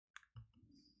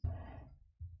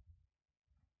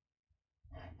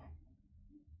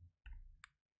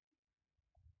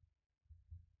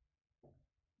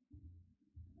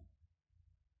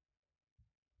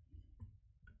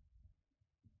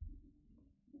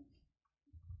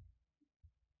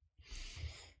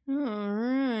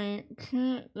Alright,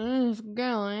 get this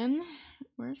going.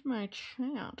 Where's my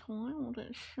chat? Why won't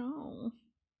it show?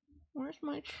 Where's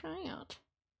my chat?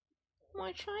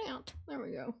 My chat. There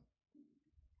we go.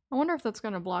 I wonder if that's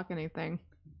gonna block anything.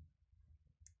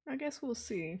 I guess we'll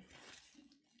see.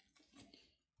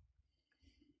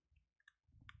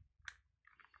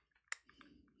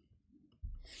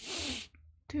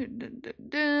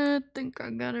 Think I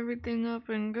got everything up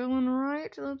and going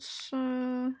right. Let's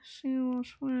see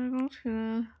what's we got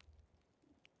here.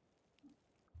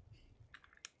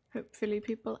 Hopefully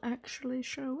people actually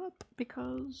show up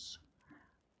because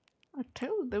I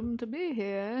told them to be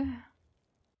here.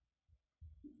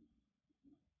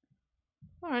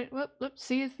 Alright, well, let's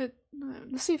see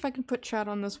if I can put chat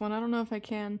on this one. I don't know if I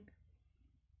can.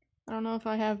 I don't know if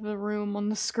I have the room on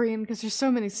the screen because there's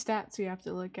so many stats you have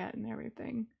to look at and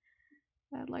everything.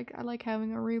 I like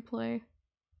having a replay.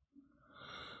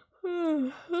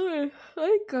 Ay,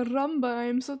 caramba,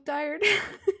 I'm so tired.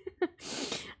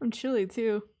 I'm chilly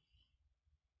too.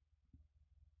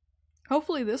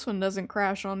 Hopefully this one doesn't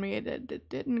crash on me. It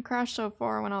didn't crash so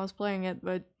far when I was playing it,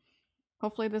 but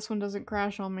hopefully this one doesn't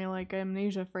crash on me like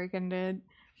Amnesia freaking did.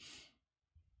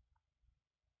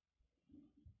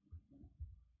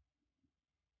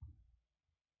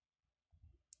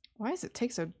 Why does it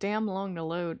take so damn long to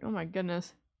load? Oh my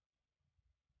goodness.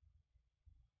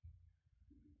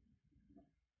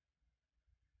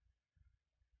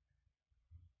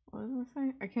 What is the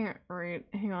thing? I can't read.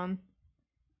 Hang on.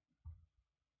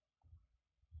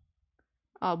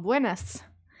 Oh, buenas.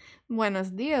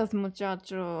 Buenos dias,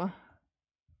 muchacho.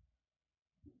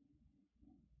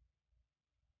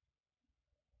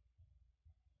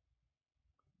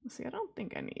 Let's see, I don't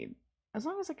think I need... As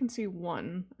long as I can see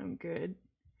one, I'm good.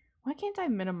 Why can't I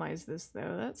minimize this,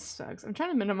 though? That sucks. I'm trying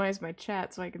to minimize my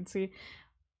chat so I can see...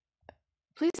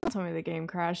 Please don't tell me the game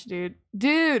crashed, dude.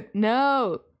 Dude,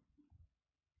 no!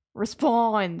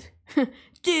 Respond!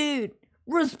 Dude,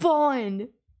 respond!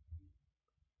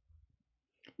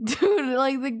 Dude,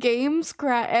 like, the games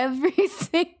crash every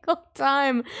single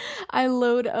time I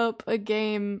load up a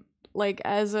game, like,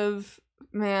 as of,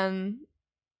 man...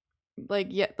 Like,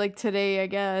 yeah, like today, I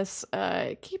guess,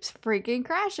 it keeps freaking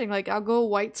crashing. Like, I'll go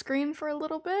white screen for a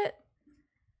little bit.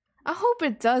 I hope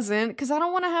it doesn't, because I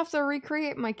don't want to have to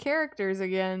recreate my characters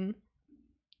again.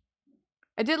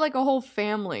 I did, like, a whole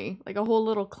family, like, a whole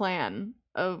little clan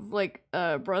of, like,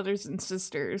 brothers and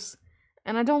sisters.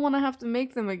 And I don't want to have to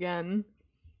make them again.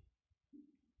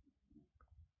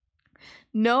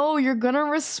 No, you're gonna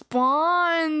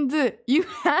respond! You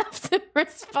have to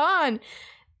respond!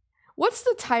 What's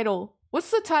the title? What's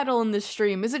the title in this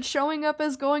stream? Is it showing up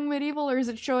as Going Medieval or is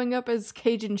it showing up as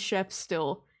Cajun Chef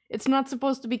still? It's not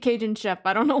supposed to be Cajun Chef.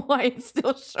 I don't know why it's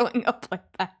still showing up like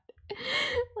that.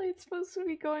 Like, it's supposed to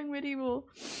be Going Medieval.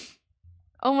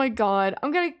 Oh my god.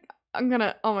 I'm gonna,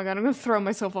 oh my god, I'm gonna throw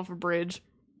myself off a bridge.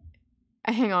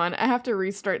 Hang on, I have to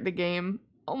restart the game.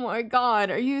 Oh my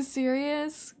god, are you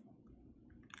serious?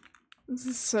 This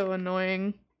is so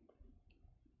annoying.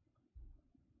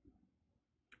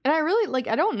 And I really, like,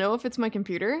 I don't know if it's my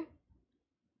computer.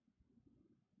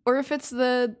 Or if it's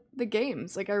the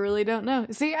games. Like, I really don't know.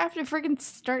 See, I have to freaking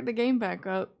start the game back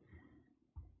up.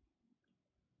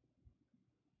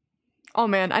 Oh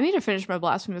man, I need to finish my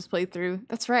Blasphemous playthrough.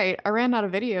 That's right, I ran out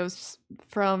of videos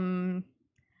from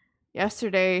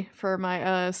yesterday for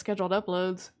my scheduled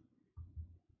uploads.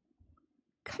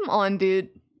 Come on, dude.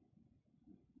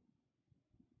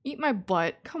 Eat my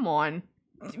butt. Come on.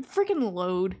 Freaking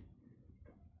load.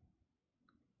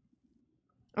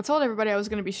 I told everybody I was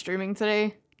going to be streaming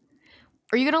today.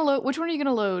 Are you going to load? Which one are you going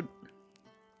to load?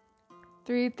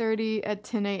 3:30 at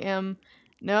 10 a.m.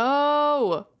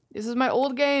 No! This is my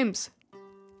old games.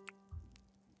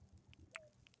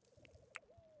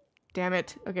 Damn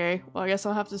it. Okay, well I guess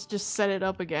I'll have to just set it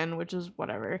up again, which is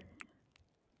whatever.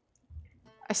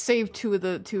 I saved two of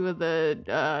the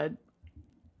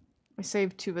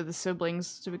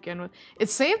siblings to begin with. It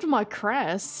saved my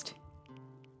crest.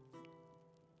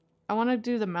 I want to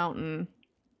do the mountain.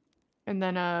 And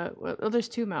then, well, there's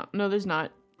two mountains. No, there's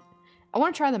not. I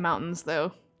want to try the mountains,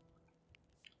 though.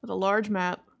 With a large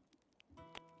map.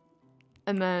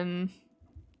 And then...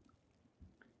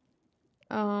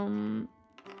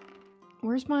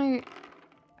 Where's my...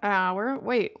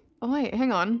 wait. Oh, wait,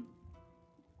 hang on.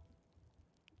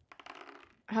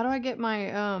 How do I get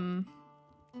my,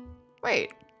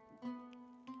 Wait.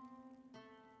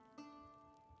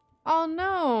 Oh,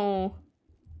 no.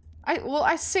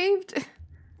 I saved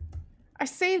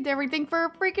everything for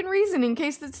a freaking reason in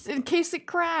case it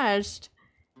crashed.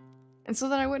 And so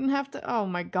that I wouldn't have to, oh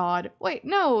my god. Wait,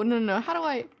 no. How do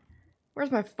I,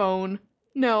 where's my phone?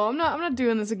 No, I'm not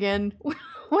doing this again.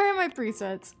 Where are my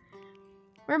presets?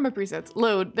 Where are my presets?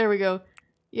 Load. There we go.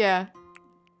 Yeah.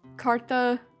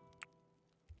 Carta.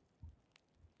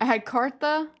 I had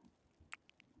Carta,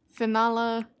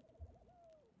 Finala,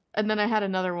 and then I had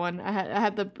another one. I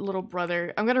had the little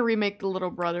brother. I'm gonna remake the little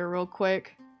brother real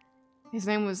quick. His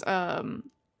name was,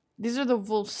 these are the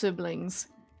Vulff siblings.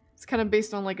 It's kind of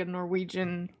based on, like, a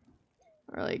Norwegian,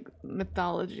 or, like,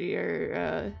 mythology,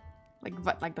 or,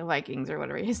 like the Vikings or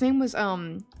whatever. His name was,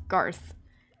 Garth.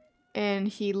 And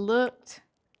he looked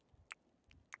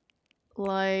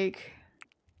like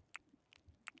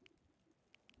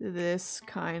this,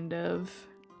 kind of.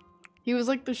 He was,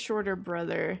 like, the shorter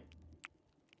brother.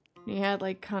 He had,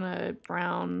 like, kind of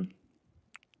brown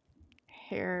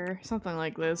hair, something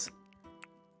like this.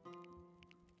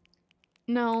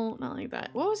 No, not like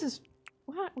that. What was his...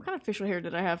 What kind of facial hair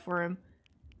did I have for him?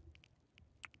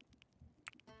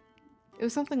 It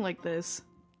was something like this.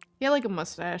 He had like a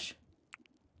mustache.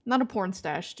 Not a porn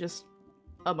stash, just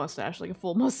a mustache, like a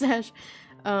full mustache.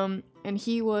 And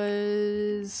he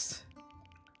was...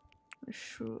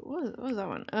 What was that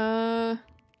one? The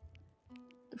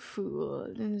Fool.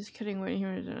 Just kidding, wait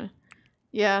here.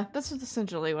 Yeah, that's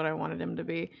essentially what I wanted him to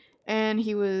be. And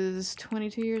he was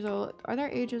 22 years old. Are their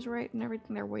ages right and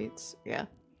everything? Their weights? Yeah.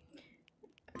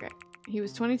 Okay. He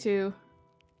was 22.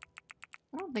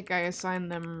 I don't think I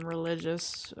assigned them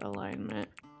religious alignment.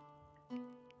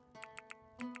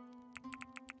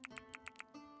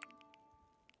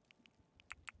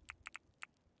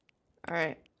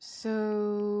 Alright.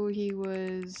 So he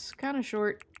was kind of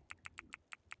short.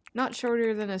 Not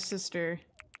shorter than his sister.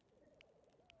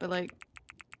 But like...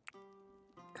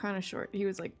 kind of short. He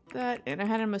was like that, and I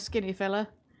had him a skinny fella.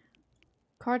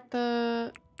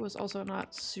 Carta was also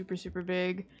not super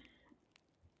big.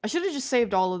 I should have just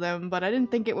saved all of them, but I didn't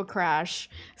think it would crash.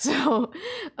 So,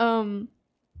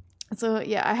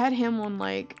 yeah, I had him on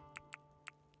like...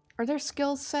 Are their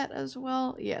skills set as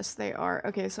well? Yes, they are.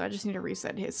 Okay, so I just need to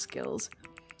reset his skills.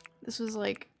 This was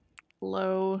like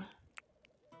low.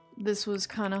 This was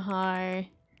kind of high.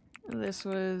 This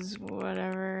was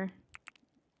whatever.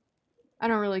 I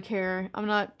don't really care. I'm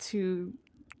not too...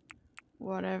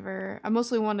 whatever. I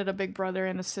mostly wanted a big brother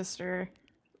and a sister,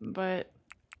 but...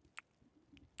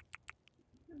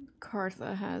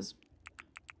 Cartha has...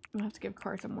 I'll have to give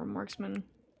Cartha more marksman.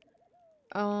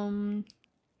 Finala...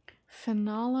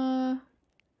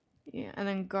 Yeah, and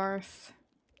then Garth.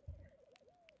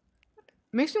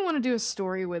 Makes me want to do a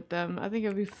story with them. I think it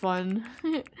would be fun.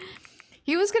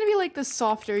 He was gonna be like the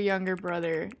softer younger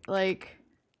brother. Like...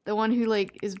 the one who,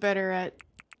 like, is better at,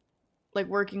 like,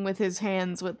 working with his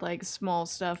hands with, like, small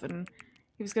stuff, and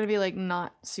he was gonna be, like,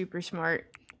 not super smart.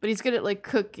 But he's good at, like,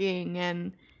 cooking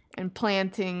and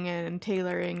planting and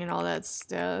tailoring and all that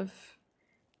stuff.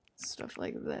 Stuff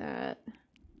like that.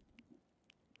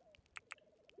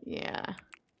 Yeah.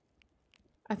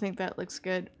 I think that looks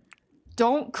good.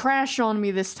 Don't crash on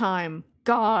me this time.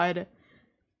 God.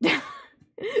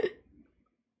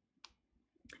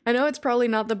 I know it's probably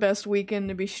not the best weekend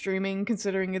to be streaming,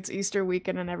 considering it's Easter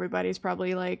weekend and everybody's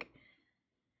probably, like,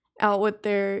 out with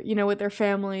their, you know, with their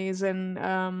families and,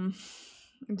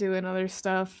 doing other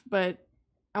stuff, but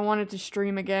I wanted to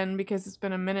stream again because it's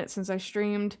been a minute since I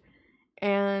streamed,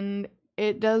 and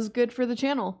it does good for the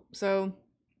channel, so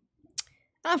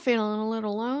I'm feeling a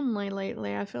little lonely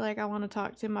lately. I feel like I want to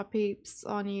talk to my peeps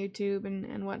on YouTube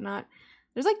and whatnot.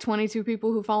 There's, like, 22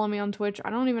 people who follow me on Twitch. I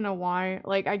don't even know why.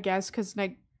 Like, I guess because,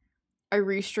 like, I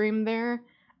restream there,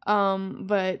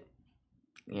 but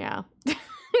yeah.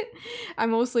 I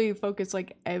mostly focus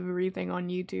like everything on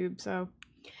YouTube, so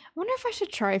I wonder if I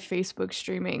should try Facebook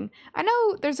streaming. I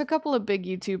know there's a couple of big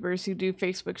YouTubers who do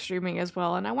Facebook streaming as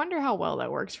well, and I wonder how well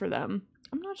that works for them.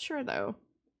 I'm not sure though.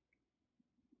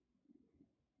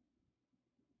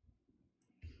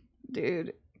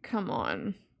 Dude, come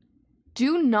on.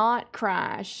 Do not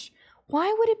crash.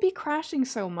 Why would it be crashing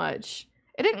so much?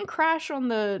 It didn't crash on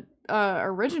the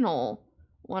original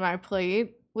one I played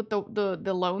with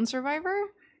the lone survivor.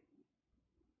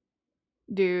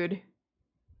 Dude.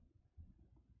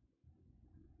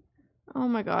 Oh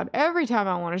my god. Every time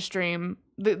I want to stream,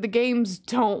 the games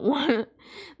don't want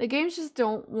the games just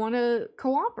don't want to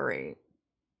cooperate.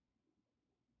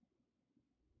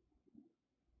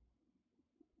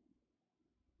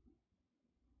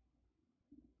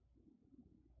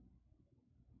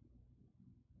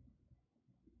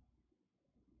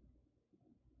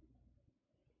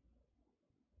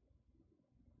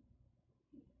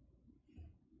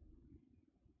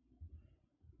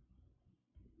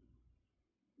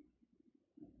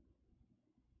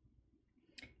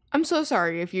 I'm so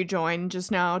sorry if you joined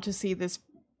just now to see this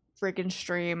freaking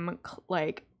stream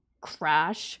like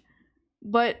crash,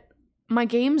 but my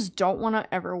games don't want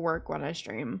to ever work when I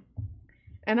stream.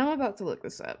 And I'm about to look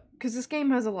this up because this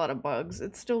game has a lot of bugs.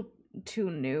 It's still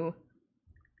too new.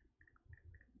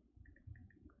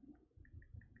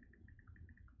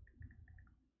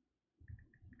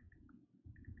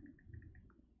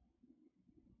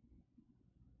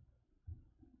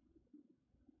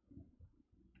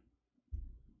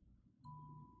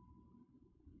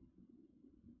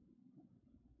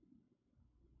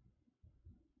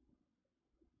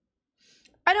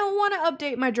 I don't want to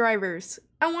update my drivers.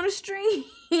 I want to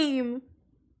stream.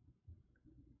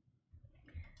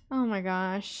 Oh my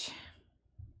gosh.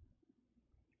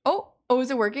 Oh, is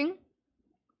it working?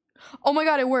 Oh my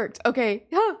god, it worked. Okay.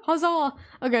 Huzzah!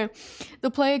 Okay.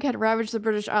 The plague had ravaged the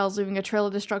British Isles, leaving a trail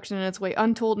of destruction in its wake.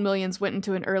 Untold millions went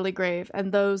into an early grave,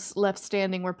 and those left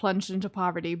standing were plunged into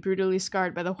poverty, brutally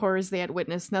scarred by the horrors they had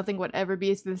witnessed. Nothing would ever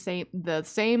be the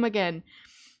same again.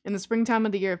 In the springtime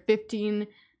of the year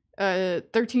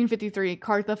 1353,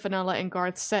 Cartha, Fenella, and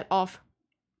Garth set off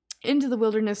into the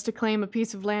wilderness to claim a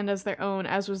piece of land as their own,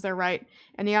 as was their right,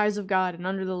 in the eyes of God and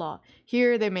under the law.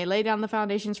 Here they may lay down the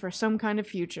foundations for some kind of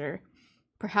future.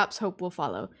 Perhaps hope will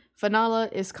follow. Fenella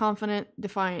is confident,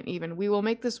 defiant even. We will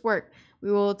make this work.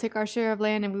 We will take our share of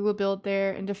land and we will build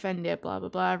there and defend it. Blah, blah,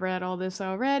 blah. I've read all this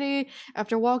already.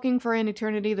 After walking for an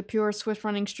eternity, the pure,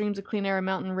 swift-running streams of clean air and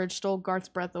mountain ridge stole Garth's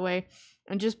breath away.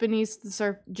 And just beneath the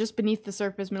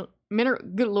surface,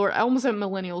 good lord, I almost said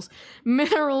millennials.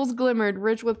 Minerals glimmered,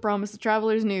 rich with promise. The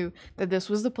travelers knew that this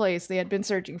was the place they had been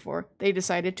searching for. They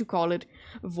decided to call it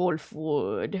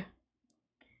Wolfwood.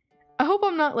 I hope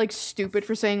I'm not, like, stupid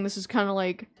for saying this is kind of,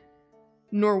 like,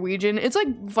 Norwegian. It's,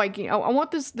 like, Viking. I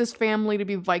want this family to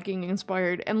be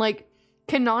Viking-inspired. And, like,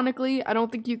 canonically, I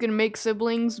don't think you can make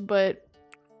siblings, but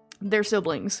they're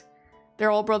siblings.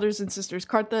 They're all brothers and sisters.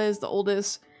 Cartha is the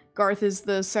oldest. Garth is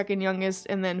the second youngest,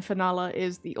 and then Fenella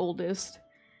is the oldest.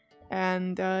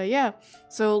 And, yeah.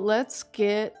 So let's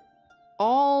get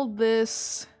all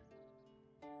this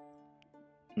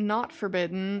not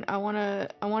forbidden. I wanna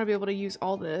be able to use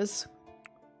all this.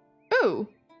 Ooh!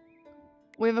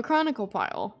 We have a chronicle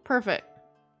pile. Perfect.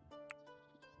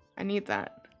 I need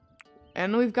that.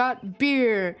 And we've got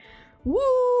beer! Woo!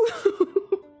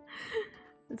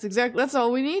 That's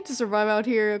all we need to survive out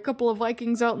here. A couple of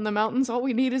Vikings out in the mountains. All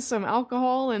we need is some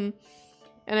alcohol and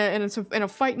a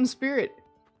fighting spirit.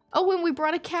 Oh, and we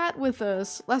brought a cat with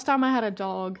us. Last time I had a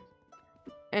dog.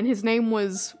 And his name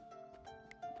was...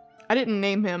 I didn't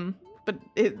name him, but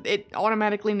it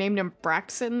automatically named him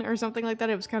Braxton or something like that.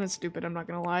 It was kind of stupid, I'm not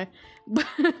gonna lie.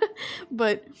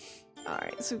 But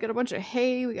alright, so we got a bunch of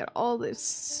hay, we got all this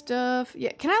stuff.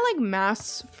 Yeah, can I, like,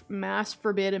 mass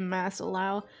forbid and mass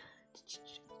allow?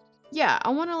 Yeah, I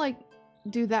want to, like,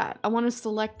 do that. I want to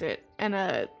select it.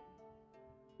 And,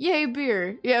 yay,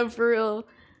 beer. Yeah, for real.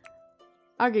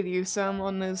 I could use some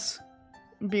on this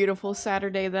beautiful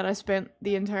Saturday that I spent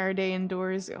the entire day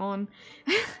indoors on.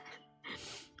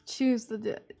 Choose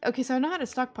the... Okay, so I know how to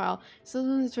stockpile.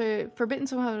 So, forbidden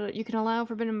somehow, you can allow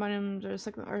forbidden items or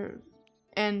select...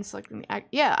 and selecting the act.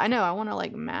 Yeah, I know. I want to,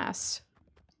 like, mass.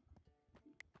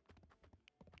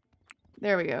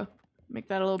 There we go. Make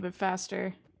that a little bit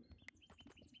faster.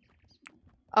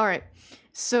 Alright,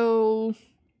 so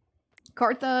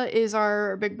Cartha is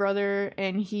our big brother,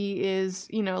 and he is,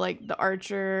 you know, like, the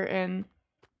archer, and...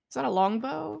 Is that a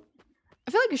longbow?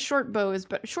 I feel like a short bow is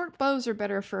better. Short bows are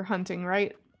better for hunting,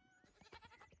 right?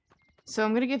 So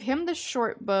I'm gonna give him the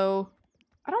short bow.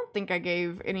 I don't think I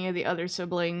gave any of the other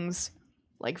siblings,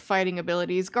 like, fighting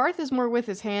abilities. Garth is more with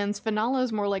his hands. Fenella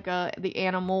is more like the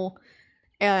animal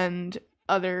and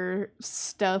other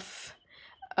stuff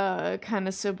kind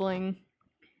of sibling.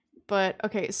 But,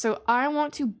 okay, so I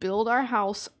want to build our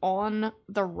house on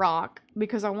the rock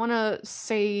because I want to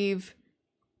save...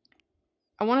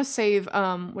 what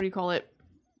do you call it?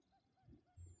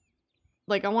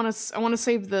 Like, I want to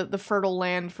save the fertile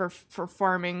land for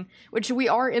farming, which we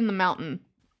are in the mountain,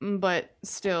 but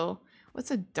still.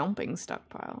 What's a dumping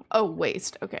stockpile? Oh,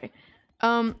 waste. Okay.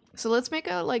 So let's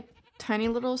make a, like, tiny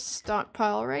little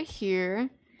stockpile right here.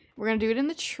 We're gonna do it in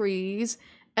the trees,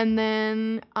 and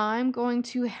then I'm going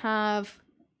to have...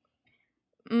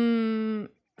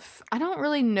 I don't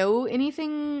really know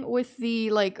anything with the,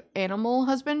 like, animal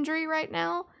husbandry right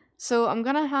now, so I'm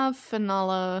gonna have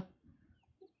Fenella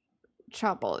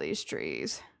chop all these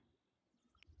trees.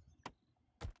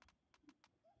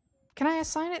 Can I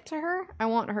assign it to her? I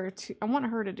want her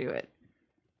to do it.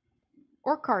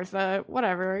 Or Cartha,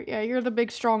 whatever. Yeah, you're the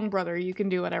big strong brother. You can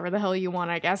do whatever the hell you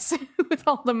want, I guess, with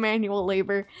all the manual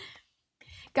labor.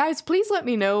 Guys, please let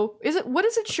me know. What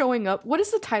is it showing up? What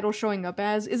is the title showing up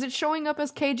as? Is it showing up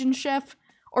as Cajun Chef?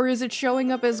 Or is it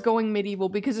showing up as Going Medieval?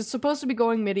 Because it's supposed to be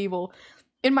Going Medieval.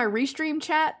 In my Restream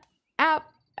chat app,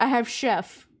 I have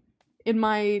Chef. In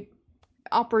my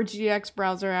Opera GX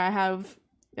browser, I have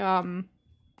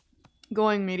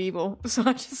Going Medieval. So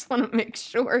I just want to make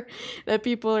sure that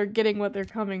people are getting what they're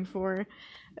coming for.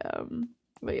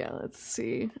 But yeah, let's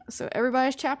see. So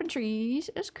everybody's chopping trees.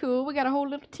 It's cool. We got a whole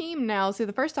little team now. See,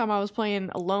 the first time I was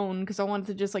playing alone because I wanted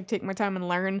to just like take my time and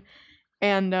learn.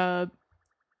 And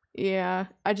yeah,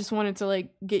 I just wanted to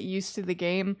like get used to the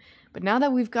game. But now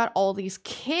that we've got all these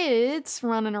kids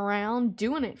running around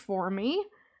doing it for me,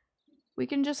 we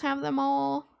can just have them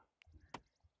all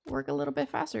work a little bit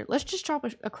faster. Let's just chop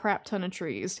a crap ton of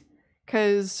trees.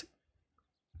 Because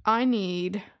we're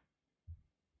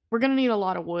gonna need a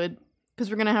lot of wood. Because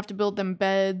we're gonna have to build them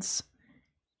beds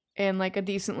and like a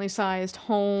decently sized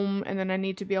home. And then I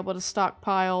need to be able to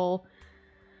stockpile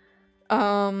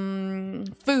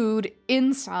food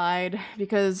inside,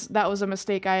 because that was a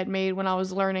mistake I had made when I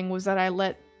was learning, was that I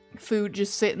let food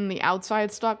just sit in the outside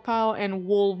stockpile, and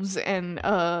wolves and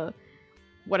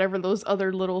whatever those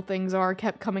other little things are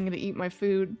kept coming to eat my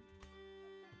food.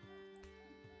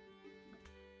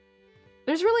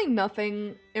 There's really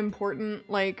nothing important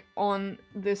like on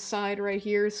this side right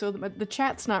here, so the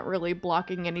chat's not really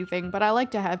blocking anything, but I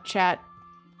like to have chat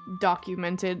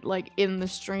documented like in the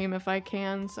stream if I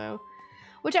can, so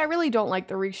which I really don't like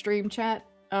the restream chat.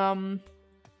 When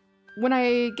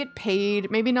I get paid,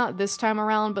 maybe not this time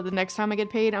around, but the next time I get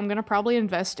paid, I'm gonna probably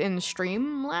invest in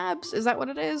Streamlabs. Is that what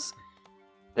it is?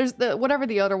 There's whatever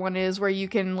the other one is where you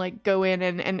can like go in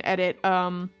and edit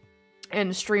and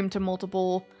stream to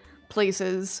multiple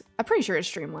places. I'm pretty sure it's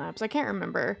Streamlabs. I can't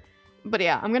remember. But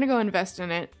yeah, I'm gonna go invest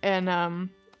in it and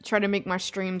try to make my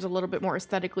streams a little bit more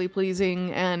aesthetically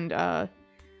pleasing and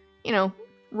you know,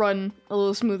 run a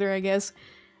little smoother, I guess.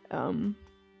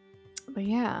 But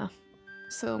yeah,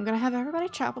 so I'm gonna have everybody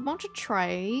chop a bunch of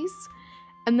trees,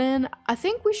 and then I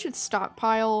think we should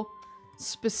stockpile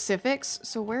specifics.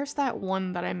 So where's that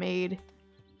one that I made?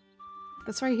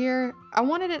 That's right here. I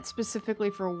wanted it specifically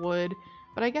for wood,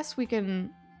 but I guess we can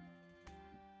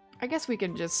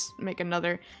just make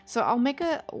another. So I'll make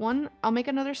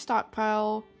another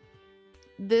stockpile.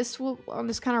 This will, on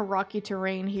this kind of rocky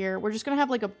terrain here, we're just gonna have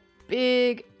like a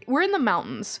big, we're in the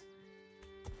mountains,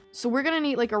 so we're gonna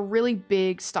need like a really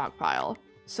big stockpile.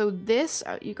 So this,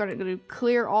 you gotta do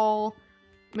clear all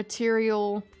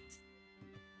material,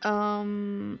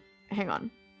 hang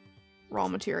on, raw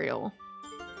material.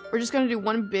 We're just gonna do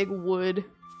one big wood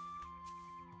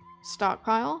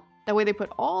stockpile. That way they put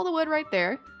all the wood right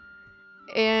there,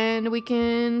 and we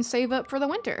can save up for the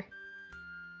winter.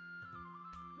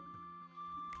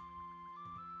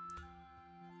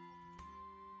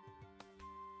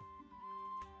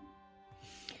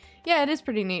 Yeah, it is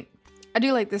pretty neat. I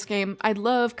do like this game. I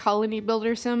love colony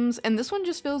builder sims, and this one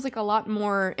just feels like a lot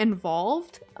more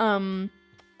involved. The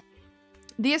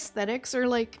aesthetics are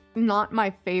like not my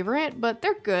favorite, but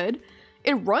they're good.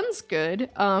 It runs good,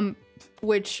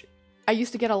 which I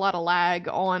used to get a lot of lag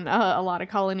on a lot of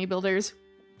colony builders.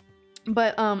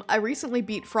 But I recently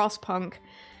beat Frostpunk,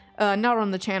 not on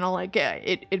the channel. Like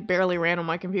it barely ran on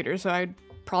my computer, so I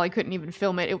probably couldn't even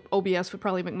film it. OBS would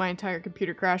probably make my entire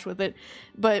computer crash with it.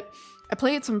 But I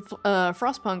played some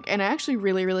Frostpunk, and I actually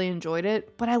really, really enjoyed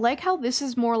it. But I like how this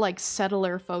is more like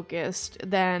settler focused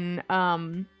than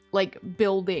like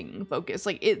building focused.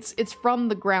 Like it's from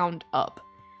the ground up.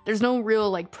 There's no real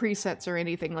like presets or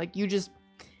anything. Like you just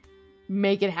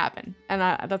make it happen, and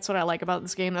that's what I like about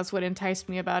this game. That's what enticed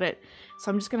me about it.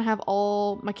 So I'm just gonna have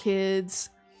all my kids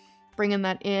bringing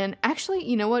that in. Actually,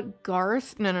 you know what?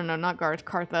 Garth, no, not Garth,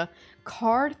 Kartha.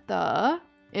 Kartha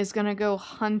is gonna go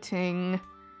hunting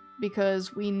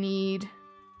because we need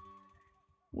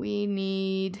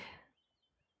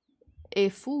a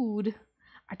food.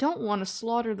 I don't want to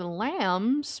slaughter the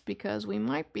lambs because we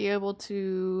might be able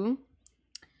to.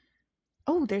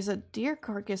 Oh, there's a deer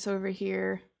carcass over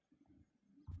here.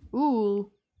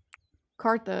 Ooh.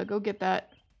 Kartha, go get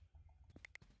that.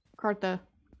 Kartha,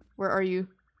 where are you?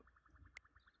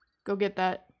 Go get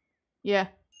that. Yeah.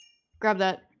 Grab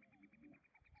that.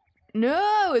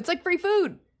 No! It's like free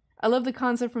food! I love the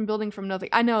concept from building from nothing.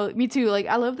 I know, me too. Like,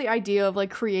 I love the idea of,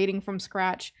 like, creating from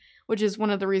scratch, which is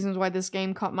one of the reasons why this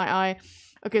game caught my eye.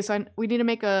 Okay, so we need to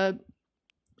make a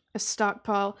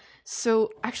stockpile.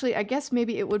 So, actually, I guess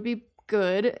maybe it would be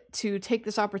good to take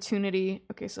this opportunity.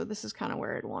 Okay, so this is kind of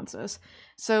where it wants us.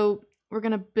 So, we're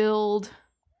gonna build...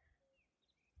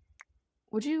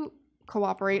 Would you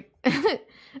cooperate?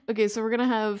 Okay, so we're gonna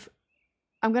have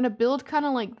I'm gonna build kind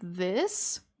of like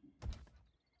this.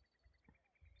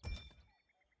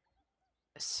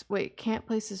 Wait, can't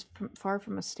places far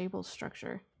from a stable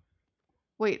structure.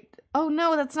 Wait, oh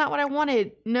no, that's not what I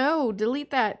wanted. No,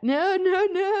 delete that. No, no,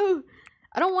 no.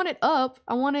 I don't want it up.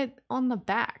 I want it on the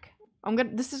back.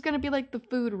 This is gonna be like the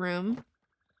food room.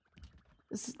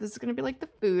 This is gonna be like the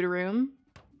food room.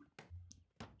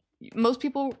 Most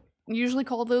people usually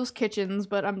call those kitchens,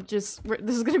 but this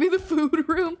is gonna be the food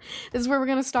room. This is where we're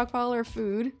gonna stockpile our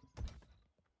food.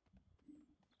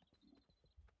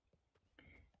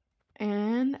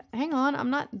 And hang on, I'm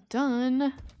not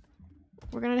done.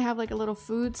 We're gonna have like a little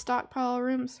food stockpile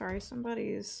room. Sorry,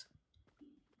 somebody's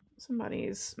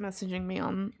messaging me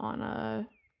on a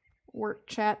work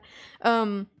chat.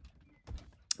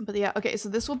 But yeah, okay, so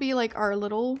this will be like our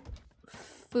little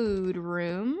food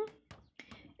room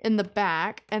in the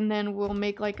back, and then we'll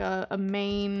make like a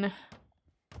main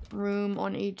room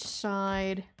on each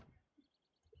side.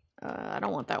 I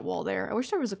don't want that wall there. I wish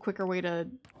there was a quicker way to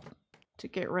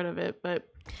get rid of it, but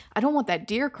I don't want that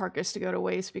deer carcass to go to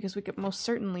waste because we could most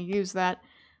certainly use that.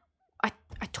 I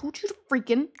told you to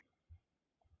freaking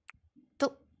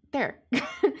there.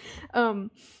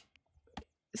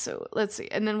 So let's see,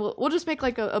 and then we'll just make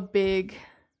like a big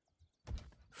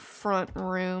front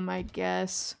room, I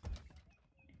guess.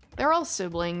 They're all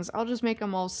siblings. I'll just make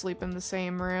them all sleep in the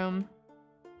same room.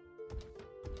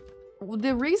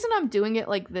 The reason I'm doing it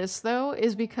like this though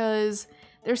is because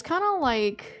there's kind of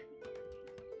like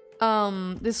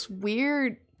this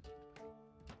weird,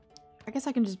 I guess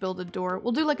I can just build a door.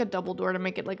 We'll do like a double door to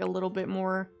make it like a little bit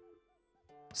more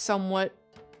somewhat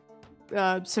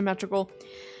symmetrical.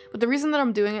 But the reason that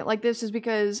I'm doing it like this is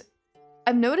because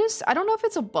I've noticed, I don't know if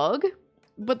it's a bug,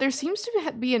 but there seems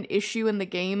to be an issue in the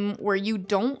game where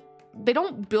they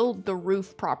don't build the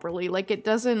roof properly. Like it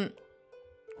doesn't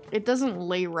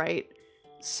lay right.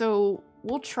 So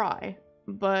we'll try,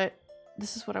 but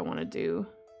this is what I want to do.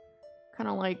 Kind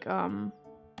of like, we'll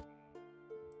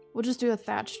just do a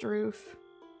thatched roof.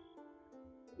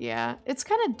 Yeah, it's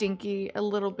kind of dinky a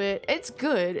little bit. It's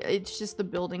good. It's just the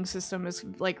building system is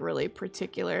like really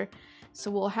particular.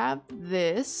 So we'll have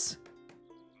this.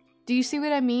 Do you see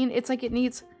what I mean? It's like it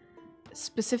needs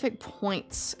specific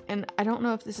points, and I don't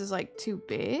know if this is like too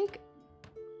big.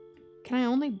 Can I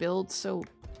only build so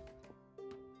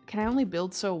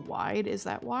wide? Is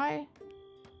that why?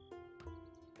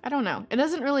 I don't know. It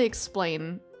doesn't really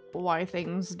explain why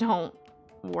things don't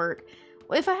work.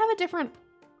 Well, if I have a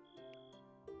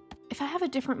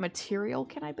different material,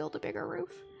 can I build a bigger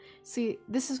roof? See,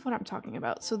 this is what I'm talking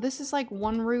about. So this is like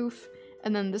one roof,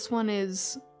 and then this one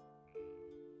is...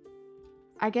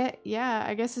 I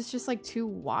guess it's just like too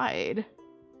wide.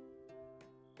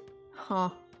 Huh.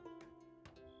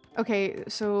 Okay,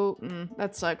 so,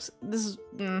 that sucks. This is,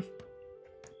 I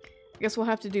guess we'll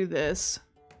have to do this.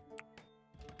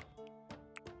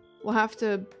 We'll have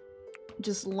to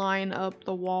just line up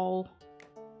the wall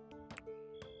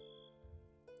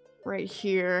right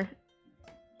here,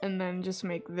 and then just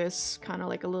make this kind of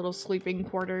like a little sleeping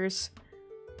quarters.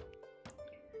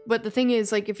 But the thing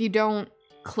is, like, if you don't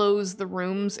close the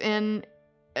rooms in,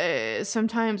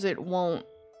 sometimes it won't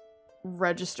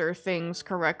register things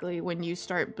correctly when you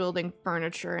start building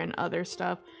furniture and other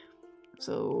stuff.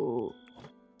 So,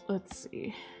 let's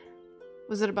see.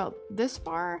 Was it about this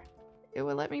far it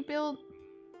would let me build?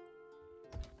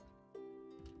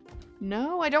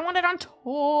 No, I don't want it on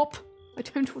top. I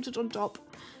don't want it on top.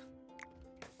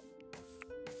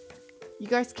 You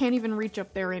guys can't even reach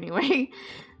up there anyway.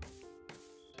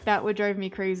 That would drive me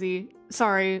crazy.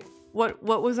 Sorry. What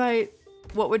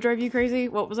would drive you crazy?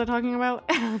 What was I talking about?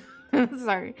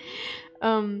 Sorry.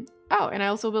 Oh, and I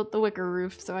also built the wicker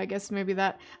roof, so I guess maybe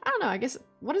that, I don't know, I guess,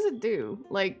 what does it do?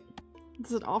 Like,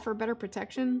 does it offer better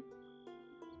protection?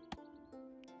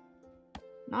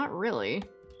 Not really.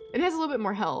 It has a little bit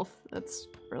more health. That's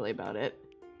really about it.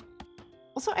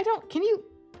 Also, can you...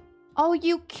 Oh,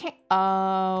 you can't...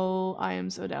 Oh, I am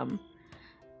so dumb.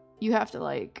 You have to,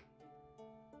 like...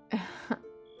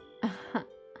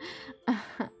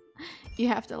 You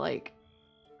have to, like...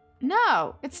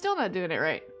 No! It's still not doing it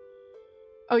right.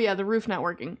 Oh, yeah, the roof not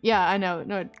working. Yeah, I know.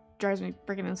 No, it drives me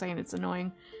freaking insane. It's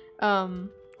annoying. Like,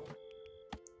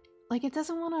 it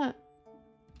doesn't want to...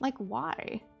 Like,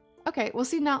 why? Okay, well,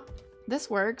 see, now... This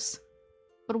works.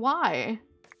 But why?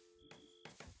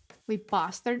 We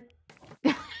bastard.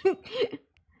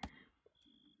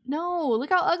 No,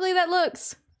 look how ugly that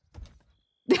looks.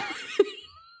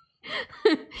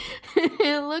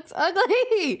 It looks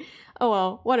ugly. Oh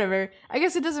well, whatever. I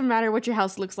guess it doesn't matter what your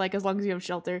house looks like as long as you have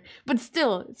shelter. But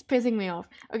still, it's pissing me off.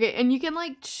 Okay, and you can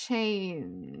like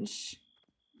change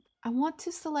I want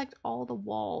to select all the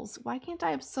walls. Why can't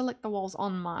I select the walls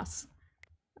en masse?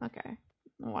 Okay,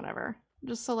 whatever.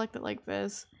 Just select it like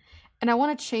this. And I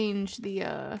want to change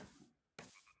the,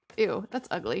 ew, that's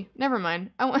ugly. Never mind.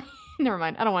 Never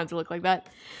mind. I don't want it to look like that.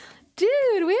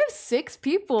 Dude, we have 6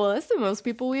 people. That's the most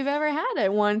people we've ever had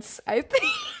at once, I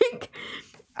think.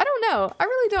 I don't know. I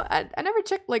really don't. I never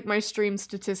checked, like, my stream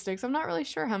statistics. I'm not really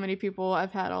sure how many people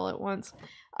I've had all at once.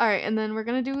 Alright, and then we're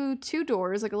gonna do 2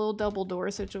 doors, like a little double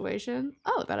door situation.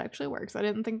 Oh, that actually works. I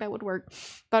didn't think that would work.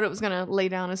 Thought it was gonna lay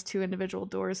down as 2 individual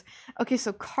doors. Okay,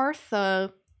 so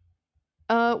Kartha,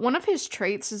 one of his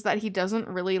traits is that he doesn't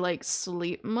really, like,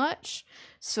 sleep much.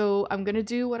 So I'm gonna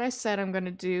do what I said I'm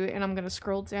gonna do, and I'm gonna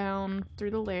scroll down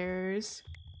through the layers.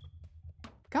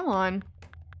 Come on.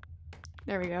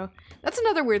 There we go. That's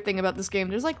another weird thing about this game.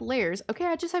 There's, like, layers. Okay,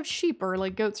 I just have sheep or,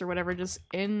 like, goats or whatever just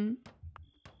in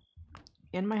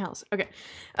my house. Okay.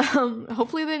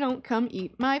 Hopefully they don't come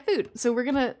eat my food. So we're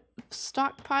gonna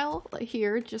stockpile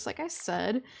here, just like I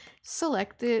said.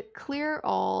 Select it, clear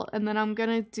all, and then I'm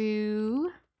gonna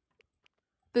do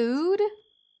food.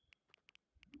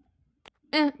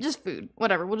 Just food.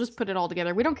 Whatever. We'll just put it all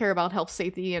together. We don't care about health,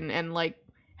 safety, and like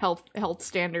health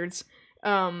standards.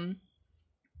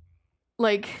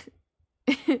 Like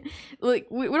like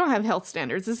we don't have health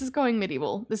standards. This is going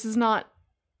medieval. This is not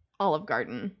Olive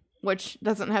Garden, which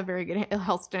doesn't have very good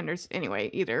health standards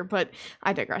anyway either, but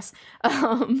I digress.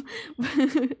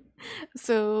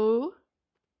 So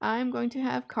I'm going to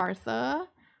have Kartha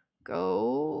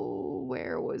go,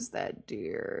 where was that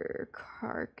deer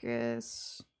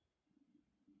carcass?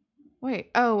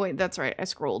 Wait, oh wait, that's right, I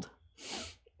scrolled.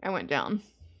 I went down.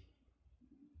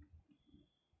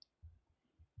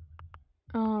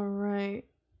 Alright,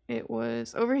 it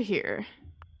was over here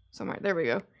somewhere. There we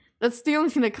go. That's the only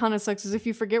thing that kind of sucks, is if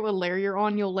you forget what layer you're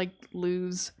on, you'll, like,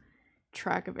 lose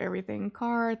track of everything.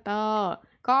 Kartha!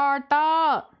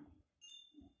 Kartha!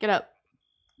 Get up.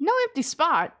 No empty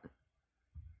spot!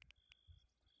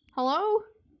 Hello?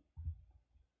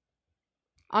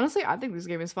 Honestly, I think this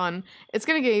game is fun. It's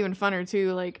gonna get even funner,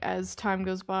 too, like, as time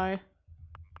goes by.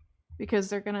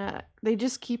 Because they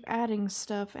just keep adding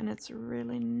stuff, and it's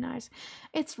really nice.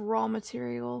 It's raw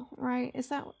material, right? Is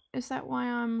that why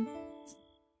I'm...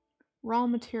 Raw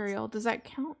material. Does that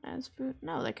count as food?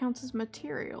 No, that counts as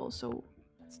material. So,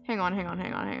 hang on.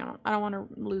 I don't want to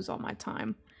lose all my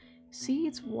time.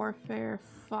 Seeds, warfare,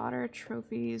 fodder,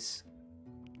 trophies.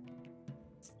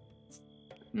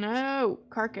 No!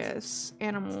 Carcass.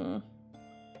 Animal.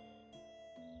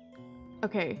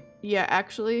 Okay, yeah,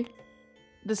 actually,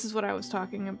 this is what I was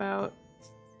talking about.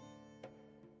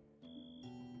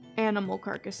 Animal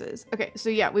carcasses. Okay,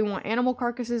 so yeah, we want animal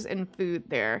carcasses and food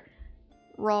there.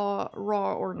 Raw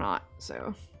or not,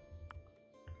 so.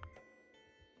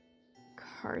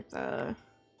 Kartha.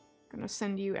 Gonna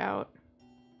send you out.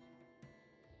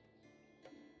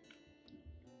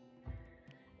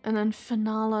 And then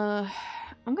Finala.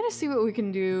 I'm gonna see what we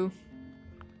can do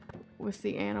with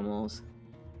the animals.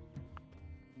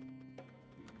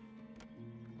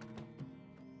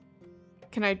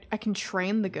 I can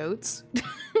train the goats?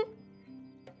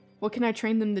 What can I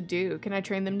train them to do? Can I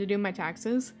train them to do my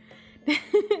taxes?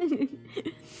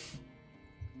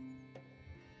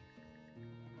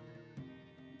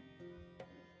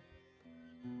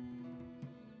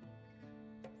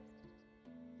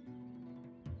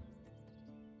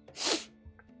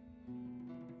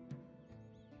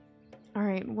 All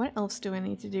right, what else do I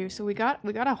need to do? So we got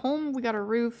a home, we got a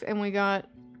roof, and we got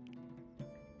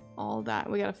all that.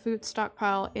 We got a food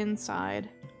stockpile inside.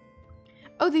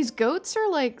 Oh, these goats are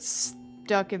like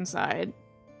stuck inside.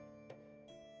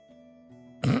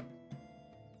 I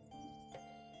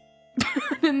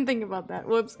didn't think about that.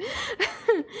 Whoops.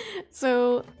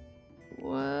 So,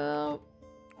 well,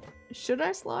 should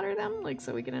I slaughter them? Like,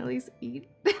 so we can at least eat?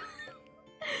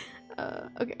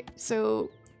 Okay, so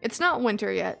it's not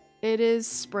winter yet. It is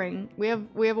spring. We have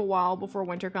a while before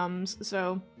winter comes,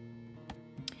 so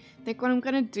I think what I'm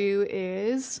gonna do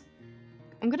is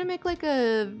I'm gonna make like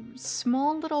a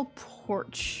small little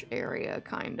porch area,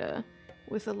 kinda,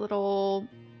 with a little...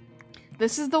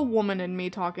 This is the woman in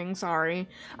me talking, sorry.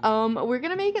 We're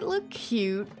gonna make it look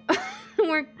cute.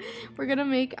 we're gonna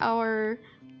make our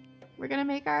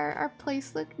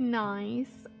place look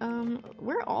nice.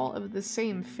 We're all of the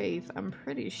same faith, I'm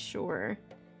pretty sure.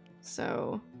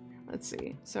 So, let's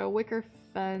see. So, wicker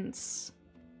fence.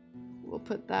 We'll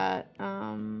put that,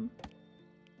 a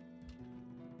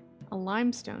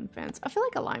limestone fence. I feel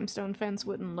like a limestone fence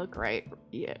wouldn't look right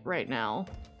yet, right now.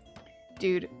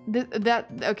 Dude,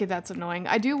 okay, that's annoying.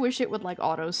 I do wish it would, like,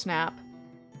 auto-snap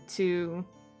to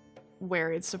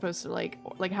where it's supposed to like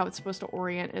how it's supposed to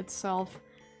orient itself.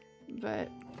 But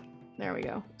there we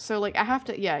go. So like I have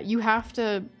to, yeah, you have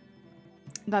to,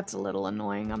 that's a little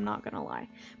annoying, I'm not gonna lie.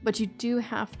 But you do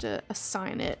have to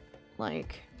assign it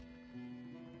like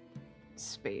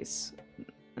space.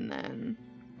 And then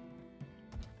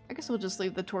I guess we'll just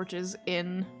leave the torches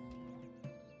in.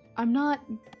 I'm not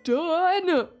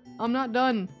done! I'm not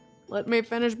done. Let me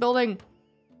finish building.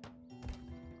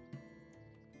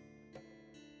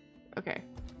 Okay,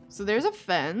 so there's a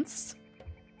fence.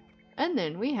 And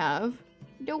then we have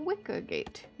the wicker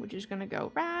gate, which is gonna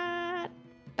go right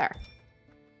there.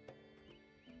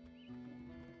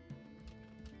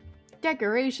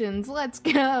 Decorations, let's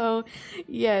go!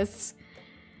 Yes.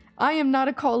 I am not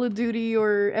a Call of Duty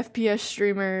or FPS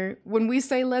streamer. When we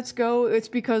say let's go, it's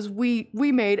because we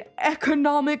made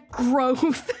economic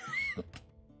growth.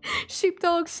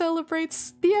 Sheepdog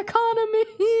celebrates the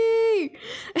economy!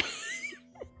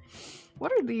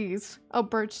 What are these? Oh,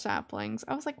 birch saplings.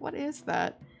 I was like, what is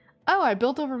that? Oh, I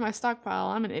built over my stockpile.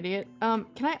 I'm an idiot. Can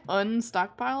I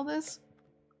unstockpile this?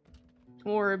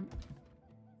 Or...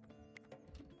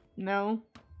 no?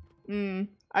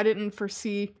 I didn't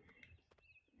foresee...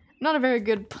 Not a very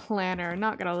good planner,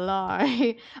 not gonna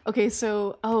lie. Okay,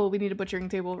 so... oh, we need a butchering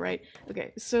table, right.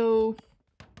 Okay, so...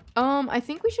 I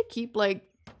think we should keep, like,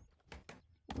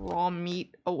 raw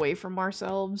meat away from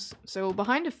ourselves. So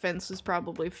behind a fence is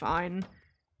probably fine.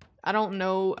 I don't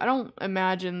know, I don't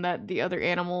imagine that the other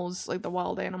animals, like the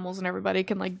wild animals and everybody,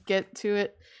 can, like, get to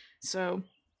it. So...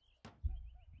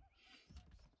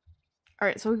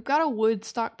 alright, so we've got a wood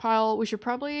stockpile. We should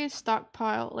probably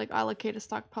stockpile, like, allocate a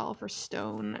stockpile for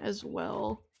stone as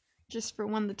well. Just for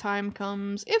when the time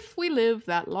comes, if we live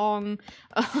that long.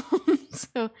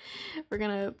 So, we're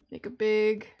gonna make a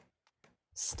big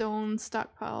stone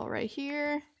stockpile right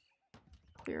here.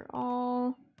 Clear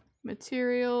all.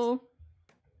 Material.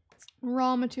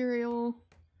 Raw material.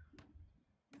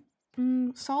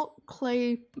 Salt,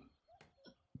 clay.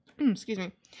 Excuse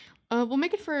me. We'll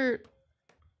make it for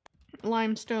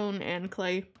limestone and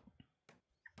clay,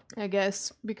 I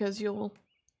guess, because you'll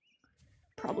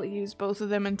probably use both of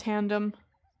them in tandem.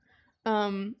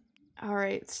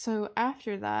 Alright, so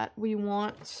after that, we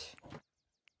want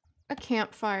a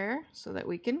campfire so that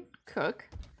we can cook,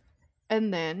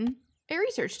 and then a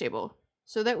research table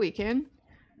so that we can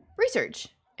research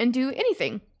and do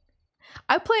anything.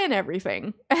 I plan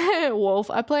everything. Wolf,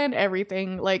 I plan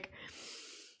everything, like,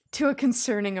 to a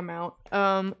concerning amount.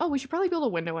 Oh, we should probably build a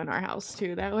window in our house,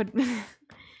 too. That would...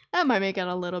 that might make it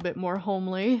a little bit more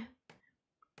homely.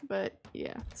 But,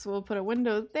 yeah. So we'll put a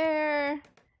window there.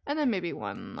 And then maybe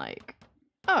one, like...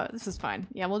 oh, this is fine.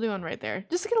 Yeah, we'll do one right there.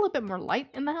 Just to get a little bit more light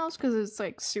in the house, because it's,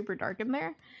 like, super dark in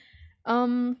there.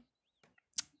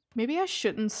 Maybe I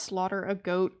shouldn't slaughter a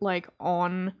goat, like,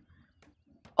 on...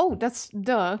 oh, that's...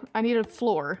 duh. I need a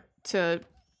floor to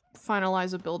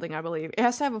finalize a building, I believe. It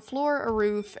has to have a floor, a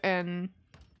roof, and...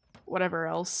 whatever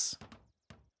else.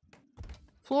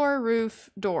 Floor, roof,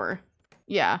 door.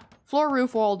 Yeah. Floor,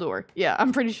 roof, wall, door. Yeah,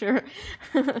 I'm pretty sure.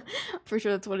 For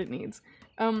sure that's what it needs.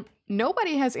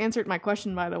 Nobody has answered my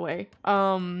question, by the way.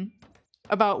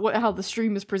 About how the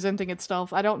stream is presenting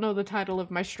itself. I don't know the title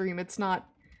of my stream. It's not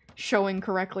showing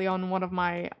correctly on one of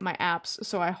my apps,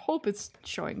 so I hope it's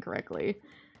showing correctly.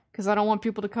 Because I don't want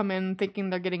people to come in thinking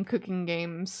they're getting cooking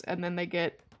games, and then they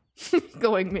get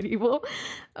going medieval.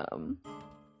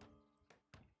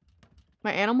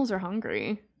 My animals are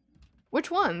hungry. Which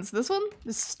ones? This one?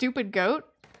 This stupid goat?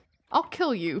 I'll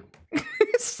kill you.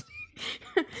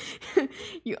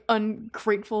 You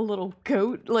ungrateful little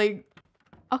goat. Like,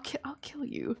 I'll kill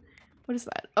you. What is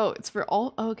that? Oh, it's for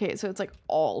all- okay, so it's like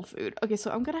all food. Okay,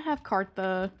 so I'm gonna have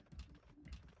Kartha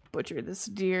butcher this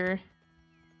deer.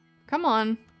 Come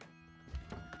on.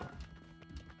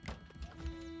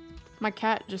 My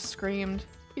cat just screamed.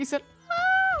 He said,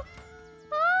 "Oh!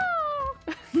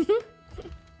 Oh!"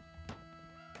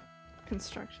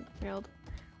 Construction failed.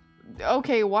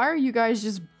 Okay, why are you guys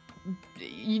just...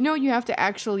 you know you have to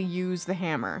actually use the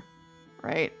hammer,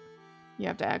 right? You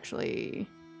have to actually,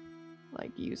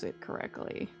 like, use it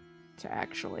correctly to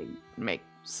actually make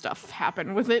stuff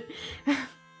happen with it.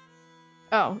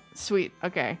 Oh, sweet.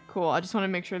 Okay, cool. I just want to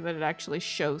make sure that it actually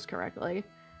shows correctly.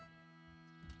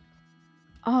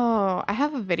 Oh, I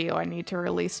have a video I need to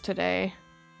release today.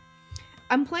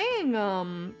 I'm playing,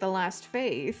 The Last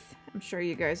Faith. I'm sure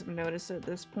you guys have noticed at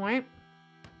this point.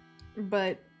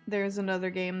 But there's another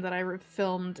game that I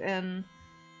filmed and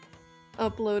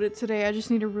uploaded today. I just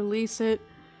need to release it.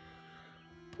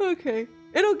 Okay.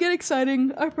 It'll get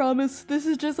exciting, I promise. This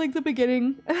is just like the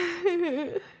beginning.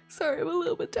 Sorry, I'm a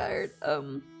little bit tired.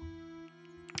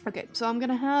 Okay, so I'm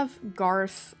gonna have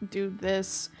Garth do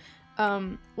this.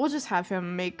 We'll just have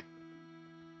him make...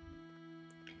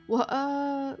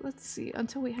 Well, let's see,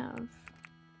 until we have...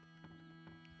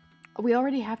 We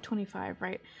already have 25,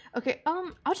 right? Okay,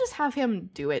 I'll just have him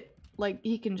do it. Like,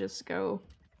 he can just go...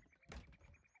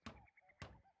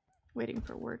 Waiting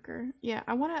for worker. Yeah,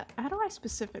 I wanna... How do I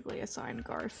specifically assign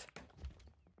Garth?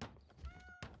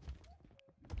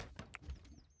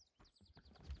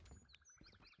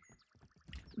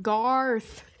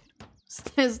 Garth!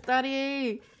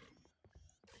 Study!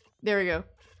 There we go.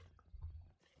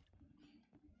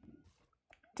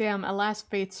 Damn, a last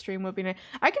Faith stream would be nice.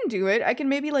 I can do it. I can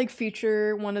maybe, like,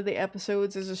 feature one of the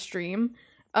episodes as a stream.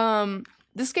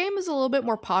 This game is a little bit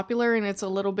more popular and it's a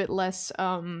little bit less,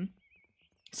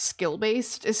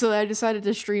 skill-based, so I decided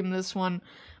to stream this one.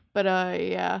 But,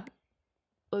 yeah.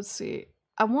 Let's see.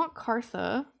 I want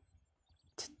Cartha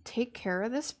to take care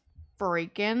of this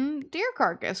freaking deer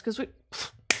carcass, because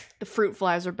the fruit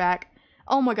flies are back.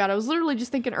 Oh my god, I was literally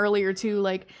just thinking earlier, too,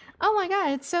 like, oh my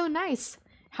god, it's so nice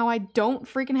how I don't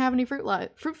freaking have any fruit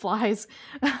flies.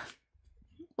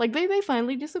 Like, they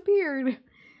finally disappeared.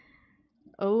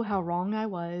 Oh, how wrong I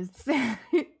was.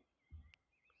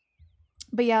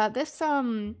 But yeah, this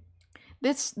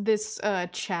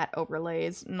chat overlay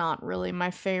is not really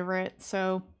my favorite,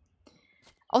 so...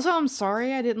 Also, I'm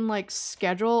sorry I didn't, like,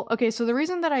 schedule... Okay, so the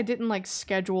reason that I didn't, like,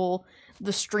 schedule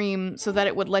the stream so that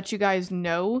it would let you guys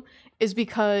know is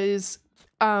because,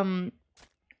 I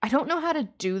don't know how to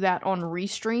do that on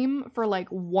Restream for, like,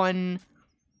 one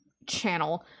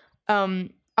channel. I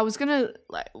was gonna...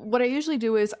 What I usually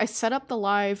do is I set up the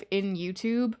live in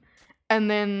YouTube,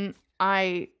 and then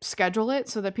I schedule it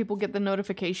so that people get the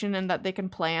notification and that they can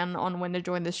plan on when to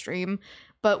join the stream.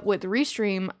 But with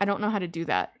Restream, I don't know how to do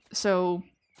that. So...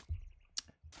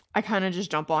 I kind of just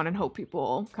jump on and hope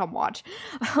people come watch.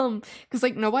 Because,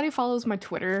 like, nobody follows my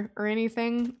Twitter or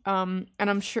anything. And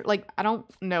I'm sure, like, I don't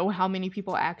know how many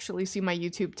people actually see my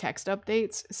YouTube text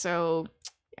updates. So,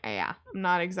 yeah, I'm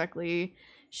not exactly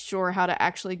sure how to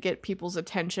actually get people's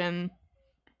attention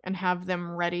and have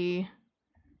them ready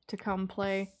to come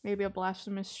play. Maybe a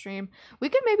Blasphemous stream. We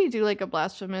could maybe do, like, a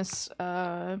Blasphemous,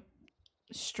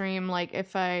 stream, like,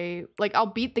 if I'll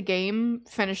beat the game,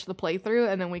 finish the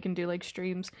playthrough, and then we can do, like,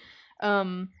 streams.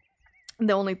 The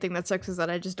only thing that sucks is that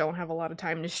I just don't have a lot of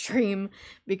time to stream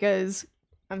because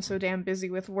I'm so damn busy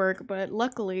with work, but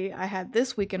luckily I had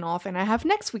this weekend off and I have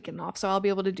next weekend off, so I'll be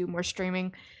able to do more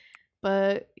streaming.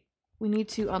 But we need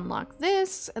to unlock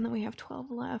this, and then we have 12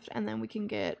 left, and then we can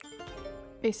get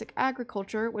basic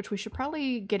agriculture, which we should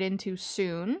probably get into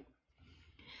soon.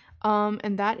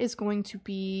 And that is going to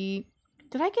be...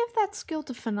 Did I give that skill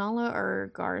to Finala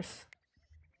or Garth?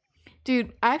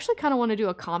 Dude, I actually kind of want to do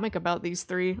a comic about these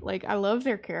three. Like, I love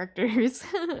their characters.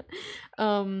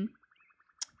 Let's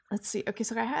see. Okay,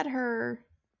 so I had her...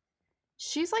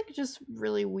 She's, like, just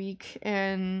really weak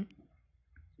and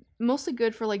mostly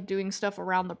good for, like, doing stuff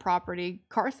around the property.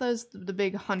 Kartha's the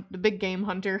big game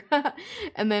hunter.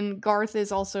 And then Garth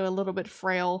is also a little bit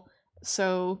frail,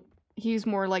 so he's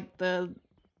more like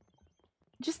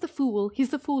just the fool. He's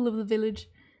the fool of the village.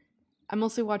 I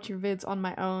mostly watch your vids on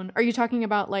my own. Are you talking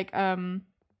about, like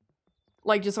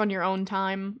just on your own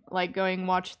time? Like, going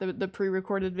watch the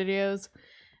pre-recorded videos?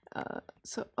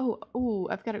 Oh,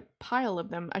 I've got a pile of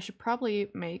them. I should probably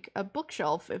make a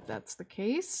bookshelf if that's the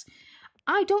case.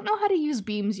 I don't know how to use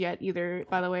beams yet either,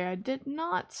 by the way. I did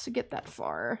not get that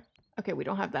far. Okay, we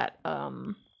don't have that,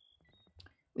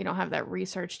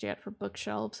 researched yet for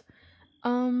bookshelves.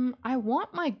 I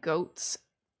want my goats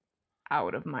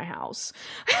out of my house.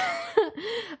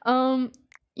 You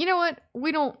know what?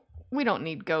 We don't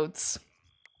need goats.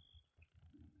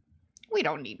 We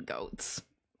don't need goats.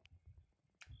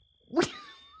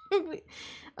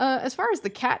 As far as the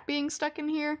cat being stuck in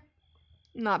here,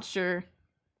 not sure.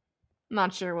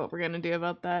 Not sure what we're gonna do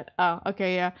about that. Oh,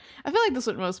 okay, yeah. I feel like that's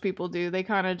what most people do. They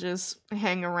kind of just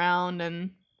hang around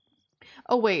and...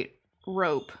 Oh, wait.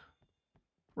 Rope.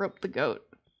 Rope the goat.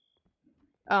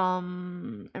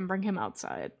 And bring him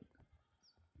outside.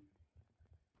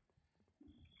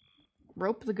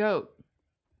 Rope the goat.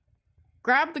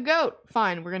 Grab the goat!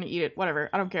 Fine, we're gonna eat it. Whatever,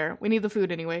 I don't care. We need the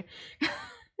food anyway.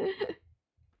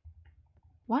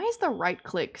 Why is the right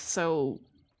click so,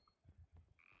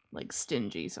 like,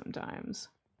 stingy sometimes?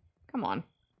 Come on.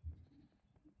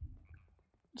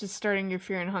 Just starting your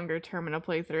Fear and Hunger Termina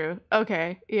playthrough.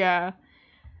 Okay, yeah.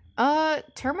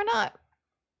 Termina...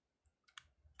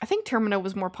 I think Termina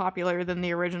was more popular than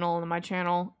the original on my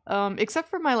channel. Except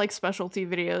for my, like, specialty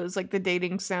videos, like the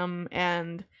dating sim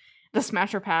and the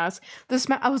Smasher Pass.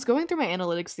 I was going through my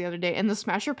analytics the other day, and the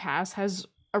Smasher Pass has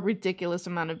a ridiculous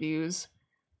amount of views.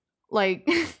 Like,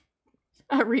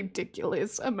 a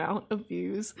ridiculous amount of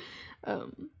views.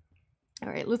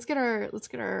 Alright, let's get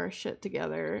our shit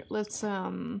together. Let's,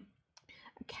 a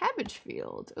cabbage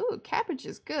field. Ooh, cabbage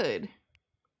is good.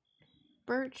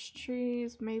 Birch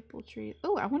trees, maple trees.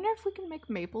 Oh, I wonder if we can make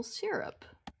maple syrup.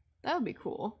 That would be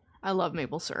cool. I love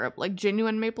maple syrup. Like,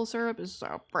 genuine maple syrup is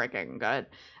so freaking good.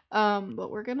 But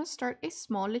we're gonna start a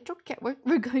small little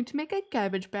we're going to make a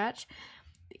cabbage patch.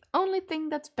 The only thing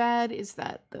that's bad is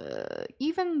that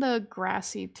even the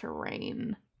grassy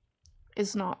terrain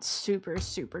is not super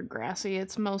grassy.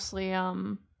 It's mostly,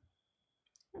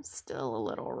 it's still a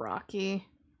little rocky.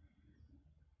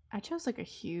 I chose like a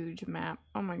huge map.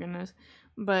 Oh my goodness.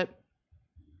 But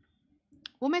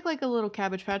we'll make like a little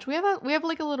cabbage patch. We have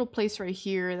like a little place right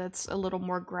here that's a little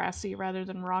more grassy rather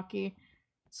than rocky.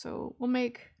 So we'll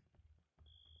make...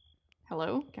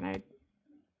 Hello? Can I...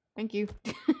 Thank you.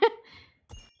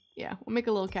 Yeah, we'll make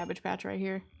a little cabbage patch right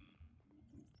here.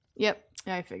 Yep,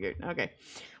 I figured. Okay.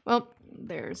 Well,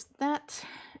 there's that.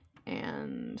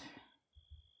 And...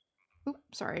 Oop,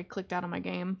 sorry, I clicked out of my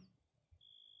game.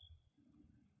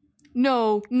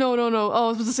 No. Oh, I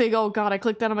was supposed to say, oh god, I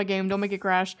clicked out of my game. Don't make it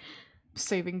crash.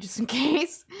 Saving just in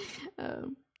case.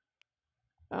 The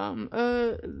Vulff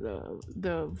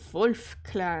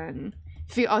Clan.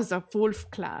 We are the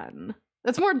Vulff Clan.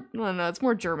 That's more, no, it's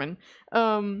more German.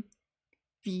 We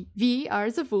are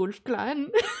the Vulff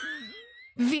Clan.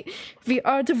 we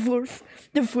are the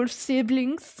Vulff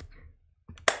siblings.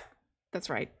 That's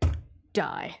right.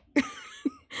 Die.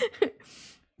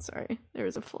 Sorry, there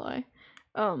was a fly.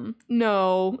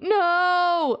 No,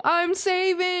 I'm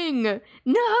saving!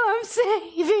 No, I'm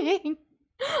saving!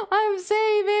 I'm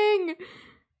saving!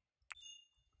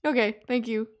 Okay, thank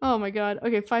you. Oh my god.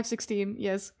 Okay, 516,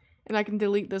 yes. And I can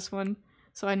delete this one,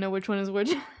 so I know which one is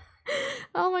which.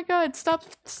 Oh my god, stop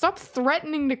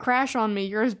threatening to crash on me.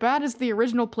 You're as bad as the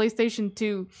original PlayStation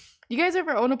 2. You guys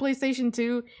ever own a PlayStation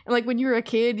 2? And like when you were a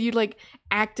kid, you like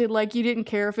acted like you didn't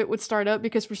care if it would start up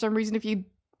because for some reason if you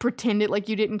pretended like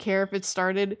you didn't care if it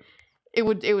started, it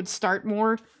would start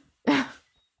more.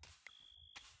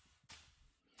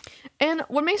 And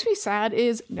what makes me sad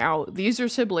is now these are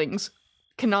siblings.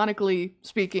 Canonically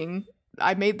speaking,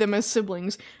 I made them as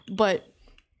siblings, but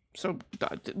so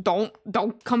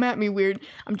don't come at me weird.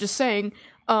 I'm just saying,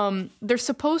 they're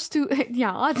supposed to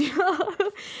yeah.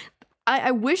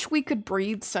 I wish we could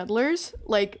breed settlers,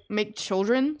 like make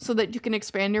children so that you can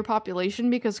expand your population,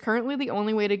 because currently the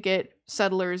only way to get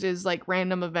settlers is like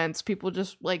random events. People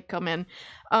just like come in.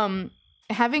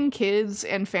 Having kids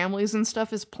and families and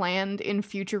stuff is planned in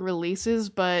future releases,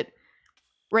 but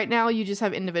right now you just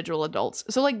have individual adults.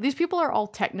 So like these people are all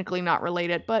technically not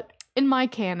related, but in my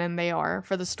canon they are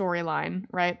for the storyline,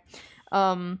 right?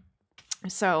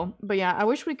 So, but yeah, I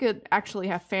wish we could actually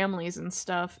have families and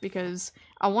stuff because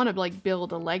I want to like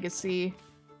build a legacy.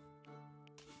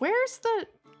 Where's the...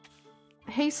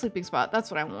 Hey, sleeping spot. That's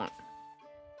what I want.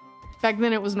 Back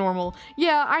then it was normal.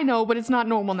 Yeah, I know, but it's not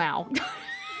normal now.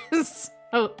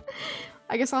 So,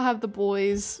 I guess I'll have the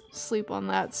boys sleep on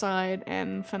that side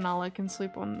and Finale can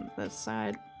sleep on this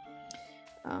side.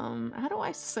 How do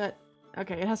I set...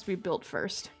 Okay, it has to be built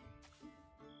first.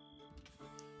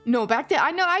 No, back then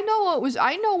I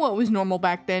know what was normal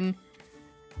back then.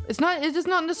 It is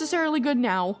not necessarily good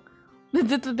now.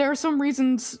 There are some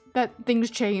reasons that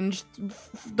things changed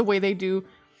the way they do.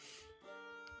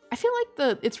 I feel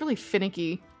like it's really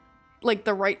finicky, like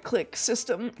the right click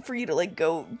system for you to like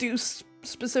go do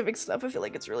specific stuff. I feel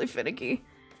like it's really finicky.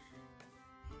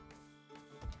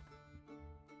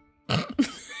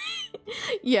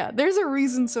 Yeah, there's a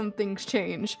reason some things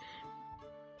change.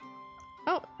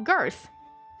 Oh, Garth.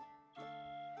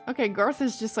 Okay, Garth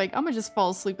is just like, I'm gonna just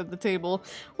fall asleep at the table.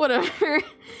 Whatever.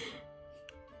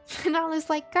 Finale's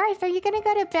like, Garth, are you gonna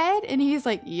go to bed? And he's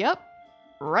like, yep,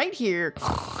 right here.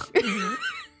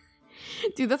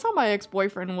 Dude, that's how my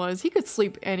ex-boyfriend was. He could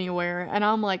sleep anywhere. And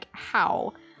I'm like,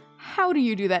 how? How do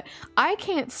you do that? I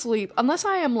can't sleep unless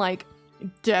I am like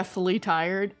deathly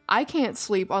tired. I can't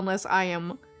sleep unless I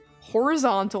am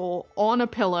horizontal on a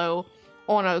pillow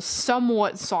on a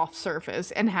somewhat soft surface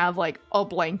and have like a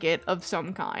blanket of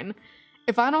some kind.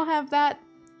 If I don't have that,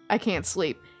 I can't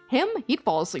sleep. Him, he'd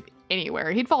fall asleep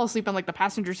anywhere. He'd fall asleep on like the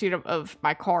passenger seat of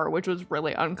my car, which was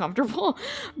really uncomfortable,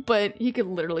 but he could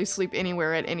literally sleep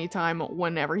anywhere at any time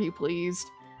whenever he pleased.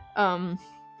 And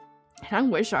I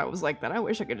wish I was like that. I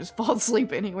wish I could just fall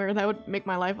asleep anywhere. That would make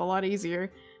my life a lot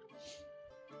easier.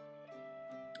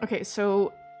 Okay,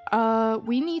 so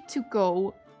we need to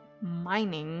go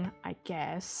mining, I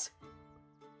guess.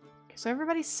 Okay, so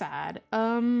everybody's sad.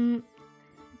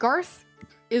 Garth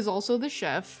is also the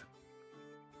chef.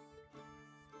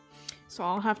 So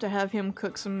I'll have to have him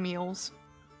cook some meals.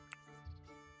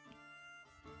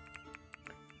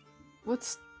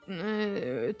 What's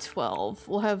 12?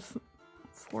 We'll have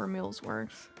 4 meals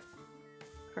worth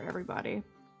for everybody.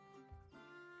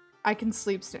 I can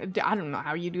sleep. I don't know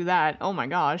how you do that. Oh my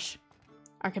gosh.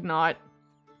 I could not.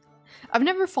 I've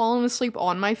never fallen asleep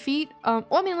on my feet. Well,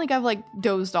 I mean, like, I've, like,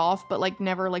 dozed off, but, like,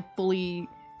 never, like, fully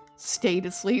stayed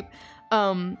asleep.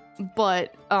 I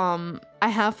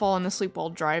have fallen asleep while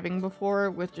driving before,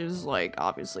 which is, like,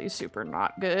 obviously super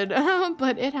not good,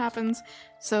 but it happens.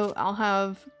 So I'll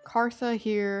have Cartha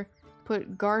here,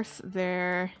 put Garth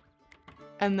there,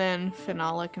 and then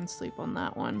Finala can sleep on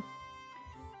that one.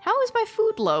 How is my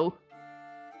food low?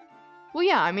 Well,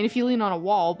 yeah, I mean, if you lean on a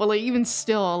wall, but, like, even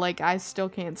still, like, I still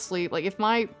can't sleep. Like, if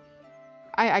my...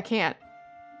 I can't.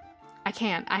 I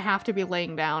can't. I have to be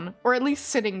laying down. Or at least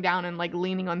sitting down and, like,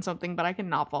 leaning on something, but I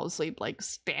cannot fall asleep, like,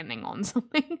 standing on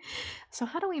something. So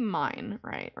how do we mine?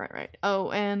 Right. Oh,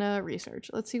 and,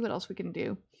 research. Let's see what else we can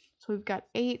do. So we've got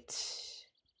 8.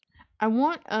 I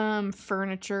want,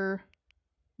 furniture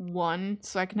 1,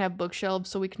 so I can have bookshelves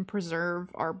so we can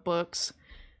preserve our books.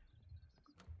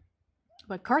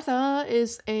 But Cartha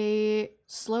is a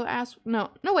slow ass.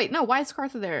 No, wait, no. Why is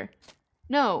Cartha there?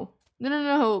 No,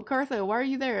 Cartha, why are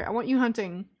you there? I want you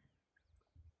hunting.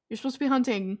 You're supposed to be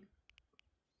hunting.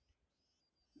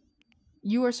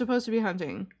 You are supposed to be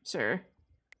hunting, sir.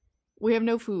 We have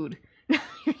no food.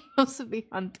 You're supposed to be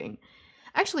hunting.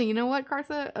 Actually, you know what,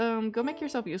 Cartha? Go make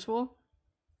yourself useful,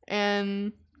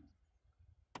 and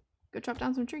go chop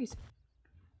down some trees.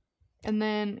 And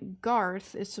then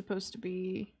Garth is supposed to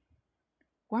be.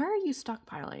 Why are you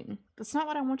stockpiling? That's not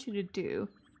what I want you to do.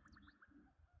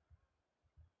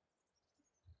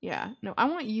 Yeah, no, I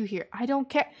want you here. I don't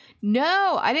care.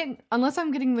 No, I didn't. Unless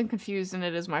I'm getting them confused and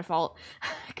it is my fault.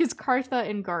 Because Cartha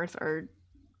and Garth are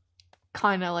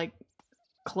kind of like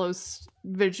close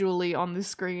visually on the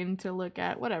screen to look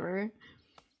at. Whatever,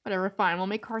 fine. We'll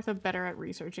make Cartha better at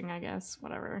researching, I guess.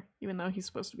 Whatever. Even though he's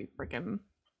supposed to be freaking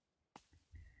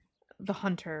the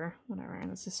hunter. Whatever,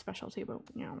 that's his specialty, but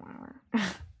you know, whatever.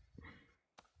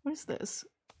 What is this?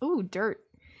 Ooh, dirt.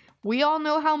 We all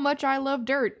know how much I love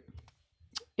dirt.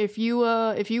 If you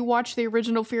watch the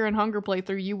original Fear and Hunger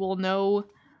playthrough, you will know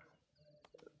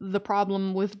the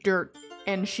problem with dirt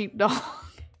and sheepdog.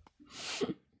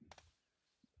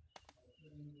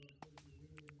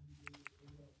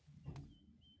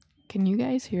 Can you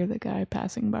guys hear the guy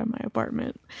passing by my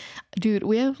apartment? Dude,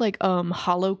 we have like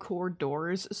hollow core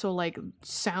doors, so like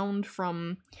sound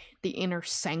from the inner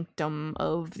sanctum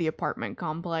of the apartment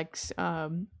complex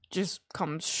just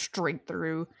comes straight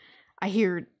through. I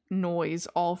hear noise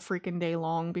all freaking day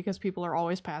long because people are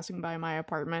always passing by my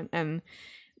apartment, and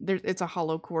it's a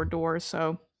hollow core door,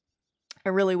 so I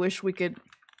really wish we could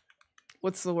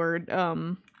what's the word?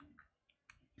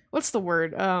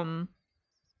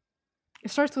 It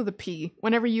starts with a P.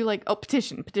 Whenever you like, oh,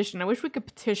 petition. I wish we could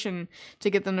petition to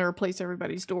get them to replace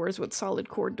everybody's doors with solid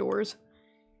core doors.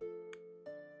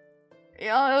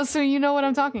 Yeah, so you know what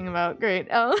I'm talking about. Great.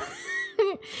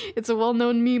 It's a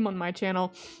well-known meme on my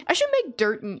channel. I should make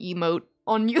dirt an emote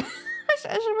on you.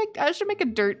 I should make a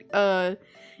dirt emote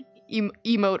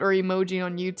or emoji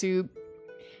on YouTube.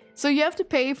 So you have to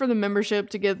pay for the membership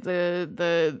to get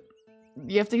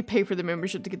you have to pay for the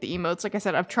membership to get the emotes. Like I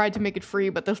said, I've tried to make it free,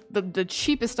 but the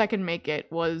cheapest I can make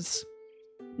it was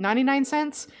 99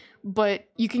 cents, but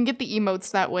you can get the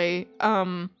emotes that way.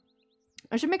 I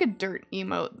should make a dirt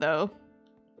emote though.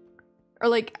 Or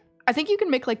like, I think you can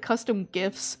make like custom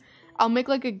GIFs. I'll make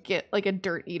like a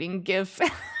dirt eating GIF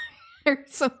or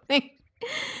something.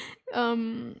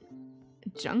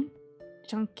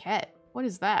 Junket. What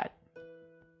is that?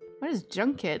 What is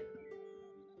junket?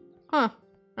 Huh.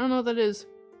 I don't know what that is.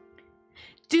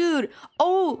 Dude,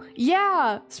 oh,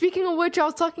 yeah! Speaking of which, I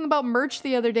was talking about merch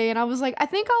the other day, and I was like, I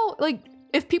think I'll, like,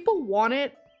 if people want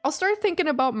it, I'll start thinking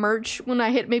about merch when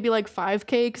I hit maybe, like,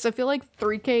 5K, because I feel like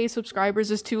 3K subscribers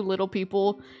is too little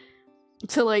people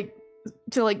to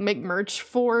make merch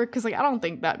for, because, like, I don't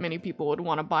think that many people would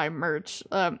want to buy merch.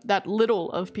 That little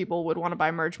of people would want to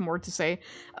buy merch, more to say.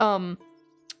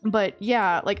 But,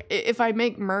 yeah, like, if I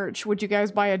make merch, would you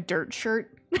guys buy a dirt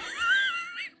shirt?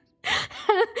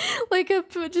 Like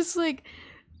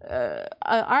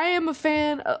I am a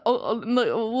fan.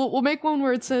 We'll make one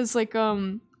where it says like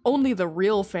only the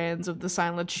real fans of the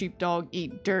Silent Sheepdog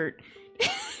eat dirt.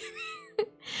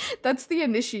 That's the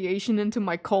initiation into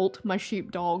my cult, my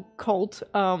sheepdog cult.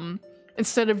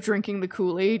 Instead of drinking the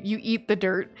Kool-Aid, you eat the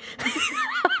dirt.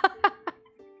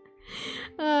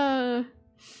 All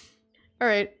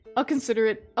right. I'll consider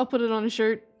it. I'll put it on a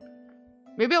shirt.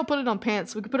 Maybe I'll put it on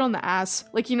pants. We could put it on the ass.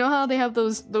 Like, you know how they have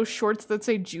those shorts that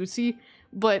say juicy,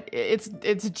 but it's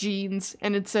jeans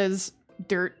and it says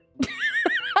dirt.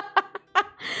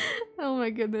 Oh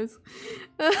my goodness.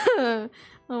 Oh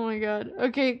my god.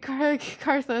 Okay,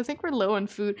 Cartha, I think we're low on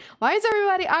food. Why is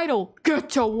everybody idle? Get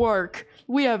to work!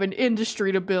 We have an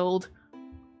industry to build.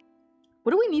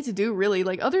 What do we need to do, really?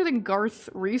 Like, other than Garth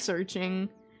researching,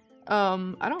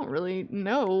 I don't really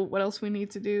know what else we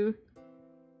need to do.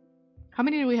 How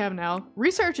many do we have now?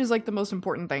 Research is, like, the most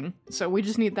important thing, so we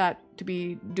just need that to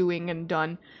be doing and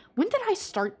done. When did I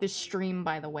start this stream,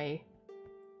 by the way?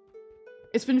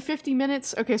 It's been 50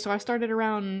 minutes? Okay, so I started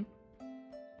around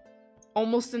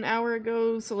almost an hour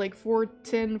ago, so like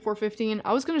 4:10, 4:15.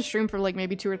 I was gonna stream for like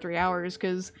maybe 2 or 3 hours,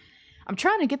 because I'm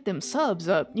trying to get them subs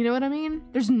up, you know what I mean?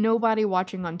 There's nobody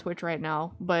watching on Twitch right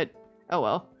now, but oh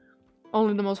well.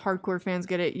 Only the most hardcore fans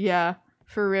get it. Yeah,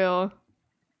 for real.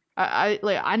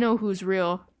 I know who's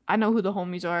real. I know who the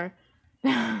homies are.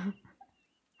 I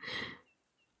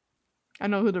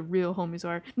know who the real homies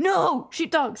are. No!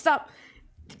 Sheepdog, stop!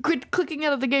 Quit clicking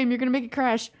out of the game, you're gonna make it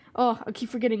crash. Oh, I keep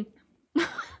forgetting.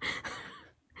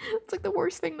 It's like the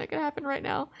worst thing that could happen right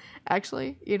now.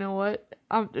 Actually, you know what?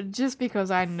 Just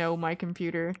because I know my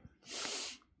computer.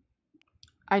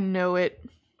 I know it.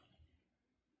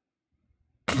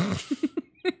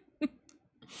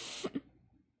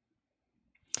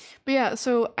 But yeah,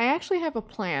 so I actually have a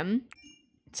plan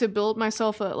to build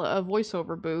myself a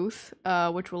voiceover booth,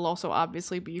 which will also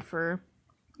obviously be for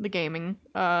the gaming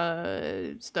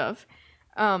stuff.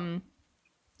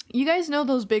 You guys know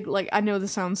those big, like, I know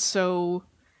this sounds so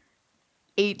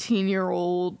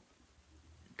 18-year-old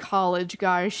college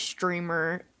guy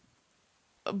streamer,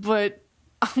 but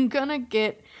I'm gonna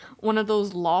get one of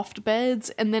those loft beds,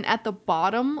 and then at the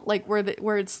bottom, like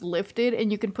where it's lifted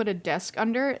and you can put a desk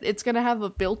under, it's gonna have a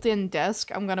built-in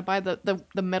desk. I'm gonna buy the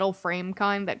metal frame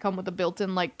kind that come with a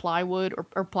built-in like plywood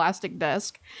or plastic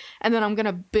desk, and then I'm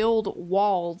gonna build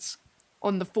walls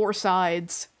on the 4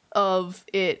 sides of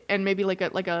it, and maybe like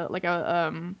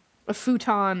a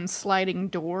futon sliding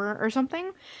door or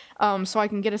something, so I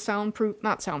can get a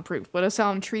not soundproof, but a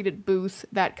sound treated booth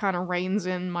that kind of reins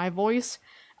in my voice,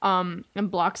 and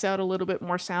blocks out a little bit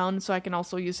more sound, so I can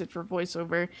also use it for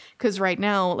voiceover, because right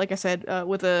now, like I said,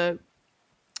 with a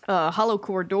hollow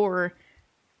core door,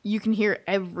 you can hear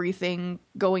everything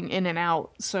going in and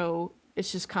out, so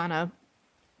it's just kind of,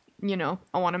 you know,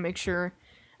 I want to make sure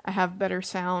I have better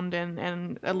sound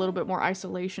and a little bit more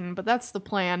isolation, but that's the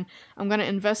plan. I'm gonna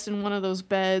invest in one of those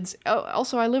beds. Oh,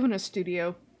 also, I live in a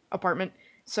studio apartment,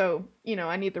 so, you know,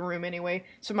 I need the room anyway,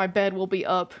 so my bed will be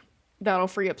up. That'll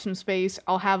free up some space.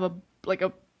 I'll have a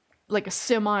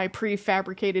semi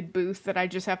prefabricated booth that I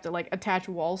just have to like attach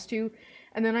walls to,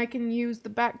 and then I can use the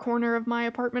back corner of my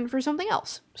apartment for something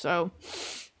else. So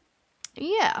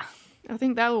yeah, I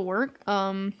think that will work.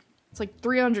 It's like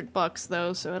 $300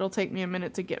 though, so it'll take me a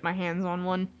minute to get my hands on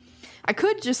one. I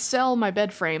could just sell my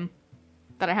bed frame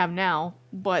that I have now,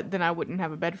 but then I wouldn't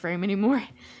have a bed frame anymore.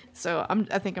 So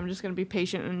I think I'm just gonna be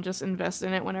patient and just invest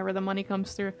in it whenever the money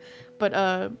comes through. But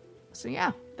so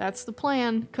yeah, that's the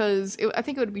plan, because I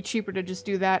think it would be cheaper to just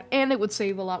do that, and it would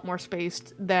save a lot more space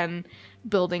than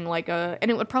building like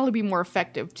and it would probably be more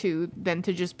effective too than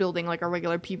to just building like a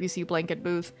regular PVC blanket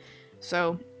booth.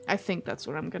 So I think that's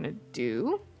what I'm gonna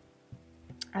do.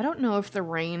 I don't know if the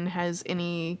rain has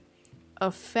any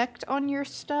effect on your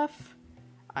stuff.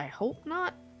 I hope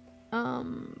not.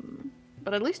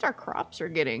 But at least our crops are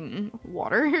getting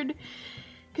watered,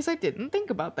 because I didn't think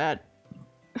about that.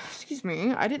 Excuse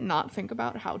me, I did not think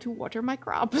about how to water my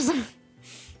crops.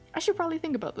 I should probably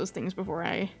think about those things before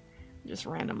I just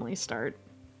randomly start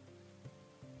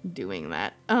doing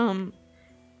that.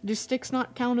 Do sticks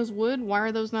not count as wood? Why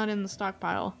are those not in the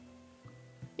stockpile?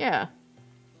 Yeah.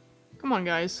 Come on,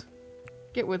 guys.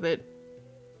 Get with it.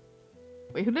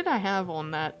 Wait, who did I have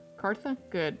on that? Cartha?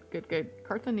 Good, good, good.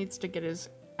 Cartha needs to get his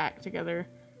act together.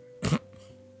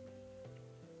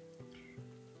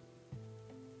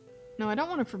 No, I don't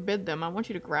want to forbid them. I want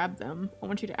you to grab them. I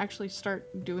want you to actually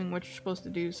start doing what you're supposed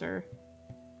to do, sir.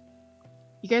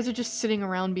 You guys are just sitting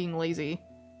around being lazy.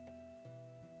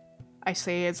 I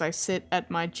say as I sit at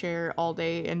my chair all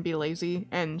day and be lazy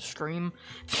and stream.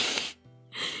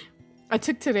 I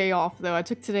took today off, though. I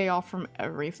took today off from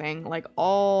everything. Like,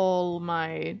 all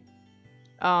my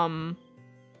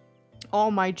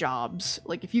jobs.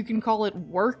 Like, if you can call it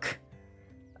work,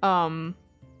 I'm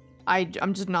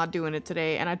just not doing it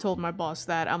today, and I told my boss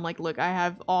that. I'm like, look, I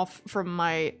have off from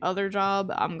my other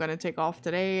job, I'm gonna take off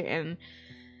today and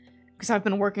because I've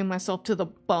been working myself to the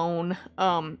bone,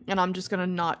 and I'm just gonna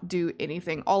not do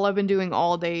anything. All I've been doing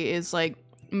all day is, like,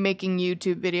 making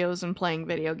YouTube videos and playing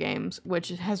video games, which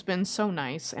has been so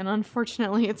nice, and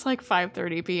unfortunately it's like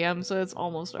 5:30 p.m., so it's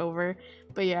almost over.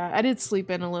 But yeah, I did sleep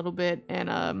in a little bit,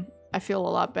 and I feel a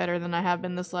lot better than I have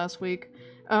been this last week.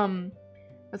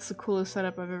 That's the coolest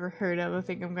setup I've ever heard of. I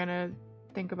think I'm gonna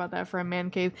think about that for a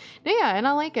man cave. Yeah, and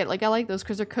I like it. Like, I like those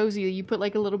because they're cozy. You put,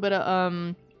 like, a little bit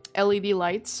of, LED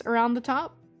lights around the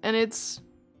top, and it's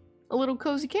a little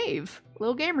cozy cave, a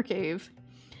little gamer cave.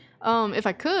 If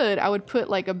I could, I would put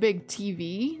like a big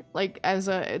TV, like as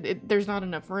there's not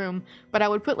enough room, but I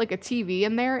would put like a TV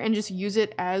in there and just use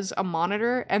it as a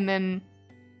monitor, and then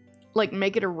like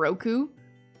make it a Roku,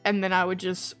 and then I would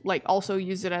just like also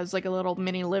use it as like a little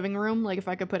mini living room, like if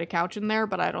I could put a couch in there,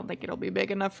 but I don't think it'll be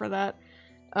big enough for that.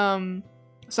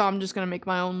 So I'm just gonna make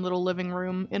my own little living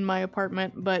room in my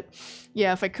apartment. But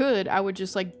yeah, if I could, I would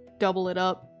just like double it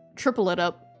up, triple it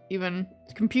up even.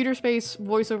 Computer space,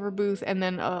 voiceover booth, and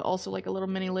then also like a little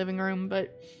mini living room.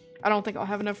 But I don't think I'll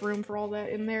have enough room for all that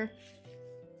in there.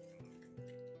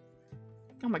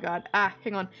 Oh my god.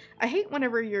 Hang on. I hate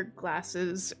whenever your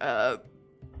glasses, I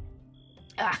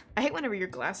hate whenever your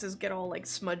glasses get all like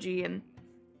smudgy and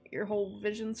your whole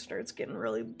vision starts getting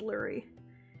really blurry.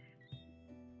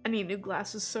 I need new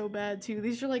glasses so bad too.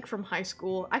 These are like from high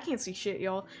school. I can't see shit,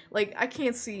 y'all. Like, I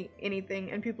can't see anything,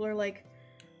 and people are like,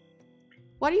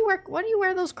 why do you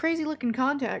wear those crazy looking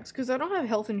contacts? Because I don't have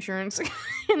health insurance.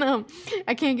 And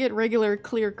I can't get regular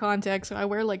clear contacts, so I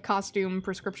wear like costume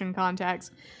prescription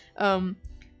contacts. But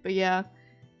yeah.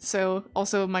 So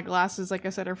also my glasses, like I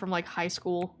said, are from like high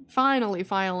school. Finally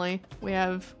we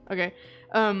have, okay.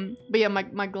 But yeah,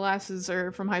 my glasses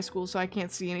are from high school, so I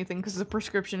can't see anything because the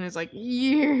prescription is like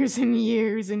years and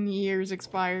years and years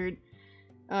expired.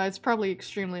 It's probably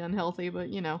extremely unhealthy, but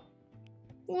you know,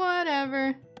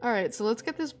 whatever. Alright, so let's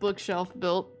get this bookshelf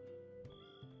built.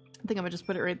 I think I'm gonna just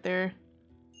put it right there.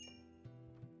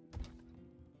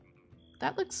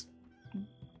 That looks...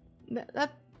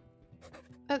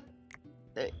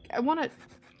 I wanna...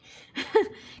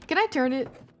 Can I turn it?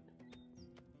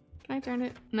 Can I turn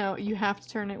it? No, you have to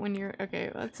turn it when you're...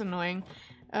 Okay, that's annoying.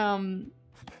 But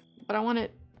I want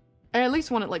it... I at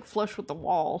least want it, like, flush with the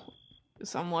wall.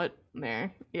 Somewhat.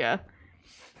 There. Yeah.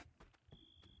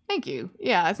 Thank you.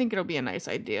 Yeah, I think it'll be a nice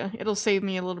idea. It'll save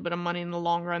me a little bit of money in the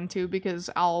long run, too, because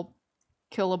I'll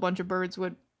kill a bunch of birds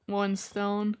with one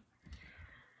stone.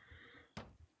 I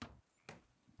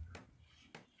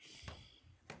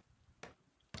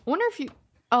wonder if you...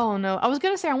 Oh, no. I was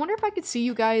gonna say, I wonder if I could see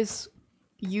you guys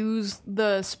use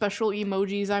the special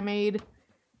emojis I made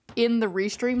in the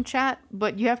restream chat,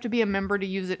 but you have to be a member to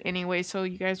use it anyway, so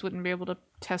you guys wouldn't be able to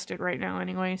test it right now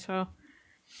anyway, so...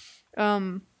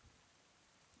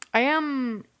 I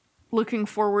am looking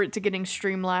forward to getting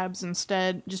Streamlabs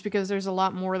instead, just because there's a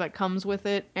lot more that comes with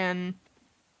it, and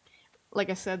like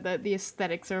I said, that the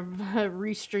aesthetics of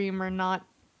Restream are not...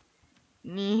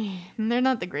 they're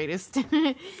not the greatest.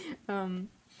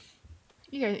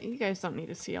 You guys don't need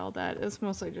to see all that. It's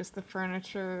mostly just the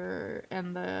furniture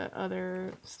and the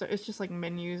other stuff. It's just like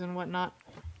menus and whatnot.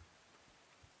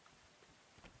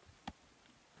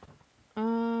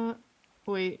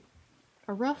 Wait.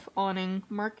 A rough awning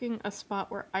marking a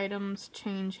spot where items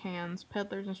change hands.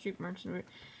 Peddlers and street merchants.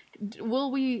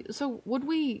 Would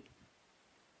we...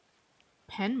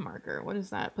 Pen marker? What is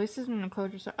that? Places in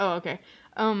enclosure. Oh, okay.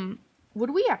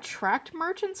 Would we attract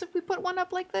merchants if we put one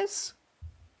up like this?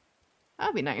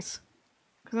 That'd be nice.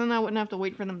 Because then I wouldn't have to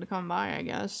wait for them to come by, I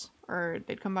guess. Or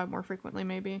they'd come by more frequently,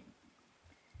 maybe.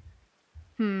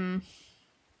 Can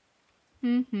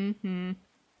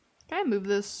I move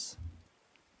this?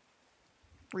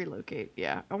 Relocate.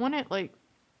 Yeah. I want it, like...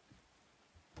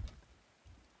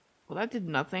 Well, that did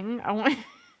nothing. I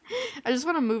just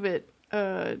want to move it,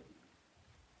 I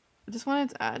just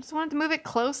wanted to move it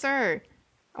closer.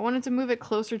 I wanted to move it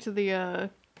closer to the, Oh,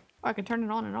 I can turn it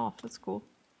on and off. That's cool.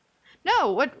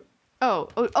 No, what?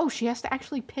 Oh, she has to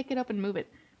actually pick it up and move it.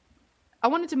 I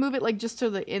wanted to move it, like, just to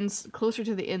the closer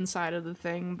to the inside of the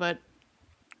thing, but...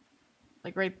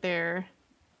 Like, right there.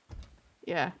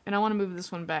 Yeah, and I want to move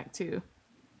this one back, too.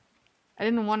 I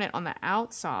didn't want it on the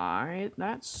outside.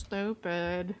 That's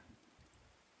stupid.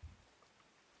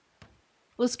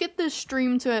 Let's get this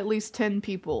stream to at least 10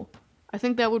 people. I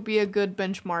think that would be a good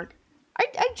benchmark.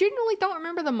 I genuinely don't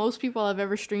remember the most people I've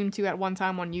ever streamed to at one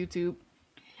time on YouTube.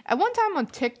 At one time on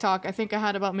TikTok, I think I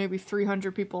had about maybe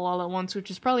 300 people all at once, which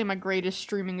is probably my greatest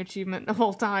streaming achievement of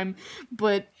all time.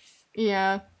 But,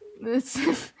 yeah, It's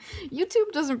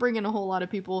YouTube doesn't bring in a whole lot of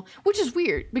people, which is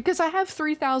weird because I have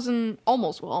 3,000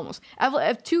 almost. I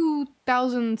have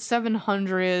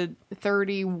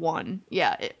 2,731.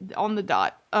 Yeah, on the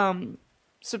dot.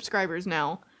 Subscribers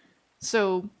now.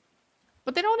 So,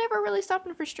 but they don't ever really stop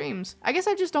in for streams. I guess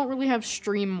I just don't really have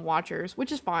stream watchers,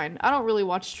 which is fine. I don't really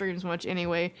watch streams much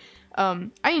anyway.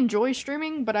 I enjoy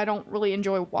streaming, but I don't really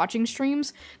enjoy watching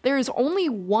streams. There is only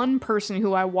one person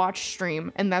who I watch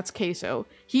stream, and that's Queso.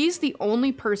 He's the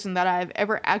only person that I've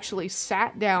ever actually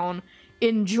sat down,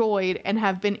 enjoyed, and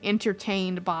have been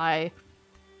entertained by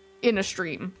in a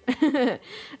stream.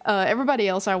 Everybody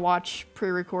else I watch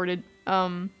pre-recorded.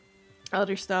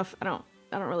 Other stuff, I don't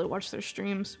really watch their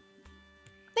streams.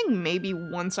 I think maybe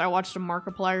once I watched a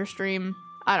Markiplier stream.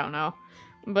 I don't know.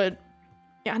 But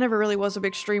yeah, I never really was a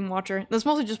big stream watcher. That's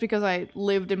mostly just because I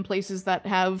lived in places that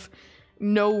have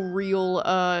no real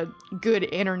good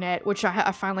internet, which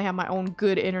I finally have my own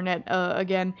good internet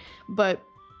again. But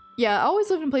yeah, I always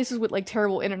lived in places with like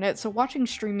terrible internet, so watching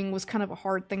streaming was kind of a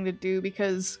hard thing to do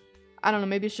because, I don't know,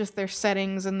 maybe it's just their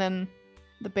settings and then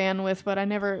the bandwidth, but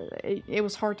it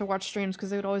was hard to watch streams because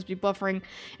they would always be buffering.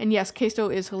 And yes, Queso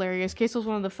is hilarious. Queso's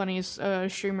one of the funniest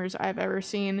streamers I've ever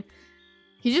seen.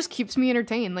 He just keeps me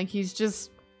entertained. Like, he's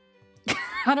just,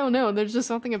 I don't know, there's just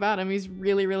something about him. He's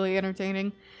really, really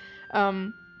entertaining.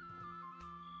 I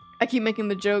keep making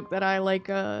the joke that I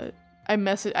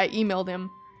emailed him,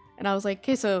 and I was like,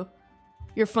 Queso,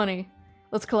 you're funny.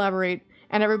 Let's collaborate.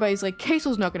 And everybody's like,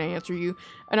 Queso's not gonna answer you.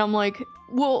 And I'm like,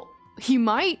 well, he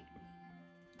might.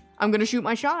 I'm gonna shoot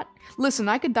my shot. Listen,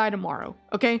 I could die tomorrow,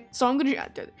 okay? So I'm gonna,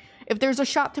 if there's a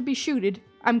shot to be shooted,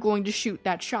 I'm going to shoot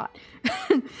that shot.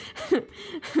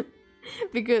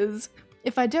 Because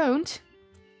if I don't,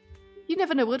 you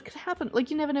never know what could happen.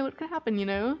 Like, you never know what could happen, you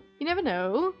know? You never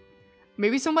know.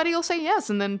 Maybe somebody will say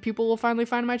yes, and then people will finally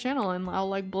find my channel, and I'll,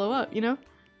 like, blow up, you know?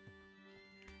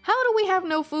 How do we have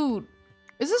no food?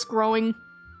 Is this growing?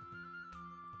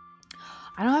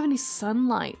 I don't have any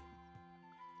sunlight.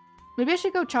 Maybe I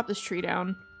should go chop this tree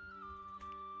down.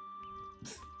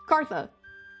 Cartha,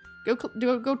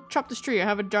 go chop this tree. I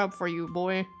have a job for you,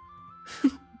 boy.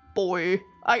 Boy,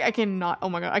 I cannot. Oh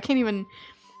my god, I can't even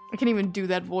do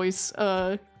that voice.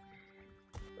 Whoever,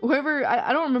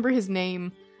 I don't remember his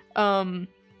name. It's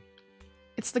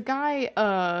the guy.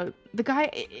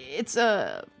 It's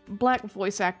a black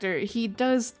voice actor. He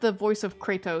does the voice of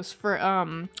Kratos for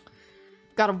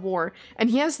God of War, and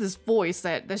he has this voice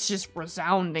that's just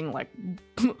resounding, like,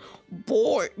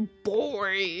 boy.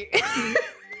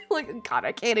 Like, god,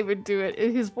 I can't even do it.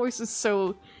 His voice is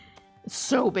so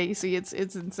bassy, it's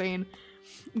insane.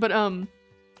 But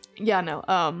yeah,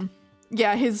 no,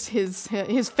 yeah, his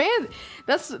fan,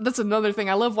 that's another thing.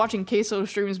 I love watching Queso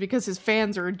streams because his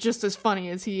fans are just as funny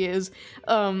as he is.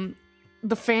 The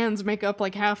fans make up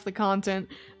like half the content.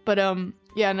 But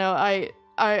yeah, no, I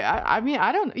mean,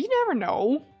 I don't, you never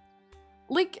know.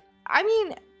 Like, I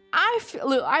mean, I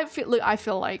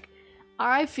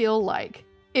feel like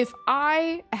if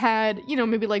I had, you know,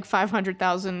 maybe like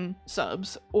 500,000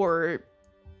 subs or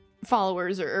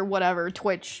followers or whatever,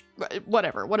 Twitch,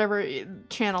 whatever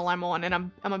channel I'm on, and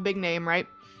I'm a big name, right?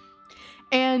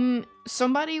 And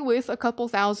somebody with a couple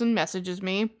thousand messages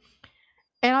me,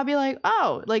 and I'll be like,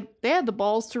 oh, like, they had the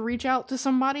balls to reach out to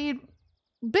somebody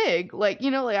big, like,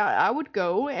 you know, like, I would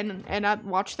go and I'd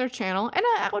watch their channel, and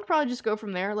I would probably just go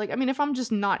from there. Like, I mean, if I'm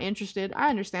just not interested, I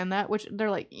understand that, which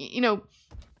they're like, you know,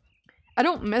 I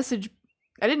didn't message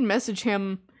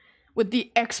him with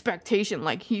the expectation,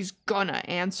 like, he's gonna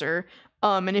answer,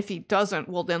 and if he doesn't,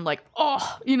 well then, like,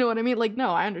 oh, you know what I mean? Like, no,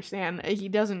 I understand, he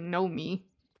doesn't know me.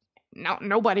 No,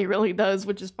 nobody really does,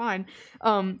 which is fine.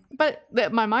 But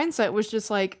my mindset was just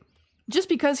like, just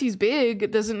because he's big,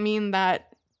 it doesn't mean that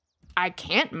I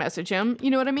can't message him, you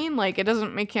know what I mean? Like, it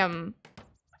doesn't make him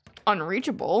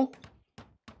unreachable,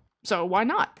 so why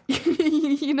not?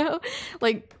 You know?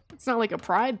 Like, it's not like a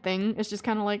pride thing, it's just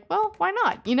kind of like, well, why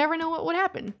not? You never know what would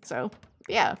happen. So,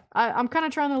 yeah, I'm kind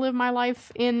of trying to live my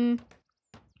life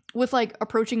with, like,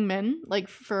 approaching men, like,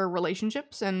 for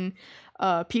relationships, and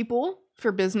people,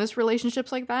 for business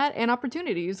relationships like that, and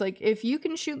opportunities. Like, if you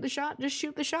can shoot the shot, just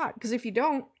shoot the shot, because if you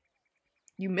don't,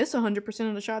 you miss 100%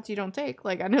 of the shots you don't take.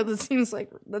 Like, I know this seems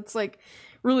like, that's, like,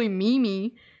 really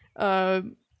memey, a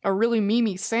really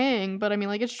memey saying, but I mean,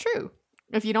 like, it's true.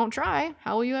 If you don't try,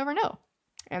 how will you ever know?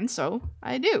 And so,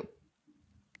 I do.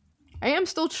 I am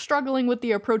still struggling with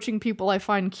the approaching people I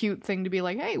find cute thing, to be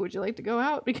like, hey, would you like to go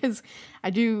out? Because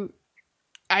I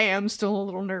am still a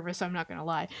little nervous, I'm not gonna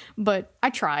lie. But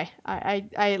I try. I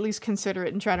at least consider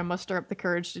it and try to muster up the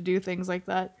courage to do things like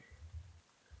that.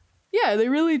 Yeah, they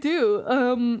really do.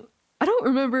 I don't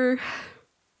remember.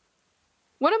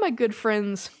 One of my good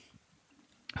friends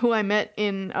who I met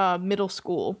in middle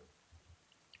school,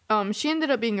 she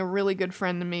ended up being a really good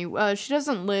friend to me. She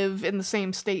doesn't live in the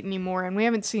same state anymore, and we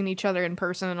haven't seen each other in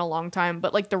person in a long time,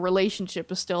 but like the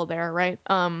relationship is still there, right?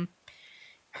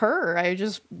 I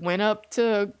just went up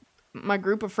to my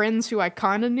group of friends who I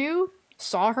kind of knew,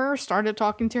 saw her, started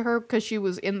talking to her because she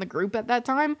was in the group at that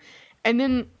time, and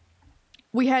then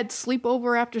we had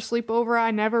sleepover after sleepover.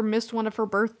 I never missed one of her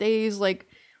birthdays. Like,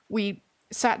 we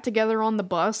sat together on the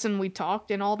bus and we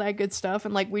talked and all that good stuff,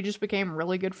 and like we just became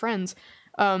really good friends.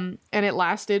 And it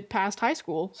lasted past high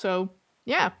school. So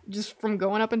yeah, just from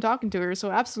going up and talking to her.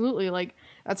 So absolutely, like,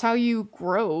 that's how you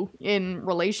grow in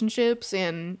relationships,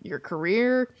 in your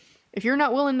career. If you're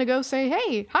not willing to go say,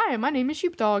 hey, hi, my name is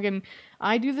Sheepdog and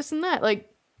I do this and that, like,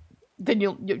 then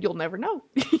you'll never know.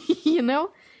 You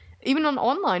know, even on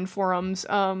online forums,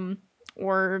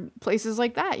 or places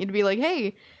like that, you'd be like,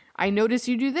 hey, I notice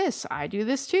you do this, I do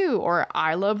this too, or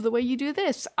I love the way you do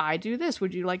this, I do this,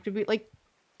 would you like to be, like,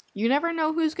 you never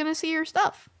know who's gonna see your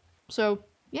stuff. So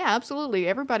yeah, absolutely,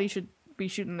 everybody should be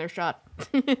shooting their shot.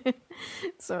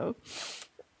 So,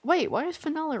 wait, why is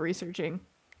Fenella researching?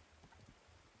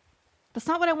 That's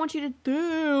not what I want you to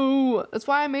do. That's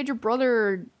why I made your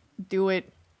brother do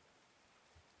it.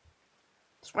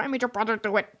 That's why I made your brother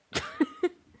do it.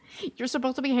 You're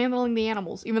supposed to be handling the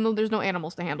animals, even though there's no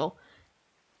animals to handle.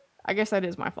 I guess that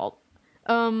is my fault.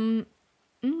 Do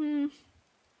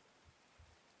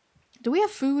we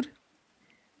have food?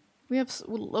 We have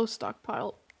low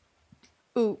stockpile.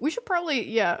 Ooh, we should probably,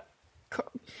 yeah.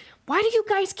 Why do you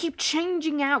guys keep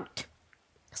changing out?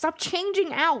 Stop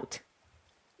changing out.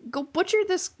 Go butcher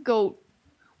this goat.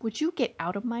 Would you get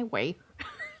out of my way?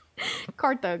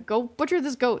 Cartha, go butcher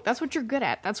this goat. That's what you're good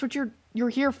at. That's what you're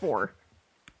here for.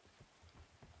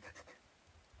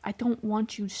 I don't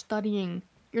want you studying.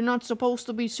 You're not supposed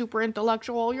to be super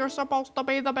intellectual. You're supposed to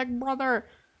be the big brother.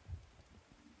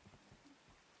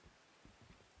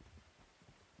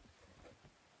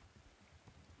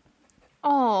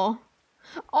 Oh.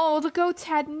 Oh, the goats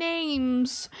had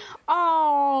names.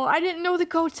 Oh, I didn't know the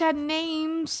goats had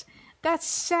names. That's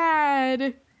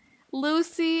sad.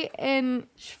 Lucy and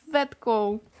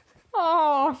Shvetko.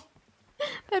 Oh,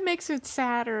 that makes it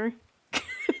sadder.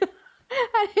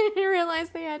 I didn't realize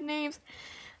they had names.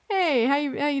 Hey, how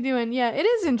you doing? Yeah, it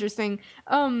is interesting.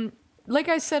 Like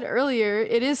I said earlier,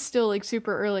 it is still like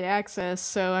super early access,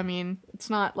 so I mean, it's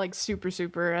not like super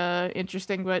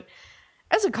interesting, but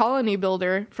as a colony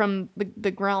builder from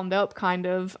the ground up, kind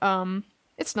of,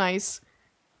 it's nice.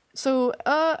 So,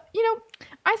 you know,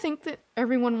 I think that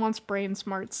everyone wants brain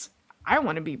smarts. I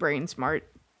want to be brain smart.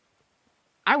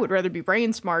 I would rather be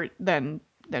brain smart than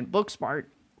book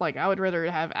smart. Like, I would rather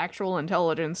have actual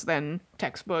intelligence than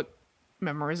textbook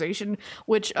memorization,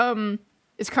 which,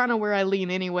 is kind of where I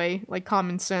lean anyway, like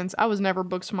common sense. I was never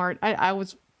book smart.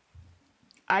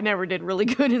 I never did really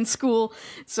good in school,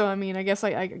 so I mean, I guess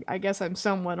I guess I'm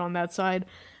somewhat on that side.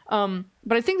 But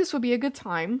I think this would be a good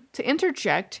time to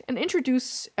interject and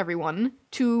introduce everyone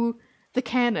to the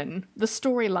canon, the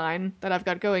storyline that I've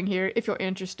got going here. If you're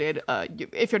interested,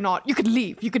 if you're not, you could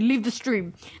leave. You could leave the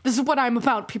stream. This is what I'm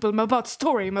about, people. I'm about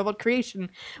story. I'm about creation.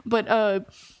 But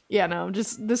yeah, no,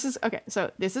 this is okay.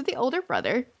 So this is the older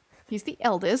brother. He's the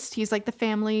eldest. He's like the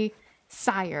family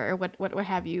sire, what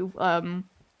have you.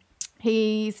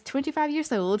 He's 25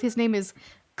 years old. His name is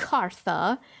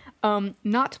Kartha,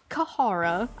 not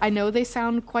Kahara. I know they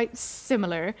sound quite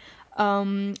similar.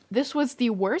 This was the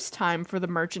worst time for the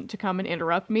merchant to come and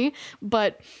interrupt me,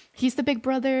 but he's the big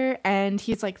brother, and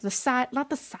he's like the not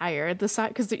the sire,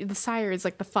 because the sire is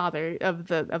like the father of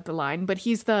the line, but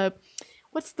he's the,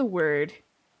 what's the word?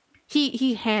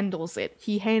 He handles it.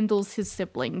 He handles his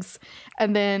siblings,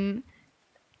 and then.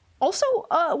 Also,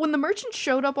 when the merchant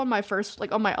showed up on my first,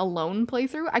 like, on my alone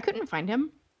playthrough, I couldn't find him.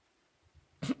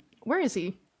 Where is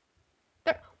he?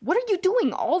 There. What are you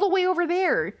doing all the way over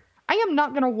there? I am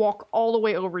not gonna walk all the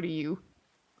way over to you.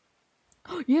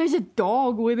 He has a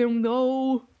dog with him,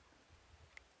 though.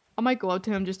 I might go up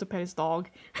to him just to pet his dog.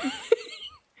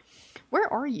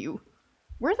 Where are you?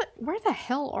 Where the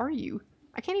hell are you?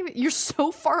 I can't even, you're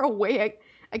so far away,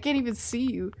 I can't even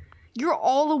see you. You're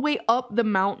all the way up the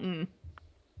mountain.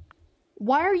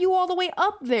 Why are you all the way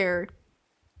up there?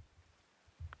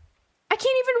 I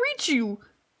can't even reach you.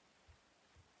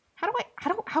 How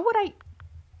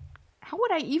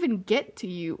would I even get to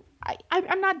you?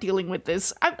 I'm not dealing with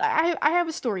this. I have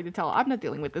a story to tell. I'm not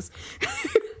dealing with this.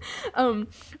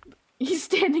 He's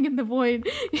standing in the void.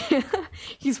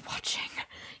 He's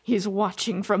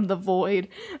watching from the void.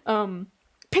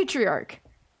 Patriarch.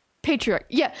 Patriarch.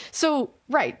 Yeah. So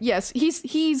right. Yes. He's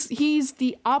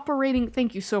the operating.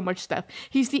 Thank you so much, Steph.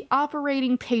 He's the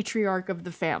operating patriarch of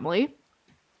the family.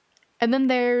 And then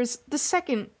there's the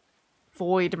second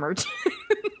Void Merchant.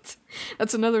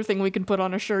 That's another thing we can put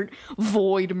on a shirt.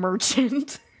 Void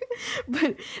Merchant.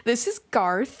 But this is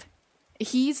Garth.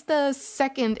 He's the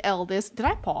second eldest. Did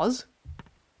I pause?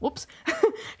 Whoops.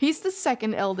 He's the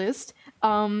second eldest.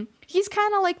 He's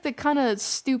kind of like the kind of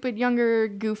stupid younger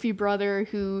goofy brother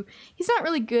who he's not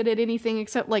really good at anything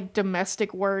except like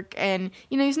domestic work, and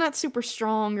you know, he's not super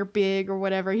strong or big or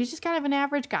whatever. He's just kind of an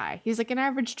average guy. He's like an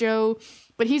average Joe,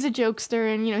 but he's a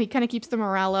jokester, and you know, he kind of keeps the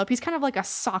morale up. He's kind of like a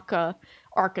Sokka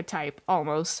archetype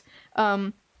almost.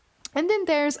 And then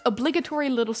there's obligatory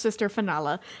little sister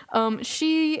Finala.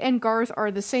 She and Garth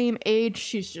are the same age.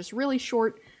 She's just really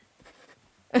short.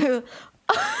 Is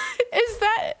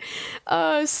that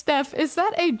Steph, is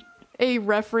that a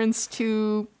reference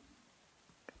to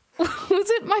was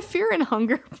it My Fear and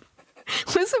Hunger?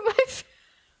 Was it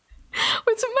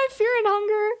my Fear and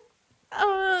Hunger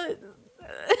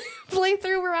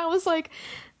playthrough where I was like,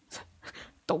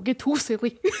 don't get too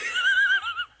silly?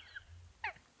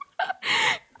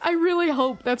 I really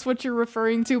hope that's what you're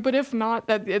referring to, but if not,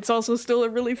 that it's also still a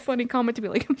really funny comment to be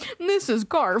like, this is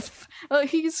Garth.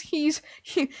 He's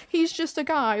just a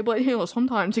guy, but you know,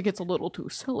 sometimes he gets a little too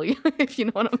silly, if you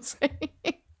know what I'm saying.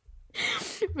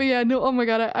 But yeah, no, oh my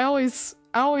god, I always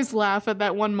laugh at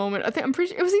that one moment. I'm pretty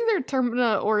sure it was either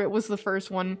Termina or it was the first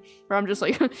one where I'm just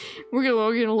like, we're getting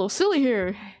a little silly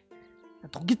here.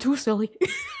 Don't get too silly.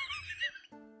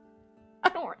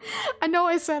 I know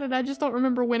I said it, I just don't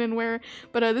remember when and where,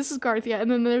 but this is Garth, yeah, and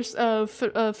then there's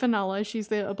Finala. She's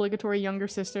the obligatory younger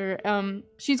sister.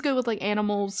 She's good with like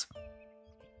animals,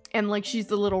 and like she's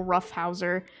the little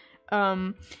roughhouser.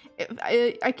 I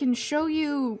can show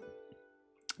you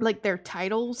like their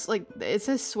titles, like it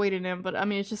says Swadenim, but I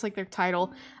mean it's just like their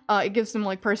title. It gives them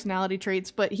like personality traits,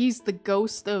 but he's the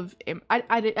ghost of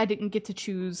I didn't get to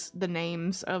choose the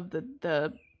names of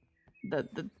the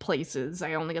places.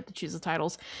 I only got to choose the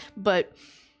titles, but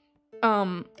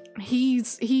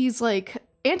he's like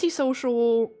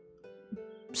antisocial,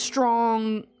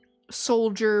 strong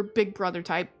soldier, big brother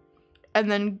type.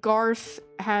 And then Garth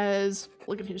has,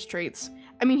 look at his traits,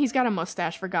 I mean he's got a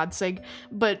mustache for God's sake,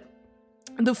 but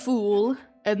the fool,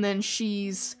 and then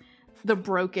she's the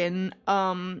broken,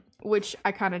 which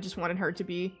I kind of just wanted her to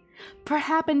be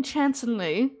perhaps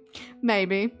enchantingly,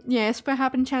 maybe, yes,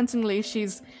 perhaps enchantingly,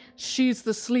 she's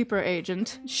the sleeper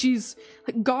agent. She's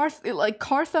Garth, like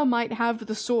Kartha might have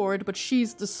the sword, but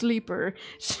she's the sleeper.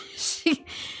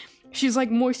 She's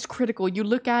like moist critical. You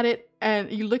look at it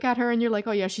and you look at her and you're like,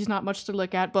 oh yeah, she's not much to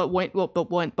look at, but when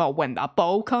the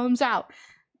bow comes out.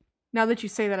 Now that you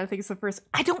say that, I think it's the first.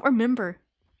 I don't remember.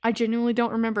 I genuinely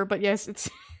don't remember, but yes, it's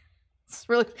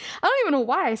really, I don't even know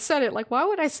why I said it. Like, why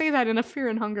would I say that in a Fear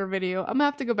and Hunger video? I'm gonna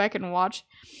have to go back and watch.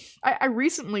 I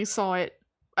recently saw it.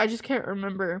 I just can't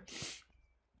remember.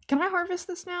 Can I harvest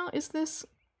this now? Is this...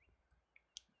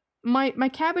 My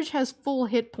cabbage has full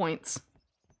hit points.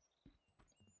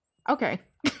 Okay.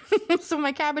 So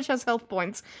my cabbage has health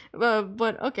points.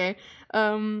 But okay.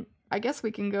 I guess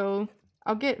we can go...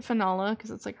 I'll get Finala,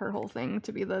 because it's like her whole thing,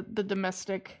 to be the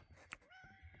domestic...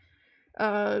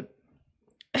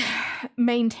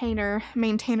 maintainer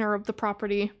of the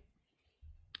property.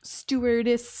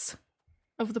 Stewardess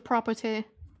of the property.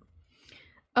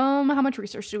 How much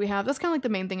research do we have? That's kind of like the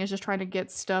main thing, is just trying to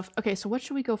get stuff. Okay, so what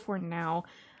should we go for now?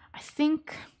 I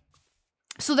think...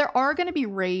 So there are going to be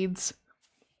raids.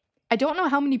 I don't know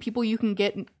how many people you can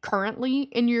get currently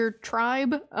in your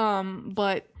tribe,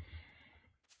 but...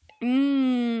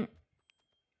 we're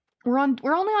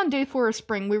only on day 4 of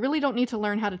spring. We really don't need to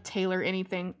learn how to tailor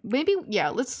anything. Maybe, yeah,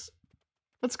 let's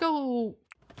go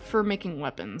for making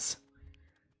weapons.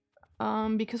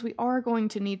 Because we are going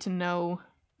to need to know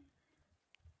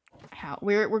how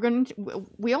we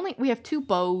have 2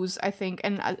 bows, I think,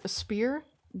 and a spear,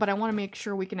 but I want to make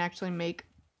sure we can actually make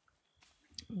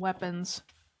weapons.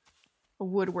 A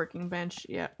woodworking bench.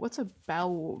 Yeah, what's a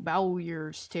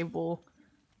bowyer's table?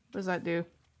 What does that do?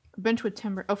 A bench with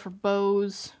timber. Oh, for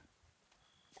bows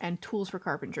and tools for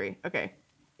carpentry. Okay.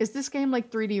 Is this game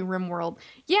like 3D RimWorld?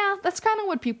 Yeah, that's kind of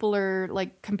what people are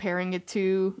like comparing it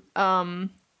to.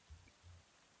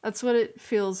 That's what it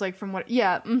feels like from what...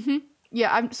 Yeah,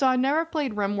 yeah, so I never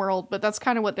played RimWorld, but that's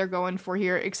kind of what they're going for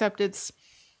here, except it's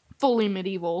fully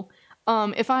medieval.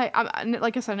 If like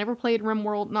I said, I never played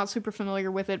RimWorld, not super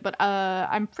familiar with it, but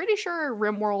I'm pretty sure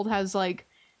RimWorld has like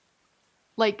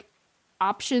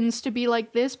options to be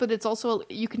like this, but it's also,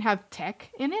 you can have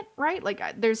tech in it, right? Like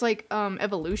there's like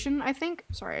evolution, I think.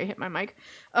 Sorry, I hit my mic.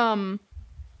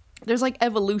 there's like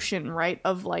evolution, right,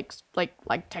 of like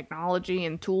technology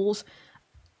and tools,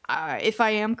 if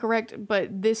I am correct,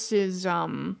 but this is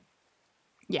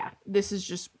yeah, this is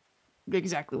just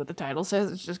exactly what the title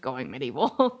says. It's just going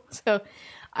medieval. So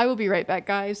I will be right back,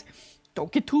 guys.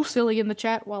 Don't get too silly in the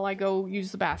chat while I go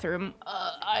use the bathroom.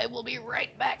 I will be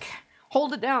right back.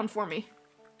 Hold it down for me.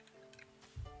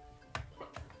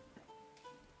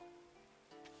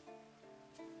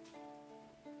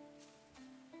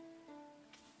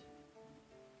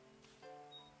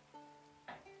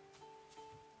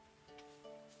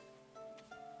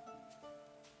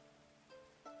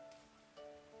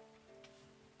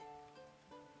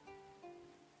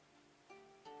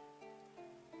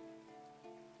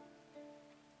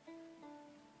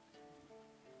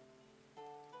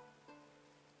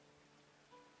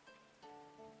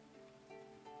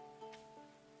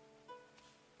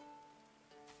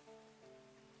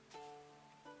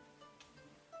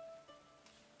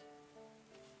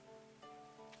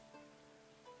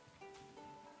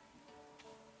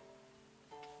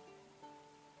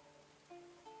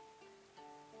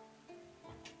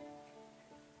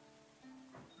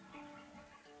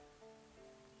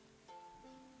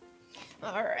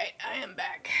 Alright, I am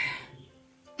back.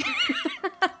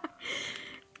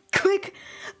 Quick,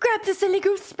 grab the silly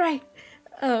goose spray!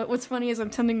 What's funny is I'm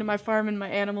tending to my farm and my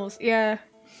animals. Yeah.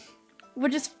 We're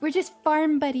just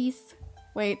farm buddies.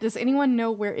 Wait, does anyone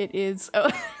know where it is?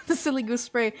 Oh, the silly goose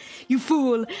spray. You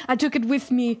fool! I took it with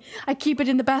me. I keep it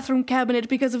in the bathroom cabinet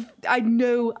because of— I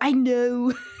know. I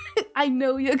know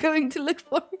you're going to look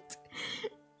for it.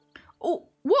 Oh,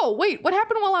 whoa, wait, what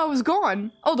happened while I was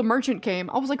gone? Oh, the merchant came.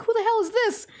 I was like, who the hell is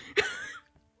this?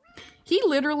 He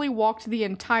literally walked the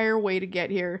entire way to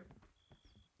get here.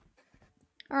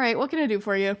 Alright, what can I do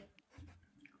for you?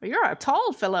 Well, you're a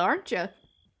tall fellow, aren't you?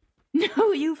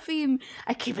 No, you fiend.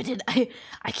 I keep it in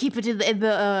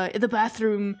the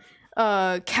bathroom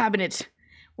cabinet,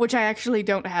 which I actually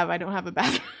don't have. I don't have a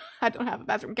bathroom. I don't have a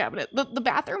bathroom cabinet. The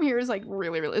bathroom here is like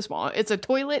really, really small. It's a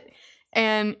toilet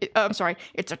and I'm sorry,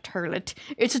 it's a turlet.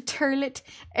 It's a turlet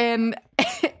and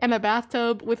and a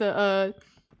bathtub with a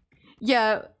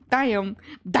yeah, damn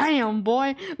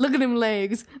boy. Look at them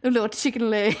legs. Them little chicken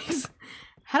legs.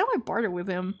 How do I barter with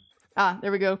him? Ah,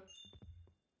 there we go.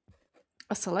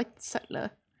 A select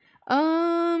settler.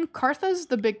 Cartha's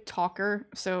the big talker,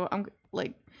 so I'm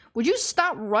like, would you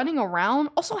stop running around?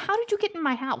 Also, how did you get in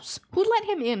my house? Who let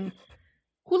him in?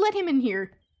 Who let him in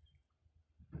here?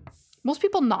 Most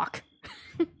people knock.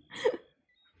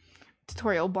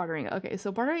 Tutorial bartering. Okay,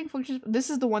 so bartering functions. This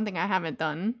is the one thing I haven't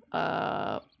done.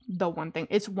 The one thing.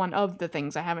 It's one of the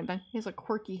things I haven't done. He has a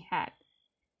quirky hat.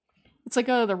 It's like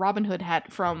the Robin Hood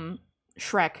hat from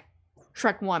Shrek.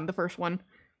 Shrek 1, the first one.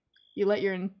 You let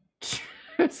your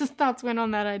thoughts win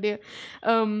on that idea.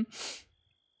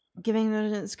 Giving that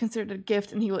is considered a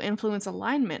gift and he will influence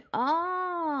alignment.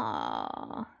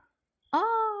 Ah,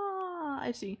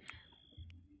 I see.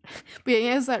 But yeah, he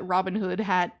has that Robin Hood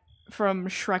hat from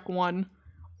Shrek 1.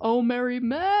 Oh, merry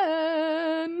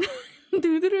man!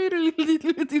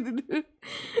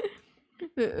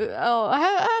 Oh,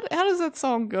 how does that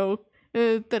song go?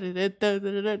 Hey, or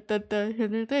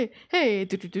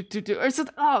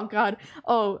something. Oh god.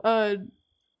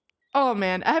 Oh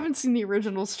man, I haven't seen the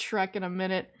original Shrek in a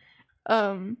minute.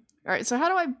 Alright, so how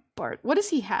do I Bart? What does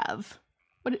he have?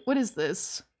 What is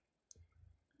this?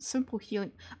 Simple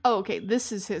healing. Oh, okay,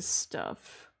 this is his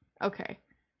stuff. Okay.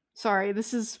 Sorry,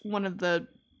 this is one of the—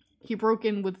 he broke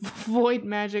in with void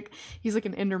magic. He's like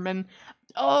an Enderman.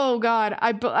 Oh god,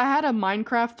 I had a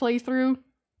Minecraft playthrough.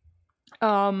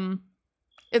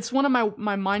 It's one of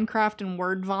my Minecraft and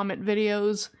word vomit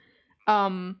videos.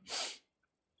 And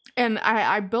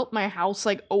I built my house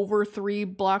like over 3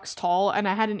 blocks tall, and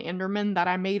I had an Enderman that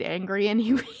I made angry, and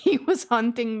he was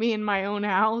hunting me in my own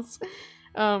house.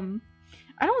 Well,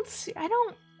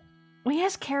 he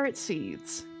has carrot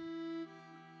seeds.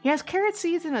 He has carrot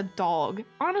seeds and a dog.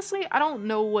 Honestly, I don't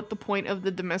know what the point of the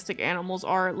domestic animals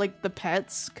are, like the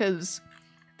pets, because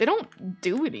they don't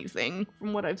do anything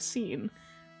from what I've seen.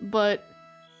 But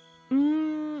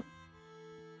I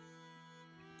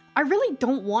really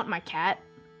don't want my cat.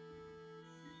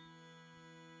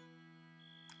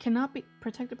 Cannot be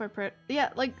protected by yeah,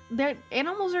 like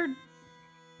animals are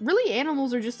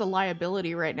just a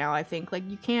liability right now, I think. Like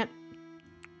you can't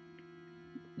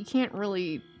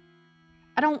really—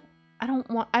 I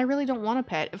really don't want a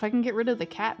pet. If I can get rid of the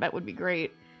cat, that would be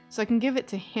great. So I can give it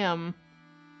to him.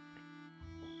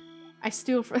 I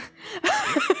steal from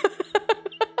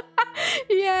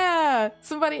yeah,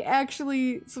 somebody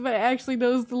actually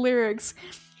knows the lyrics.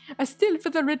 I steal for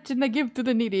the rich and I give to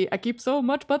the needy. I keep so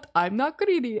much, but I'm not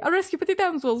greedy. I rescue pretty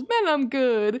damsels. Man, I'm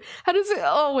good. How does it?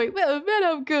 Oh wait, man,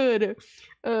 I'm good.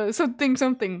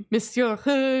 Something, Monsieur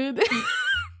Hood.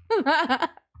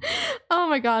 Oh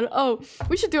my god. Oh,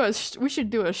 we should do a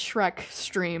Shrek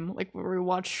stream, like where we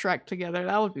watch Shrek together.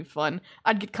 That would be fun.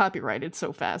 I'd get copyrighted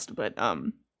so fast, but I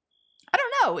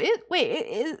don't know.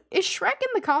 Is Shrek in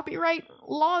the copyright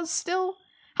laws still?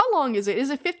 How long is it? Is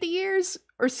it 50 years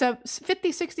or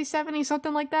 50, 60, 70,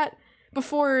 something like that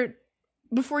before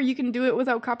you can do it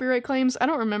without copyright claims? I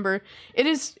don't remember.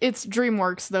 It's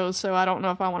DreamWorks though, so I don't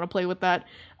know if I want to play with that.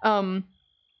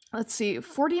 Let's see.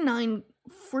 49,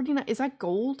 is that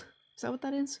gold? Is that what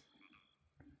that is?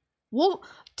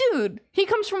 Dude, he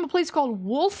comes from a place called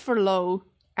Wolferlo,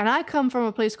 and I come from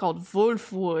a place called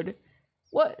Vulfwood.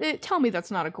 Tell me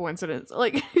that's not a coincidence.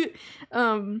 Like,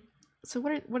 so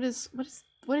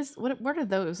what are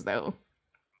those though?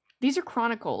 These are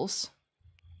chronicles.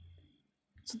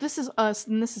 So this is us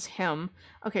and this is him.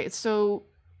 Okay, so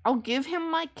I'll give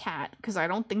him my cat because I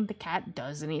don't think the cat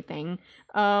does anything.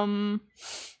 Oh,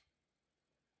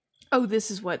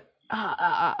 this is what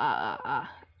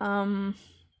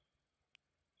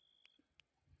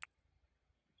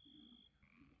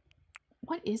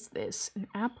what is this? An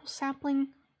apple sapling?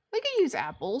 We could use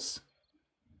apples.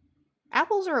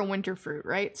 Apples are a winter fruit,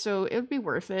 right? So it would be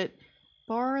worth it.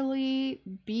 Barley,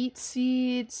 beet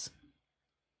seeds.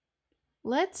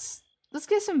 Let's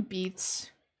get some beets.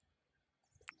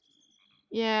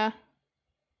 Yeah.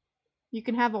 You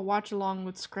can have a watch along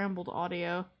with scrambled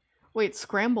audio. Wait,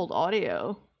 scrambled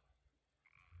audio?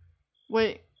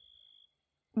 Wait.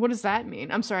 What does that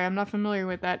mean? I'm sorry, I'm not familiar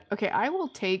with that. Okay, I will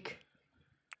take...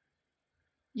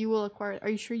 You will acquire... Are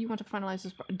you sure you want to finalize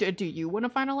this... Do you want to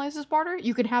finalize this barter?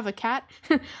 You can have a cat.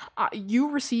 You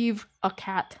receive a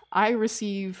cat. I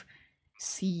receive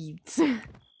seeds.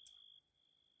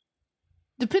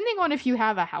 Depending on if you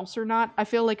have a house or not, I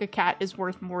feel like a cat is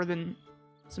worth more than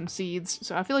some seeds.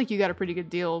 So I feel like you got a pretty good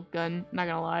deal, Gun. Not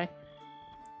gonna lie.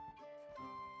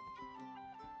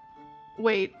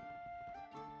 Wait.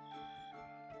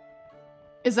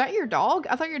 Is that your dog?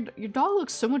 I thought your dog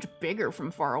looks so much bigger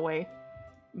from far away.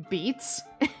 Beets?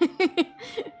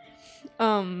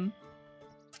 What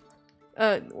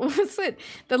was it?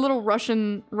 That little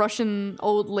Russian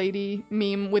old lady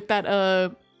meme with that,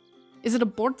 is it a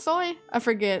borzoi? I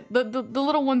forget. The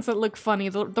little ones that look funny,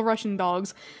 the Russian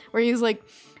dogs, where he's like,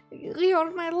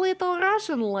 "You're my little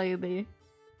Russian lady.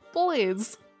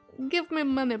 Please, give me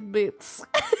many bits."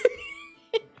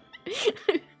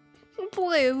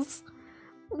 Please.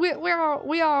 We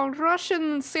are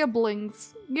Russian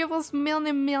siblings. Give us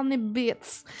many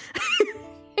bits.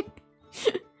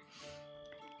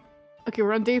 Okay,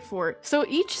 we're on day 4. So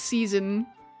each season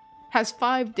has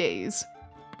 5 days.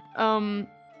 Ooh,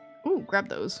 grab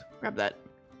those. Grab that.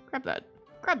 Grab that.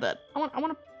 Grab that. I want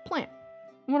to plant.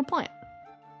 I want to plant.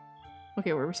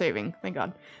 Okay, we're saving. Thank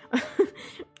God.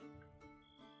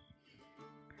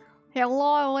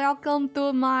 Hello, welcome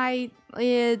to my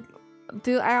I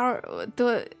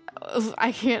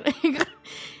can't.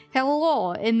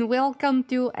 Hello and welcome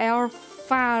to our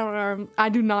farm. I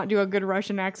do not do a good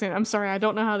Russian accent. I'm sorry, I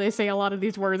don't know how they say a lot of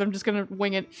these words. I'm just gonna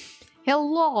wing it.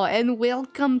 Hello and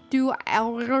welcome to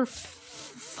our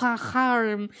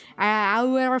farm.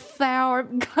 Our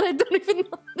farm. God, I don't even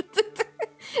know.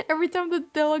 Every time the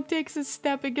dog takes a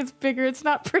step, it gets bigger. It's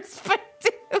not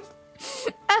perspective.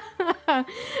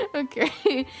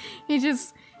 Okay,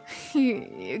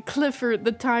 Clifford,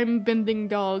 the time-bending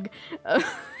dog.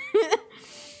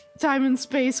 Time and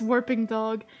space warping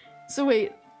dog. So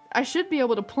wait, I should be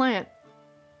able to plant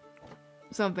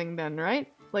something then,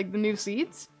 right? Like the new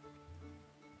seeds?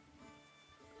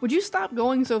 Would you stop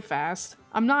going so fast?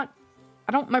 My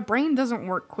brain doesn't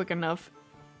work quick enough.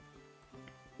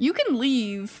 You can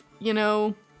leave, you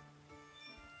know.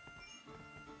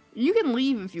 You can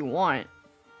leave if you want.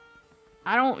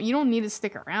 You don't need to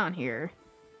stick around here.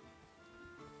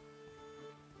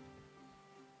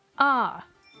 Ah,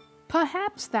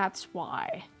 perhaps that's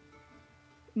why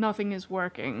nothing is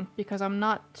working, because I'm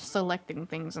not selecting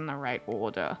things in the right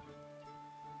order.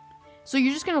 So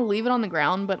you're just gonna leave it on the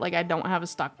ground, but like I don't have a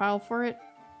stockpile for it?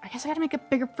 I guess I gotta make a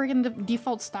bigger friggin'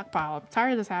 default stockpile. I'm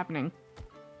tired of this happening.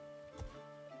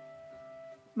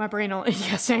 My brain only-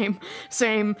 yeah, same.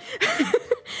 Same.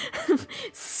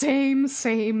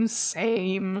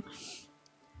 Same.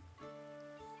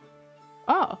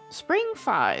 Oh, Spring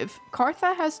 5.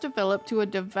 Cartha has developed to a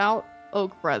devout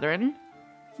oak brethren.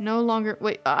 No longer-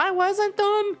 wait, I wasn't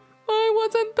done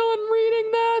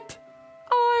reading that!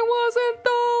 I wasn't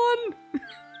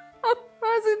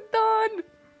done!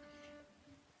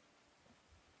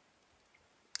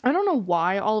 I don't know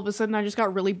why all of a sudden I just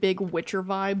got really big Witcher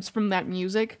vibes from that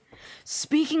music.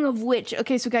 Speaking of which,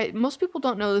 okay, so guys, most people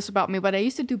don't know this about me, but I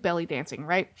used to do belly dancing,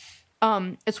 right?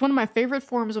 It's one of my favorite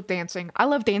forms of dancing. I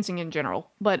love dancing in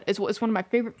general, but it's one of my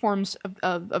favorite forms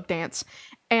of dance.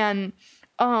 And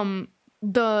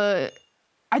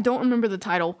I don't remember the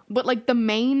title, but like the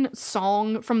main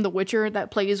song from The Witcher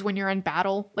that plays when you're in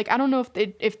battle, like I don't know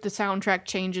if the soundtrack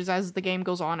changes as the game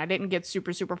goes on. I didn't get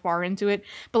super far into it,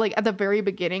 but like at the very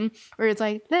beginning where it's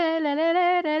like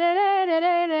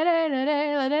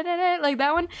like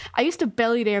that one, I used to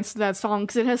belly dance to that song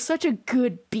because it has such a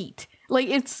good beat. Like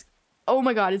it's, oh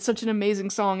my god, it's such an amazing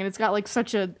song, and it's got like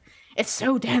such a, it's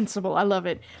so danceable. I love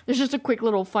it. There's just a quick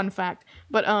little fun fact.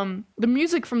 But the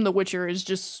music from The Witcher is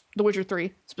just, The Witcher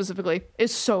 3 specifically,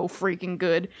 is so freaking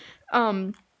good.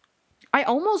 I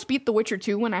almost beat The Witcher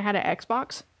 2 when I had an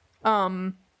Xbox.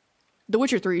 The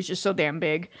Witcher 3 is just so damn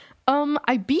big.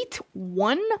 I beat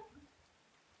one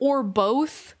or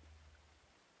both.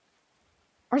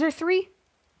 Are there 3?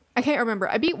 I can't remember.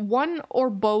 I beat one or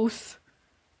both,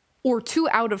 or 2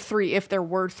 out of 3 if there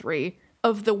were 3,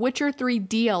 of The Witcher 3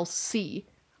 DLC,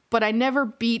 but I never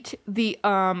beat the,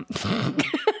 a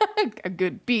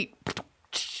good beat,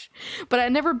 but I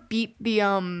never beat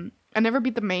the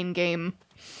main game.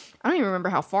 I don't even remember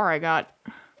how far I got.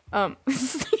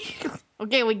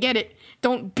 Okay, we get it.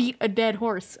 Don't beat a dead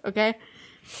horse, okay?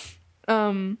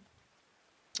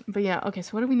 But yeah, okay,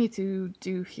 so what do we need to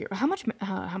do here? How much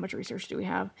research do we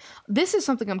have? This is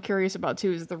something I'm curious about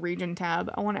too, is the region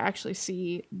tab. I want to actually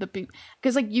see the people,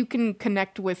 because like you can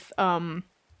connect with, I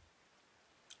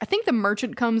think the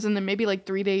merchant comes and then maybe like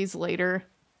 3 days later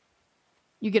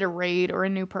you get a raid or a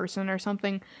new person or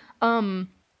something.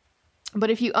 But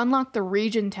if you unlock the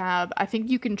region tab, I think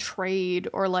you can trade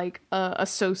or like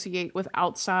associate with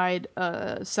outside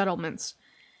settlements.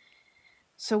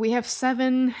 So we have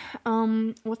 7.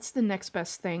 What's the next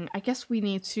best thing? I guess we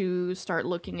need to start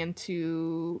looking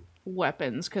into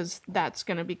weapons, because that's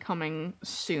going to be coming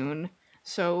soon.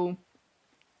 So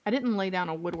I didn't lay down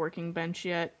a woodworking bench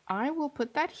yet. I will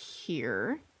put that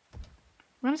here. I'm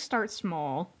going to start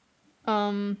small.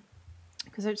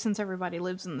 Because since everybody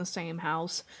lives in the same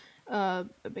house. A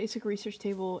basic research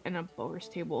table and a bowers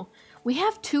table. We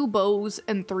have 2 bows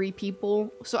and 3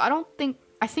 people. So I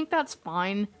think that's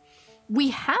fine.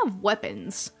 We have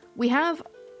weapons. We have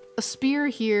a spear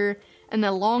here and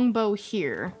a longbow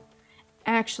here.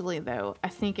 Actually, though, I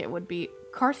think it would be...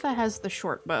 Cartha has the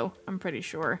short bow, I'm pretty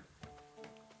sure.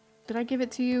 Did I give it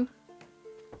to you?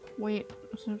 Wait,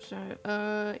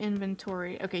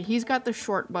 inventory. Okay, he's got the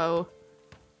short bow.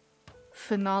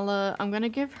 Finala, I'm gonna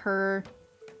give her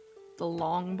the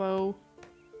longbow.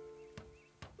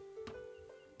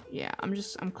 Yeah,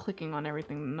 I'm clicking on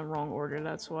everything in the wrong order,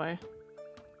 that's why.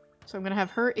 So I'm gonna have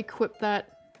her equip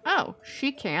that. Oh,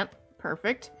 she can't.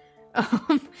 Perfect.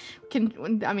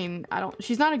 I mean,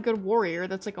 she's not a good warrior,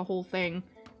 that's like a whole thing.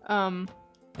 Do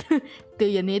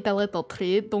you need a little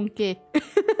treat, donkey?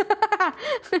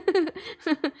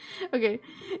 Okay.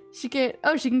 She can't,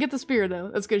 oh, she can get the spear though.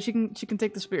 That's good, she can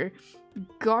take the spear.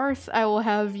 Garth, I will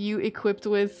have you equipped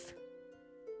with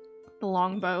the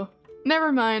longbow.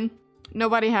 Never mind.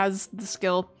 Nobody has the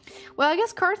skill. Well, I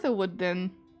guess Cartha would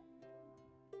then.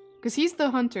 Because he's the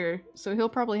hunter, so he'll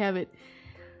probably have it.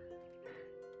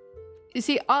 You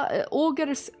see,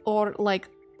 ogres or like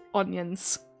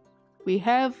onions. We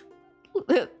have...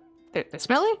 They're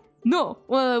smelly? No.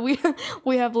 Well,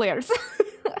 we have layers.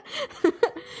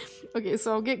 Okay,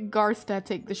 so I'll get Garth to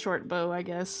take the short bow, I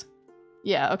guess.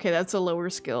 Yeah, okay, that's a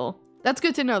lower skill. That's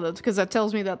good to know, though, because that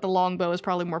tells me that the longbow is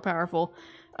probably more powerful.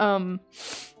 I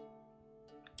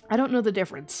don't know the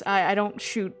difference. I don't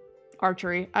shoot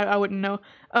archery. I wouldn't know.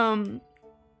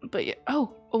 But yeah.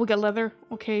 Oh, we got leather.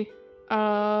 Okay.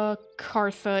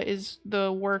 Cartha is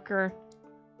the worker.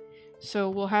 So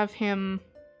we'll have him...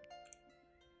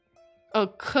 A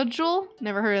cudgel?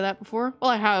 Never heard of that before. Well,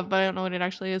 I have, but I don't know what it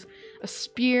actually is. A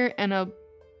spear and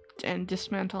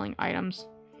dismantling items.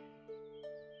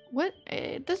 What?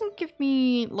 It doesn't give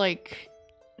me, like,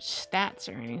 stats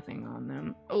or anything on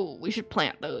them. Oh, we should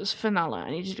plant those. Finala,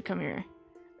 I need you to come here.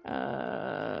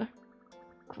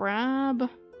 Grab.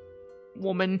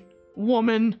 Woman.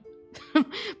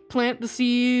 Plant the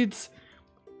seeds.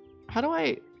 How do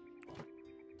I...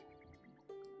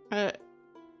 the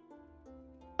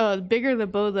bigger the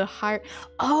bow, the higher...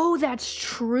 Oh, that's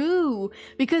true!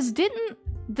 Because didn't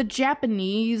the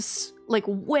Japanese, like,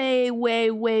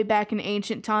 way back in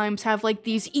ancient times have, like,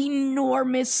 these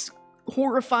enormous,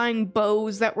 horrifying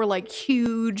bows that were, like,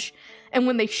 huge, and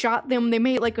when they shot them, they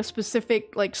made, like, a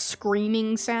specific, like,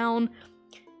 screaming sound?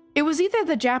 It was either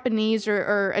the Japanese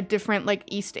or a different, like,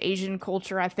 East Asian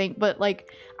culture, I think, but, like,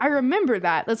 I remember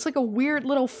that. That's, like, a weird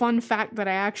little fun fact that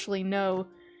I actually know.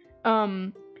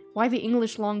 Why the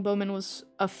English longbowman was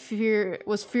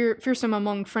fearsome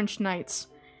among French knights.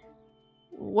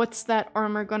 What's that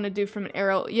armor gonna do from an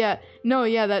arrow? Yeah, no,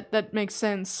 yeah, that makes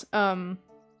sense. A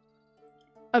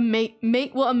mace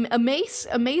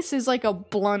is like a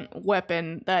blunt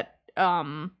weapon that,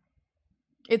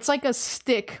 it's like a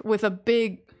stick with a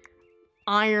big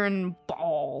iron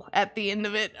ball at the end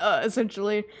of it,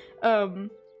 essentially. That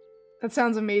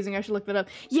sounds amazing. I should look that up.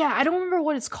 Yeah, I don't remember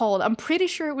what it's called. I'm pretty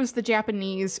sure it was the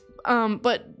Japanese.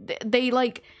 But they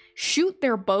like shoot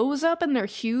their bows up and they're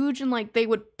huge and like they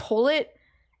would pull it.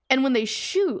 And when they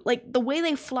shoot, like the way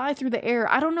they fly through the air,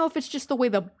 I don't know if it's just the way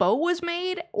the bow was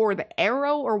made or the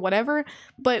arrow or whatever,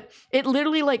 but it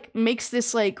literally like makes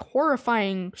this like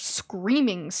horrifying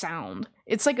screaming sound.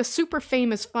 It's like a super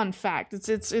famous fun fact.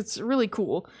 It's really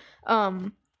cool.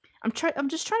 I'm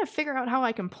just trying to figure out how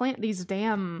I can plant these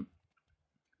damn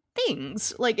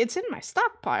things. Like, it's in my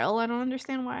stockpile. I don't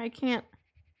understand why I can't.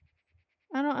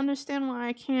 I don't understand why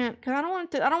I can't. Cause I don't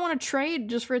want to trade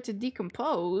just for it to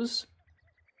decompose.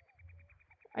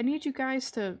 I need you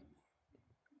guys to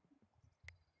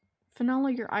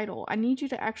Finola, you're idle. I need you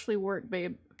to actually work,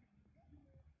 babe.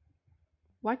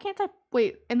 Why can't I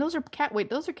wait? And those are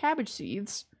those are cabbage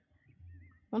seeds.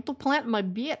 Want to plant my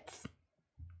bits.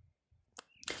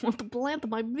 Want to plant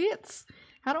my bits.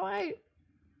 How do I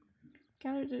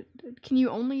can you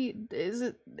only is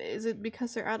it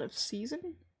because they're out of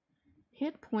season?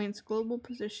 Hit points, global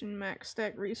position, max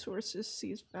stack resources,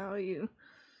 sees value.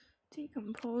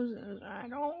 Decomposes. I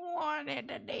don't want it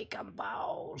to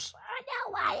decompose. I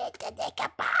don't want it to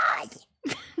decompose.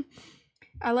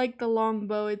 I like the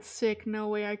longbow. It's sick. No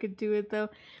way I could do it though.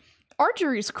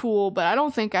 Archery's cool, but I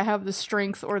don't think I have the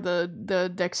strength or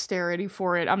the dexterity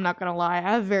for it. I'm not gonna lie. I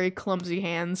have very clumsy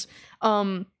hands.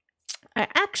 I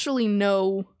actually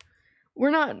know.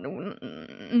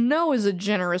 No is a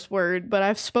generous word, but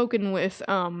I've spoken with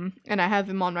and I have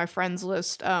him on my friends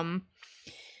list.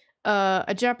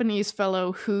 A Japanese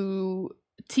fellow who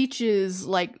teaches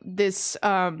like this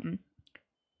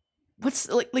what's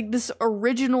like this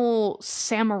original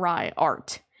samurai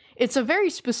art. It's a very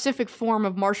specific form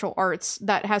of martial arts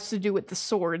that has to do with the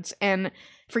swords, and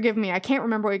forgive me, I can't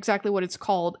remember exactly what it's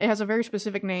called. It has a very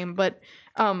specific name, but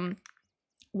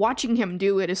watching him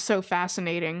do it is so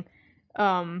fascinating.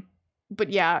 But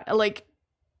yeah, like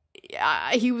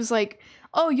he was like,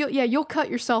 oh, you'll cut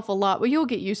yourself a lot, but you'll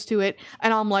get used to it.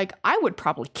 And I'm like, I would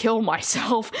probably kill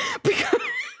myself because,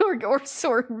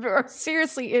 or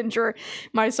seriously injure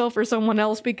myself or someone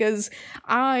else because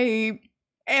I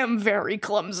am very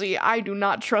clumsy. I do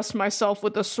not trust myself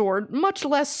with a sword, much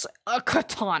less a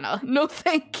katana. No,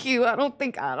 thank you. I don't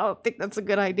think that's a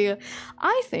good idea.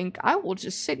 I think I will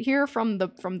just sit here from the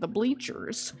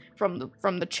bleachers, from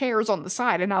the chairs on the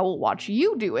side, and I will watch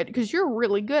you do it because you're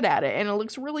really good at it, and it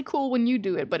looks really cool when you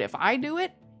do it. But if I do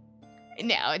it,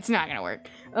 no, it's not gonna work.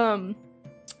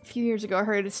 A few years ago, I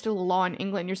heard it's still a law in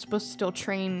England. You're supposed to still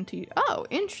train to. Oh,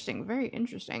 interesting. Very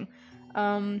interesting.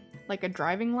 Like a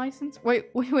driving license? Wait,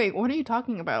 what are you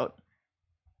talking about?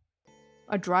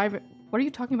 What are you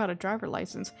talking about, a driver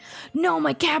license? No,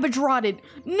 my cabbage rotted!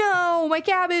 No, my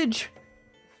cabbage!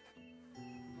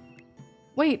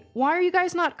 Wait, why are you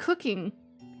guys not cooking?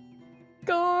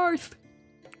 Garth!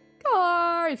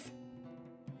 Garth!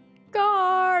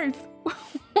 Garth!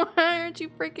 Why aren't you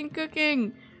freaking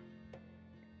cooking?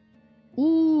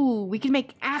 Ooh, we can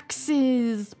make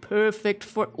axes! Perfect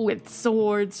with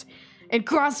swords. And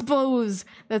crossbows!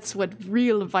 That's what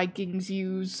real Vikings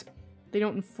use. They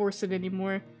don't enforce it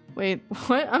anymore. Wait,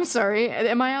 what? I'm sorry.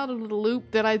 Am I out of the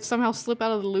loop? Did I somehow slip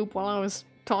out of the loop while I was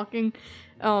talking?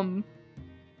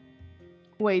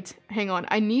 Wait, hang on.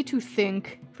 I need to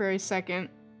think for a second.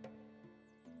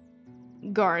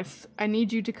 Garth, I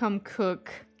need you to come cook.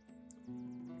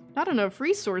 Not enough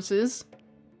resources.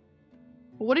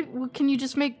 Can you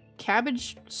just make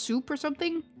cabbage soup or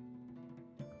something?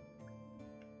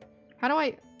 How do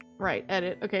I... Right,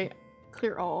 edit. Okay,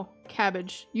 clear all.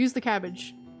 Cabbage. Use the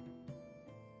cabbage.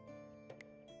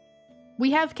 We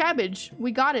have cabbage.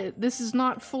 We got it. This is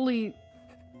not fully...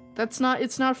 It's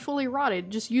not fully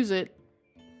rotted. Just use it.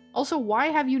 Also, why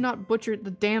have you not butchered the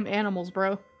damn animals,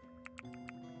 bro?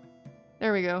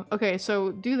 There we go. Okay,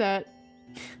 so do that.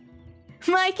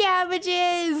 My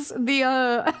cabbages! The,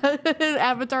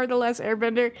 Avatar The Last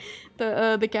Airbender.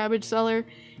 The cabbage seller.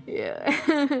 Yeah.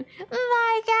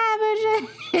 My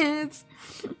cabbages!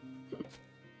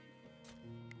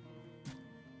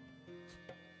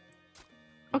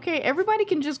 Okay, everybody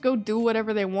can just go do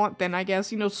whatever they want then, I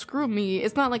guess. You know, screw me.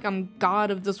 It's not like I'm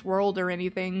god of this world or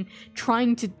anything,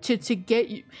 trying to get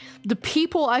you, the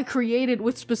people I created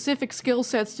with specific skill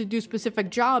sets to do specific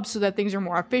jobs so that things are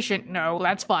more efficient. No,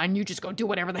 that's fine. You just go do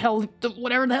whatever the hell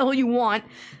you want.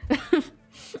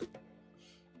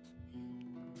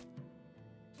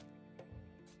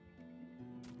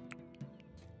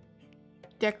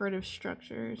 Decorative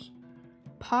structures.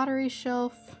 Pottery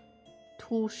shelf.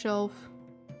 Tool shelf.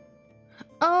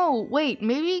 Oh, wait,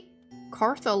 maybe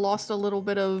Kartha lost a little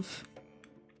bit of,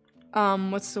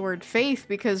 what's the word? Faith,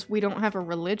 because we don't have a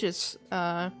religious,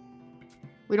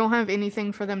 we don't have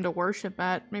anything for them to worship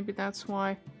at. Maybe that's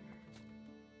why.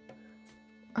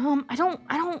 I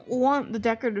don't want the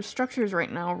decorative structures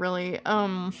right now, really.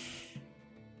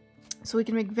 So we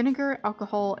can make vinegar,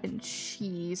 alcohol, and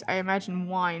cheese. I imagine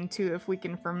wine, too, if we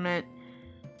can ferment.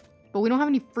 But we don't have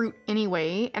any fruit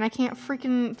anyway, and I can't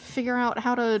freaking figure out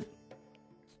how to...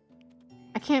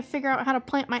 I can't figure out how to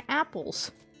plant my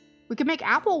apples. We can make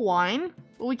apple wine,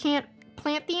 but we can't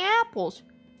plant the apples.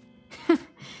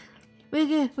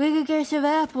 we could get some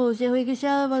apples and we can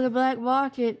sell them on the black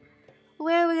market.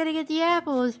 Where are we gonna get the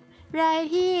apples?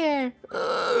 Right here.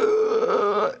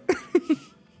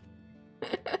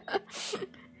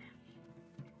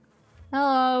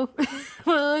 Hello.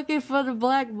 We're looking for the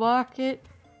black market.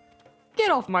 Get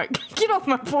off my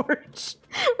porch.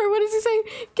 Or what does he say?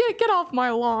 Get off my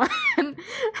lawn.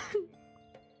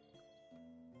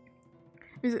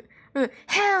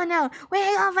 Hell no, we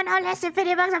ain't going for no less than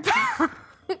 $50 a pound.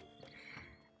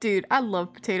 Dude, I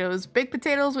love potatoes. Baked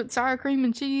potatoes with sour cream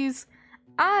and cheese.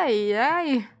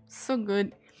 Aye, so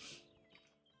good.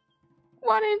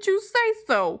 Why didn't you say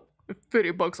so?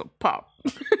 $50 a pop.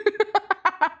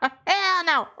 Hell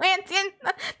no, we ain't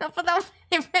no for those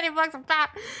 $50 a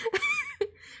pop.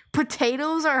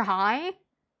 Potatoes are high?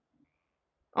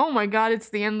 Oh my god, it's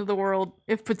the end of the world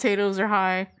if potatoes are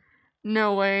high.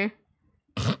 No way.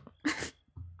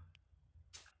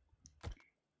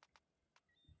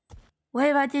 What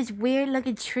about this weird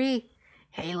looking tree?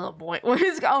 Hey little boy. What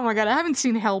is, oh my god, I haven't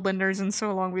seen Hellbenders in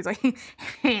so long. He's like,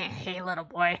 hey little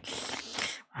boy.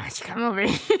 Why don't you come over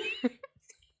here?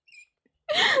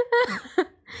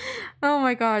 Oh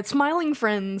my god, Smiling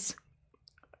Friends.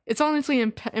 It's honestly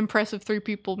impressive 3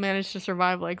 people managed to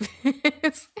survive like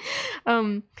this.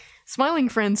 Smiling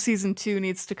Friends Season 2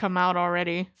 needs to come out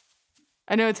already.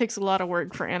 I know it takes a lot of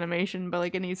work for animation, but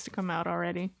like it needs to come out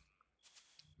already.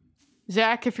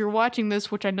 Zach, if you're watching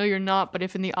this, which I know you're not, but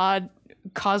if in the odd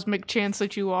cosmic chance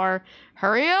that you are,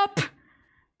 hurry up!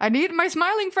 I need my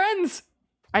Smiling Friends!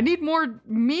 I need more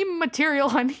meme material.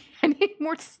 I need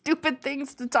more stupid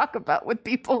things to talk about with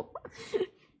people.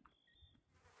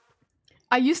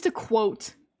 I used to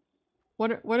quote,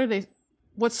 what are they,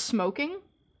 what's smoking?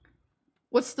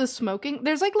 What's the smoking?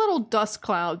 There's like little dust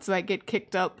clouds that get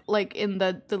kicked up like in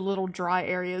the little dry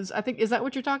areas. I think, is that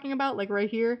what you're talking about? Like right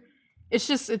here? It's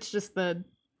just the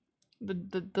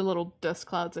little dust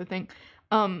clouds, I think.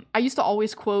 I used to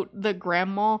always quote the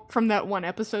grandma from that one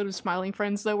episode of Smiling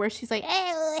Friends though, where she's like,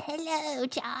 "Oh, hello,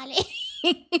 Charlie."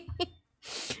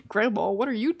 Grandma, what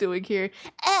are you doing here?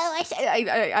 Oh, I said,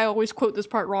 I always quote this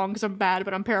part wrong because I'm bad,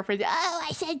 but I'm paraphrasing. Oh,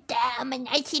 I said damn in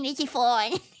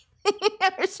 1984.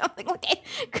 Or something like that,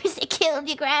 because they killed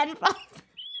your grandfather.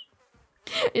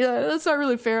 Yeah, that's not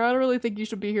really fair. I don't really think you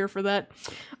should be here for that.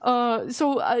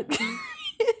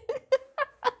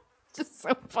 Just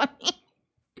so funny.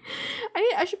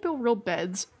 I should build real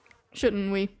beds,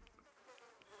 shouldn't we?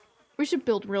 We should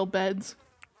build real beds.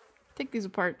 Take these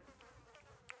apart.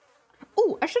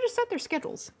 Oh, I should have set their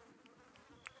schedules.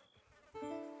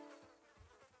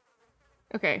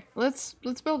 Okay, let's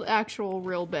build actual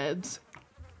real beds.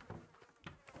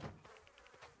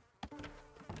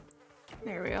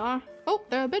 There we are. Oh,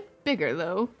 they're a bit bigger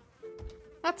though.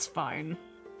 That's fine.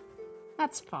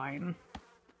 That's fine.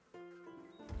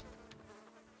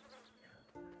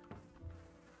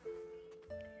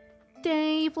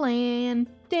 Daveland,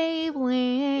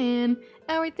 Daveland,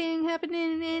 everything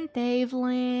happening in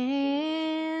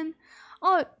Daveland.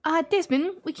 Oh,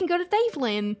 Desmond, we can go to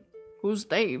Daveland. Who's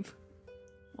Dave?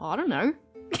 Well, I don't know.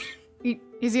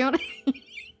 He's the owner.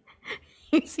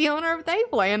 He's the owner of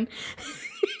Daveland.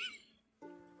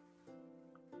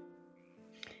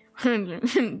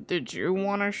 Did you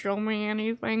want to show me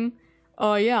anything?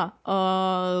 Yeah.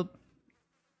 What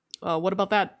about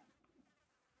that?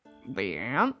 The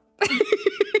ant?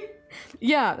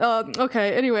 Yeah,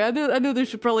 okay, anyway, I knew they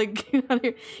should probably get out of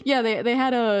here. Yeah, they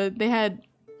had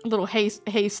little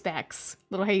hay stacks,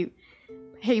 little hay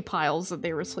piles that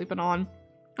they were sleeping on.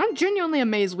 I'm genuinely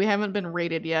amazed we haven't been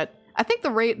raided yet. I think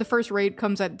the first raid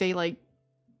comes at day like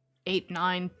 8,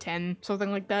 9, 10,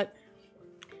 something like that.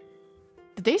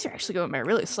 The days are actually going by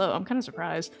really slow. I'm kind of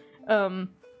surprised.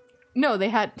 No, they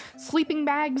had sleeping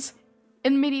bags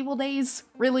in medieval days.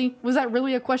 Really? Was that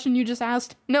really a question you just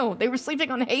asked? No, they were sleeping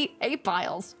on hay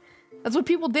piles. That's what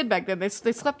people did back then. They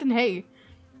slept in hay.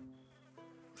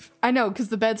 I know, because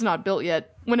the bed's not built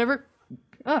yet. Whenever...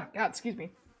 Oh, God, excuse me.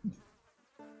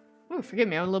 Oh, forgive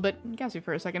me, I was a little bit gassy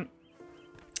for a second.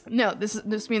 No,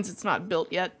 this means it's not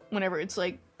built yet. Whenever it's,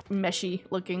 like, meshy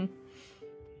looking.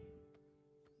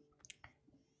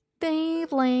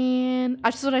 Daveland.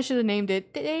 That's what I should have named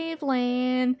it.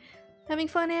 Daveland. Having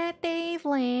fun at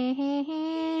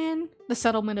Daveland. The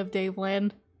settlement of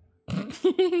Daveland.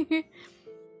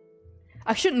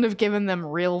 I shouldn't have given them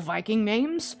real Viking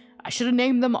names. I should have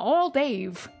named them all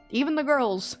Dave. Even the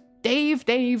girls. Dave,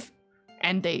 Dave,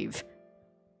 and Dave.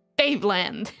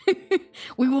 Daveland.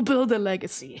 We will build a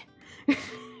legacy.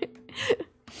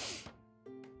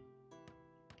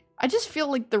 I just feel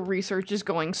like the research is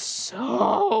going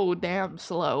so damn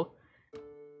slow.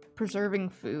 Preserving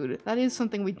food. That is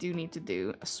something we do need to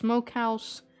do. A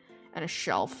smokehouse and a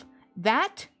shelf.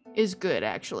 That is good,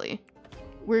 actually.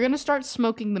 We're gonna start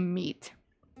smoking the meat.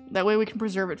 That way we can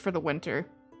preserve it for the winter.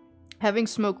 Having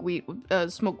smoke meat would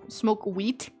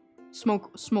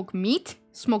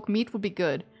be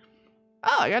good.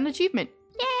 Oh, I got an achievement.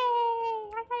 Yay! I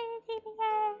got an achievement.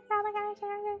 Oh my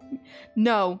gosh.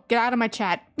 No, get out of my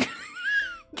chat.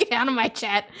 Get out of my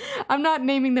chat. I'm not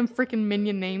naming them freaking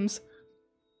minion names.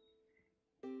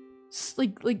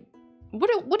 Like,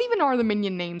 what even are the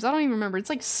minion names? I don't even remember. It's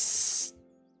like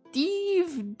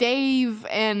Steve, Dave,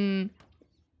 and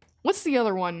what's the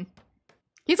other one?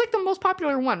 He's like the most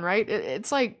popular one, right?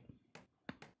 It's like,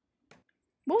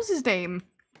 what was his name?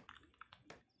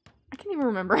 I can't even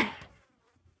remember.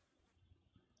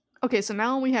 Okay, so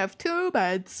now we have 2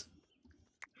 beds.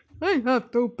 I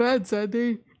have 2 beds,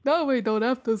 Andy. Now we don't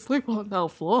have to sleep on the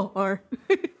floor.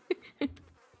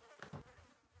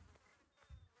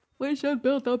 We should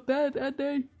build a bed,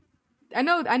 Andy. I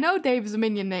know Dave's a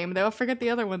minion name, though. I forget the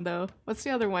other one, though. What's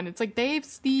the other one? It's like Dave,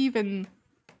 Steve, and...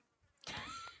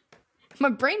 My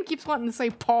brain keeps wanting to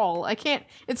say Paul. I can't...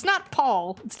 It's not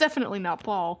Paul. It's definitely not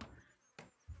Paul.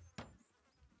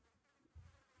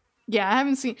 Yeah, I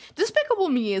haven't seen... Despicable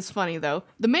Me is funny, though.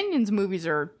 The Minions movies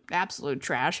are absolute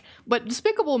trash. But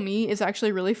Despicable Me is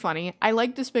actually really funny. I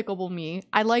like Despicable Me.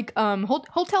 I like,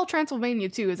 Hotel Transylvania,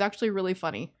 too, is actually really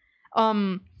funny.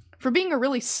 For being a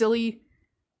really silly,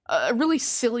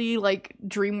 like,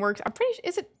 DreamWorks... I'm pretty sure...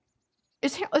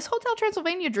 Is Hotel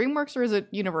Transylvania DreamWorks, or is it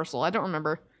Universal? I don't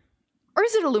remember. Or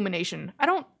is it Illumination? I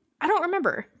don't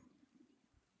remember.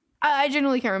 I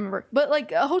genuinely can't remember. But,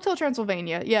 like, Hotel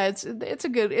Transylvania, yeah,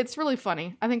 it's really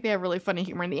funny. I think they have really funny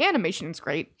humor, and the animation is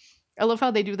great. I love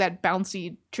how they do that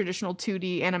bouncy, traditional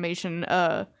 2D animation,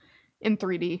 in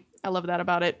 3D. I love that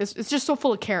about it. It's just so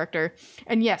full of character.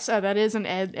 And yes, that is an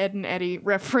Ed and Eddie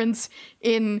reference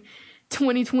in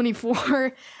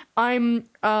 2024. I'm,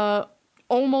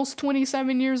 almost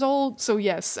 27 years old, so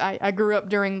yes, I grew up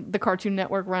during the Cartoon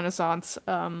Network Renaissance,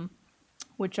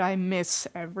 which I miss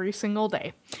every single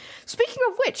day. Speaking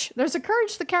of which, there's a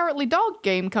Courage the Cowardly Dog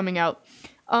game coming out.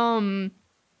 And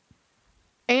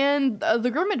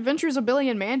the Grim Adventures of Billy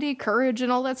and Mandy, Courage and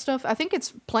all that stuff, I think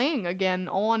it's playing again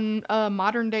on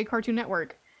modern day Cartoon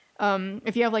Network.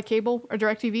 If you have like cable or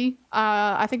DirecTV,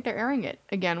 I think they're airing it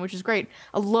again, which is great.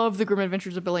 I love the Grim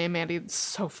Adventures of Billy and Mandy. It's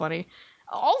so funny.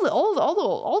 All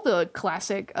the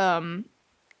classic what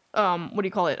do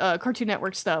you call it? Cartoon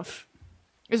Network stuff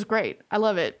is great. I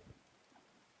love it.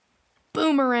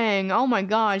 Boomerang. Oh my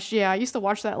gosh, yeah, I used to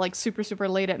watch that like super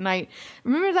late at night.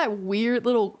 Remember that weird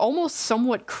little, almost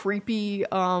somewhat creepy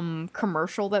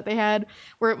commercial that they had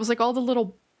where it was like all the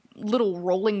little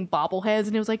rolling bobbleheads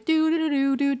and it was like do do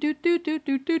do do do do do do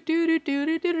do do do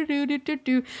do do do do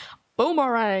do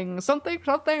Boomerang, something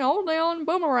only on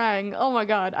Boomerang. Oh my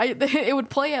god, it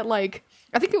would play at like,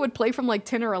 I think it would play from like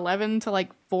 10 or 11 to like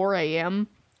 4 a.m.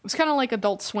 It was kind of like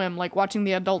Adult Swim, like watching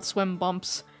the Adult Swim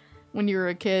bumps when you were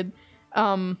a kid.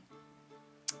 Alright,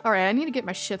 I need to get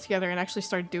my shit together and actually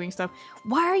start doing stuff.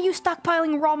 Why are you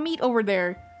stockpiling raw meat over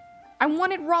there? I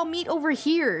wanted raw meat over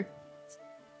here.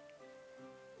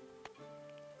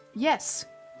 Yes.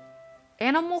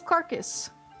 Animal carcass.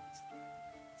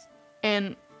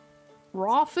 And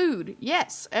raw food.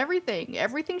 Yes, everything.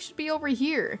 Everything should be over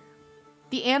here.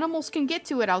 The animals can get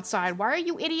to it outside. Why are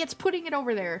you idiots putting it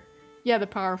over there? Yeah, the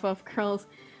Powerpuff Girls.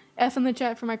 F in the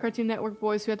chat for my Cartoon Network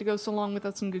boys who had to go so long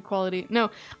without some good quality.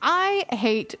 No, I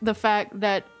hate the fact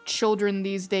that children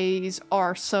these days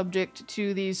are subject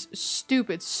to these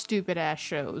stupid ass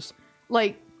shows.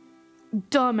 Like,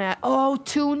 dumbass. Oh,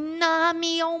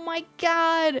 Toonami. Oh my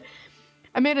god.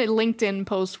 I made a LinkedIn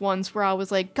post once where I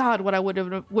was like, God, what I would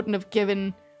have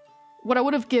given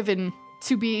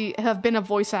to have been a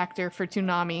voice actor for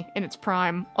Toonami in its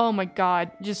prime. Oh my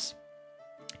god, just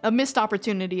a missed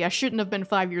opportunity. I shouldn't have been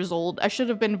 5 years old. I should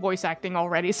have been voice acting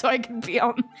already so I could be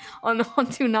on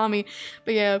Toonami.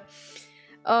 But yeah,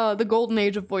 the golden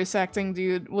age of voice acting,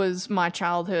 dude, was my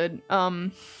childhood.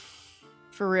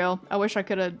 For real. I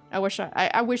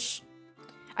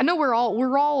know we're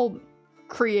all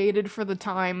created for the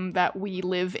time that we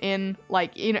live in.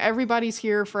 Like, you know, everybody's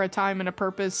here for a time and a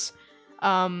purpose.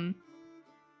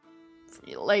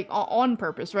 Like, on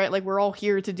purpose, right? Like, we're all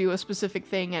here to do a specific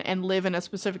thing and live in a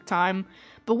specific time.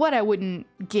 But what I wouldn't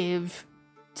give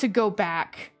to go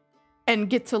back and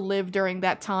get to live during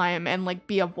that time and, like,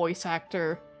 be a voice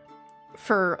actor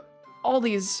for all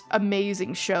these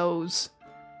amazing shows.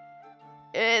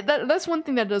 That's one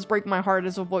thing that does break my heart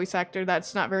as a voice actor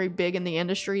that's not very big in the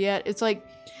industry yet. It's like,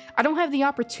 I don't have the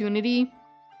opportunity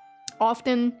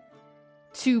often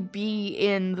to be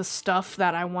in the stuff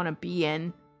that I want to be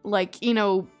in. Like, you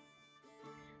know,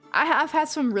 I've had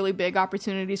some really big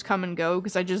opportunities come and go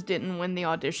because I just didn't win the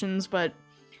auditions, but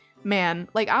man,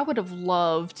 like, I would have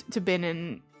loved to been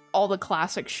in all the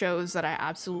classic shows that I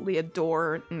absolutely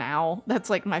adore now. That's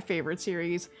like my favorite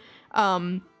series.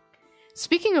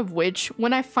 Speaking of which,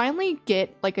 when I finally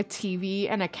get like a TV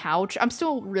and a couch, I'm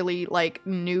still really like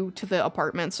new to the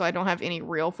apartment, so I don't have any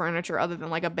real furniture other than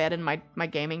like a bed and my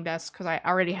gaming desk because I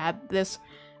already had this.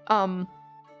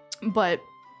 But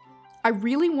I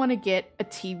really want to get a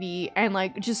TV and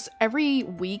like just every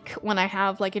week when I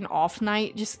have like an off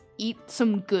night, just eat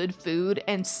some good food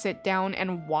and sit down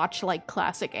and watch like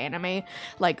classic anime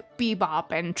like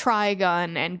Bebop and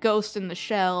Trigun and Ghost in the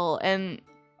Shell and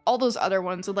all those other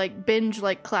ones, and like binge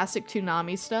like classic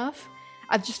Toonami stuff.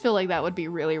 I just feel like that would be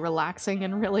really relaxing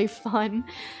and really fun.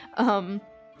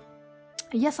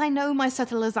 Yes, I know my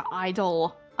settlers are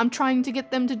idle. I'm trying to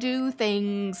get them to do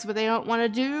things, but they don't want to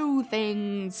do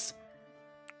things.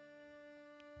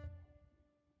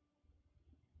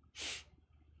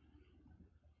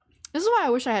 This is why I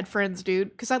wish I had friends,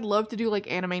 dude, because I'd love to do,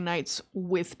 like, anime nights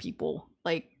with people.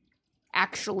 Like,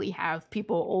 actually have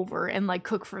people over and, like,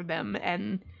 cook for them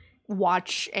and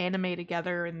watch anime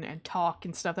together and talk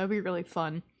and stuff. That would be really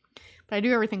fun. But I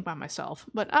do everything by myself.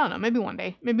 But I don't know, maybe one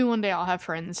day. Maybe one day I'll have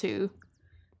friends who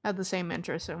have the same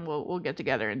interests and we'll get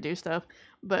together and do stuff.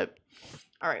 But,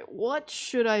 alright, what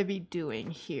should I be doing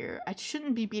here? I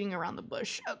shouldn't be beating around the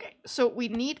bush. Okay, so we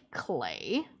need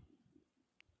clay.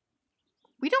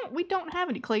 We don't have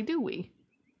any clay, do we?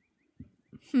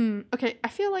 Okay, I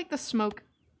feel like the smoke...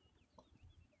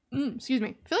 excuse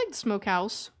me. I feel like the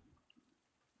smokehouse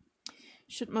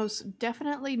should most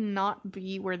definitely not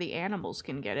be where the animals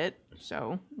can get it.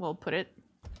 So, we'll put it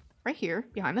right here,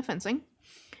 behind the fencing.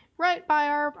 Right by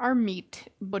our meat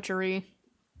butchery.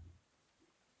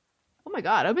 Oh my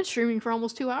god, I've been streaming for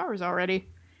almost 2 hours already.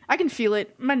 I can feel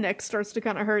it. My neck starts to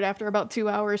kind of hurt after about 2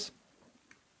 hours.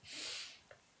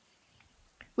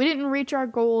 We didn't reach our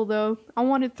goal though. I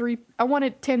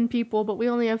wanted 10 people, but we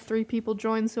only have 3 people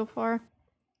joined so far.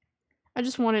 I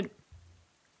just wanted,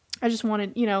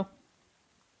 you know,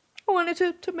 I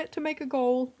wanted to make a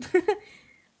goal.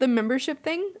 The membership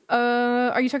thing?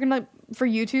 Are you talking like for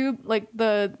YouTube? Like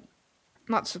the,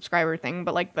 not subscriber thing,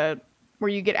 but like the, where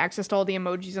you get access to all the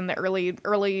emojis and the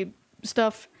early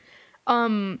stuff?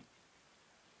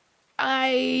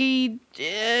 I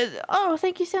did. Oh,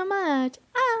 thank you so much.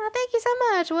 Oh, thank you so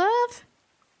much, Wolf.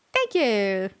 Thank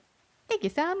you. Thank you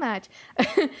so much.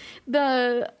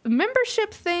 The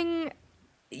membership thing,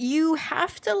 you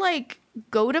have to, like,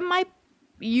 go to my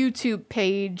YouTube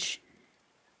page.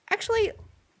 Actually,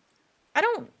 I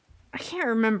can't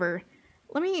remember.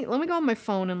 Let me go on my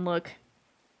phone and look.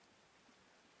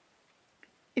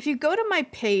 If you go to my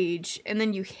page and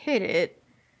then you hit it,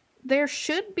 there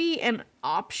should be an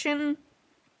option,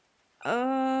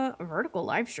 vertical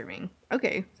live streaming.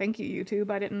 Okay, thank you, YouTube.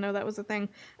 I didn't know that was a thing.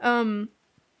 I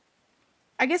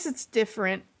guess it's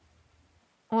different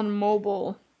on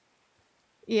mobile.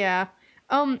 Yeah.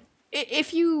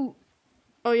 If you...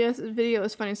 Oh, yes, the video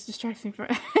is funny. It's distracting from...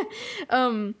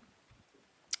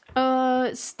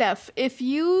 Steph, if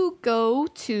you go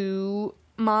to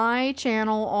my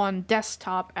channel on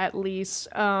desktop, at least,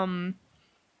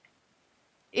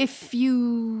 if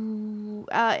you,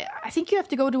 I think you have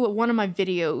to go to one of my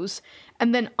videos,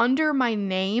 and then under my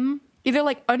name, either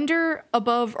like under,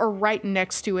 above, or right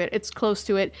next to it, it's close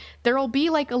to it, there'll be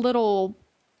like a little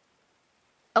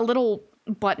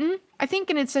button, I think,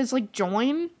 and it says like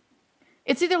join.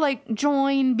 It's either like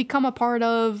join, become a part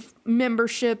of,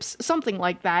 memberships, something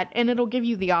like that, and it'll give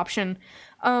you the option.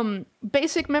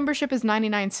 Basic membership is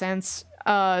 99 cents,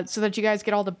 so that you guys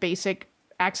get all the basic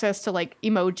access to like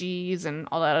emojis and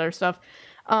all that other stuff.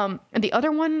 And the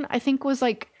other one I think was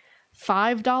like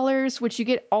 $5, which you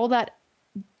get all that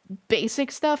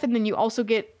basic stuff, and then you also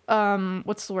get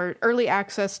what's the word? Early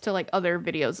access to like other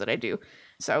videos that I do.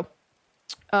 So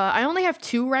I only have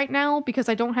 2 right now because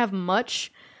I don't have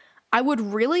much. I would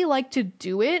really like to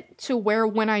do it to where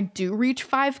when I do reach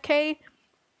 5K,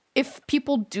 if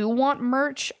people do want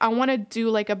merch, I want to do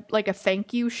like a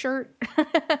thank you shirt,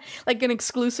 like an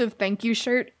exclusive thank you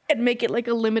shirt, and make it like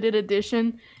a limited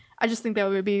edition. I just think that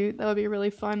would be really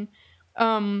fun.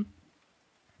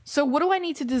 So what do I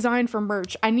need to design for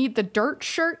merch? I need the dirt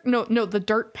shirt, no, the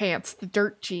dirt pants, the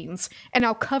dirt jeans, and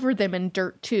I'll cover them in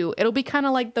dirt too. It'll be kind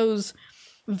of like those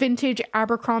vintage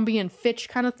Abercrombie and Fitch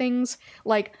kind of things,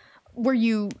 like where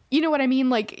you know what I mean?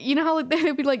 Like, you know how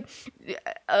they'd be like,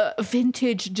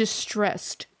 vintage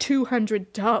distressed,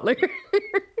 $200,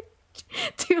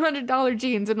 $200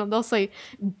 jeans, and they'll say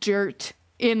dirt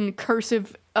in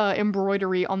cursive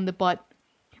embroidery on the butt,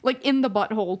 like in the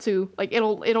butthole too. Like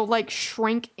it'll like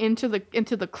shrink into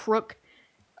the crook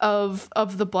of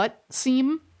the butt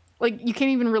seam. Like you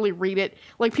can't even really read it.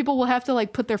 Like people will have to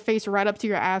like put their face right up to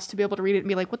your ass to be able to read it and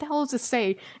be like, what the hell does this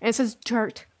say? And it says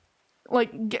dirt.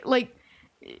 Like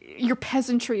your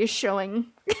peasantry is showing.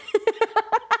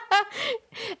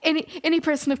 Any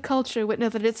person of culture would know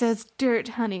that it says dirt,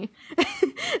 honey.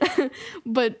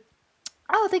 But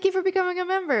oh, thank you for becoming a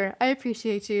member. I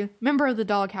appreciate you. Member of the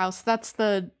doghouse. That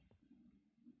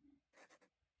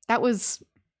was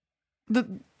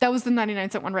the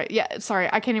 99-cent one, right? Yeah, sorry,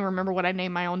 I can't even remember what I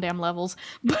named my own damn levels.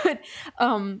 But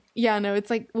yeah, no, it's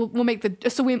like we'll make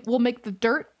the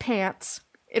dirt pants.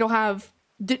 It'll have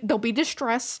they'll be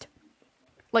distressed,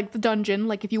 like the dungeon,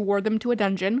 like if you wore them to a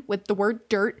dungeon, with the word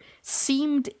dirt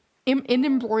seamed in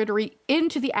embroidery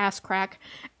into the ass crack.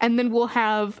 And then we'll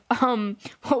have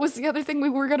what was the other thing we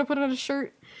were gonna put on a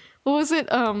shirt? What was it?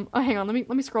 Oh, hang on, let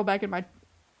me scroll back in my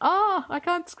I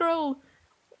can't scroll.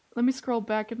 Let me scroll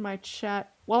back in my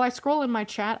chat. While I scroll in my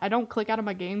chat, I don't click out of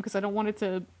my game because I don't want it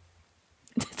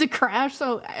to crash,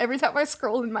 so every time I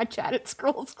scroll in my chat it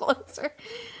scrolls closer.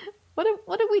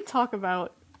 What did we talk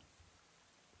about?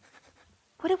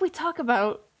 What did we talk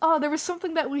about? Oh, there was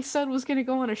something that we said was gonna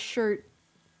go on a shirt.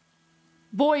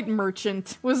 Void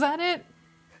Merchant. Was that it?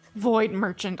 Void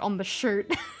Merchant on the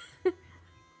shirt.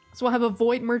 So we'll have a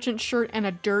Void Merchant shirt and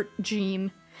a dirt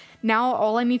jean. Now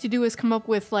all I need to do is come up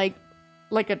with like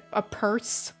a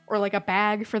purse or like a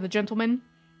bag for the gentleman.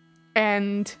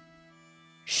 And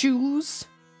shoes.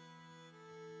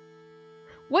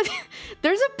 What?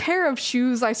 There's a pair of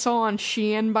shoes I saw on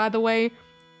Shein, by the way.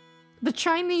 The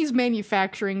Chinese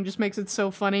manufacturing just makes it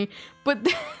so funny. But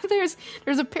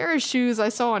there's a pair of shoes I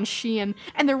saw on Shein,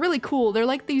 and they're really cool. They're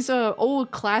like these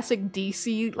old classic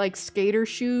DC like skater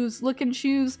shoes looking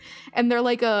shoes, and they're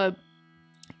like a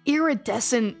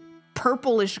iridescent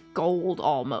purplish gold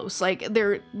almost. Like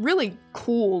they're really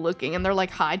cool looking, and they're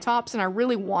like high tops, and I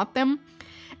really want them.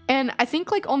 And I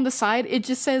think like on the side it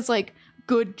just says like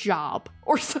good job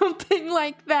or something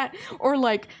like that, or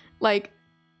like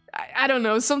I don't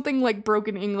know, something like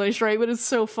broken English, right? But it's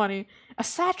so funny. A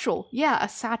satchel. Yeah, a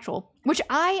satchel. Which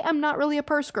I am not really a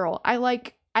purse girl. I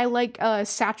like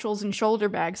satchels and shoulder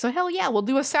bags. So hell yeah, we'll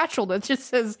do a satchel that just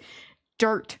says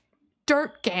dirt.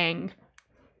 Dirt gang.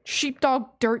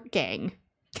 Sheepdog dirt gang.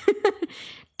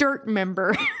 Dirt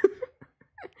member.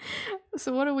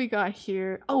 So what do we got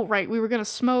here? Oh, right, we were gonna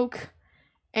smoke.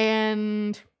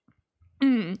 And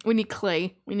we need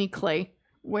clay. We need clay.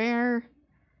 Where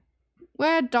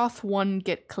doth one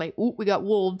get clay? Ooh, we got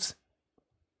wolves.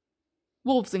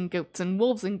 Wolves and goats and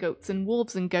wolves and goats and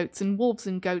wolves and goats and wolves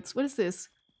and goats. What is this?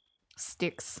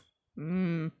 Sticks.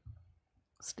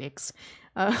 Sticks.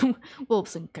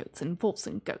 Wolves and goats and wolves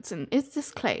and goats and is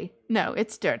this clay? No,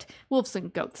 it's dirt. Wolves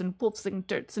and goats and wolves and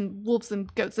dirts and wolves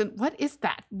and goats and what is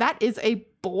that? That is a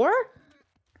boar?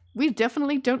 We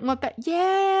definitely don't want that.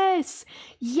 Yes!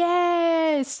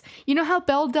 Yes! You know how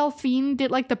Belle Delphine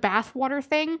did like the bathwater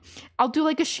thing? I'll do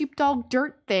like a sheepdog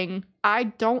dirt thing. I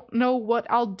don't know what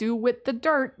I'll do with the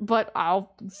dirt, but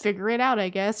I'll figure it out, I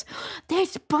guess.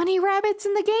 There's bunny rabbits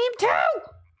in the game too!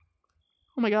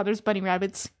 Oh my god, there's bunny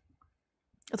rabbits.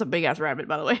 That's a big ass rabbit,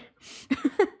 by the way.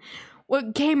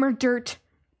 What gamer dirt?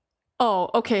 Oh,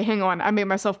 okay, hang on. I made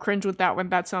myself cringe with that one.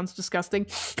 That sounds disgusting.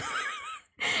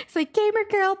 It's like gamer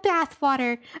girl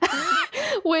bathwater.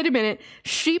 Wait a minute.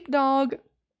 Sheepdog,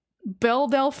 Belle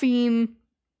Delphine,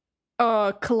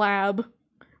 collab,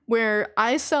 where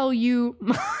I sell you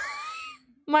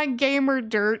my gamer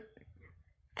dirt.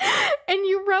 And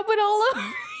you rub it all over.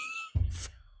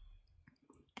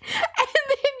 And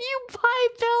then you buy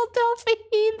Belle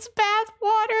Delphine's bath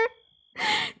water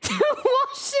to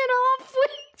wash it off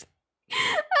with.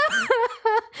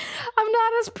 I'm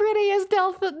not as pretty as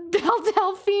Belle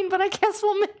Delphine, but I guess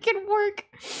we'll make it work.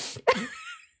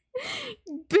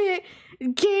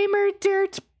 Gamer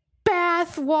dirt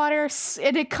bath water,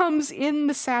 and it comes in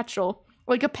the satchel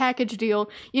like a package deal.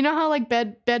 You know how like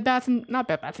Bath and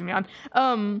Beyond,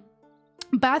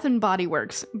 Bath and Body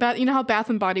Works. You know how Bath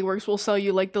and Body Works will sell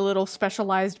you like the little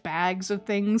specialized bags of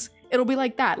things? It'll be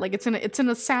like that. Like it's in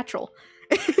a satchel.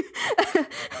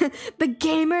 the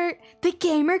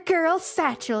gamer girl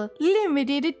satchel,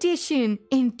 limited edition,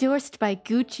 endorsed by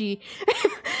Gucci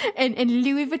and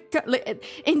Louis Vuitton,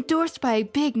 endorsed by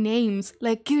big names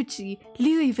like Gucci,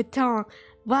 Louis Vuitton,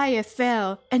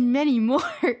 YSL, and many more.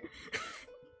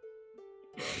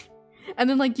 And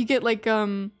then like you get like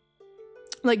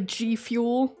G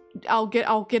Fuel. I'll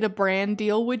get a brand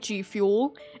deal with G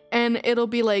Fuel, and it'll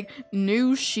be like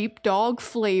new Sheepdog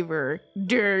flavor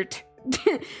dirt.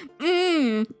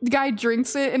 The guy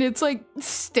drinks it and it's like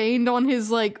stained on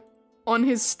his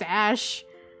stash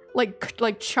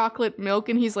like chocolate milk,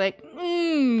 and he's like,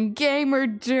 gamer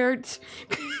dirt.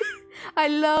 I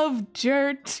love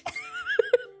dirt.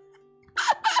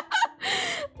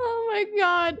 Oh my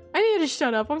god, I need to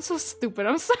shut up. I'm so stupid.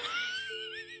 I'm sorry.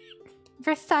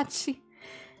 Versace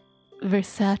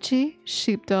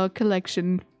Sheepdog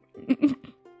collection.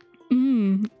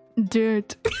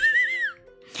 Dirt.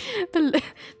 The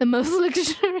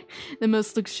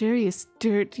most luxurious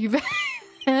dirt you've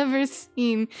ever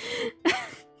seen.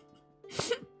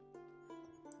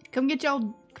 Come get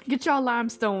y'all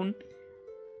limestone.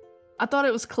 I thought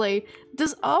it was clay. Do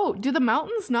the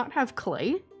mountains not have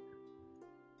clay?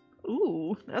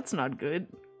 Ooh, that's not good.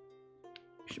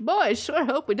 Boy, I sure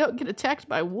hope we don't get attacked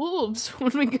by wolves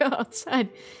when we go outside.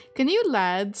 Can you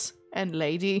lads and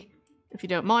lady, if you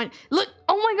don't mind, look,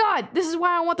 oh my god, this is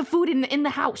why I want the food in the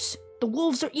house. The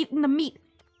wolves are eating the meat.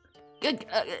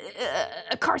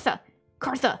 Cartha,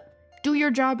 do your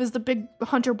job as the big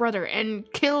hunter brother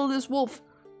and kill this wolf.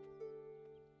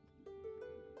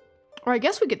 Or I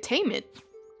guess we could tame it.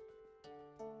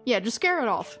 Yeah, just scare it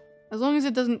off. As long as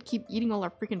it doesn't keep eating all our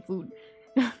freaking food.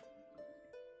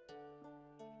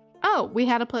 Oh, we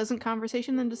had a pleasant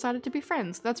conversation and decided to be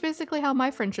friends. That's basically how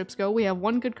my friendships go. We have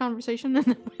one good conversation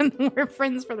and then we're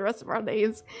friends for the rest of our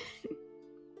days.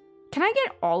 Can I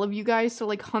get all of you guys to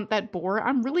like hunt that boar?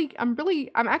 I'm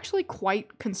actually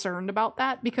quite concerned about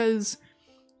that, because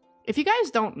if you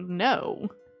guys don't know,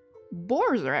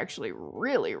 boars are actually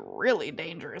really, really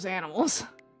dangerous animals.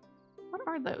 What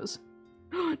are those?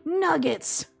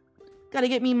 Nuggets! Gotta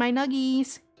get me my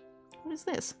nuggies. What is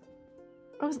this?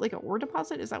 Oh, is it like an ore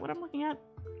deposit? Is that what I'm looking at?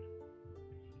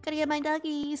 Gotta get my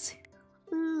nuggies.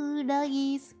 Ooh,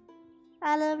 nuggies.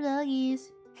 I love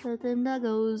nuggies. Put them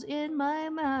nuggos in my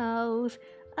mouth.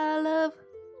 I love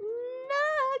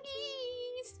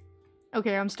nuggies.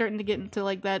 Okay, I'm starting to get into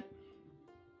like that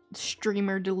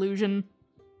streamer delusion.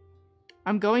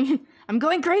 I'm going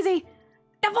crazy.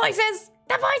 The voices!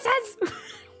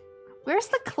 Where's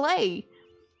the clay?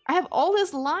 I have all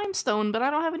this limestone, but I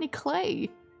don't have any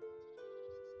clay.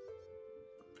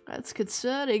 That's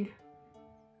concerning.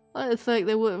 I think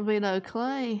there wouldn't be no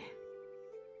clay.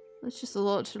 It's just a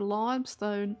lot of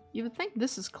limestone. You would think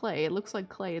this is clay. It looks like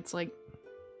clay. It's like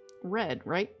red,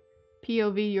 right?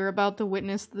 POV, you're about to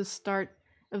witness the start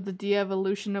of the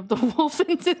de-evolution of the wolf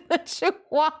into the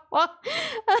chihuahua.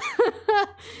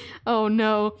 Oh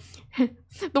no.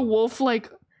 The wolf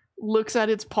like looks at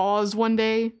its paws one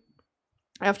day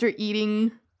after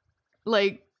eating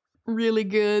like really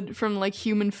good from like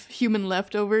human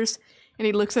leftovers, and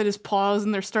he looks at his paws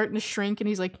and they're starting to shrink, and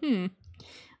he's like,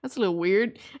 that's a little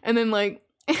weird. And then like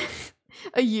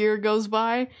a year goes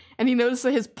by and he notices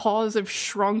that his paws have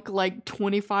shrunk like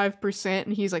 25%,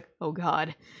 and he's like, oh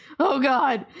god,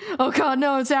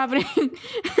 no, it's happening.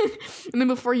 And then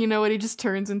before you know it, he just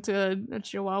turns into a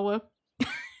chihuahua.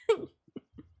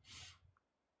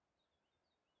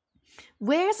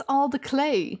 Where's all the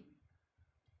clay?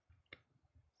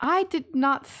 I did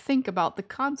not think about the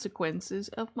consequences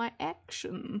of my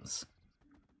actions.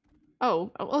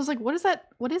 Oh, I was like, what is that?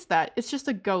 What is that? It's just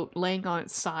a goat laying on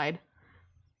its side.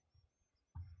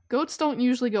 Goats don't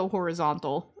usually go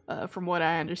horizontal, from what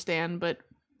I understand, but,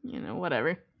 you know,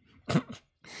 whatever.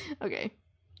 Okay.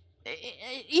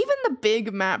 Even the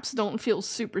big maps don't feel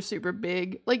super, super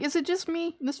big. Like, is it just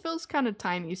me? This feels kind of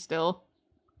tiny still.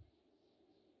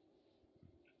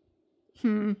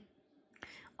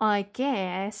 I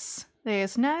guess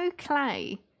there's no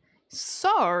clay.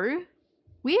 So,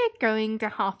 we are going to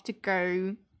have to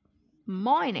go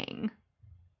mining.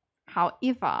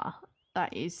 However,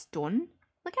 that is done.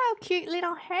 Look how cute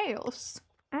little house.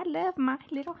 I love my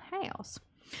little house.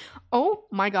 Oh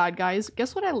my god, guys.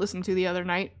 Guess what I listened to the other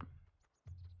night?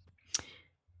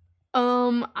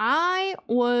 I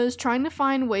was trying to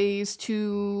find ways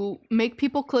to make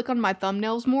people click on my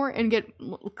thumbnails more and get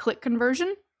click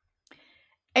conversion.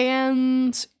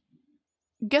 And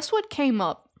guess what came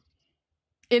up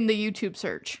in the YouTube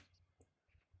search?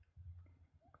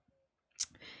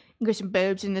 Get some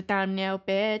boobs in the thumbnail,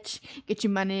 bitch. Get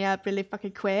your money up really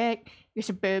fucking quick. Get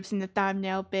some boobs in the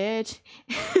thumbnail, bitch.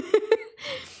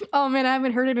 Oh man, I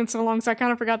haven't heard it in so long, so I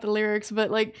kind of forgot the lyrics.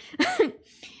 But like,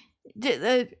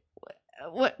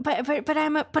 what? But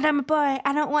I'm a boy.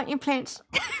 I don't want implants.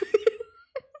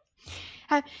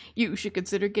 You should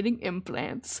consider getting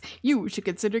implants. You should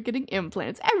consider getting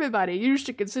implants. Everybody, you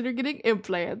should consider getting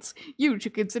implants. You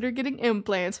should consider getting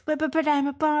implants. But I'm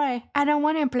a boy. I don't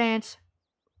want implants.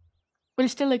 Will it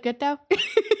still look good though?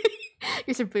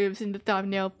 Get some boobs in the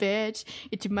thumbnail, bitch.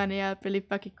 Get your money out really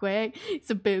fucking quick.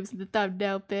 Some boobs in the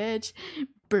thumbnail, bitch.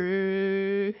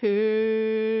 Boobs.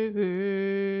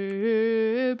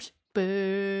 Boobs.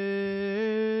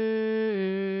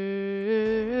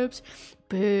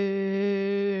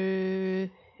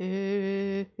 Boobs.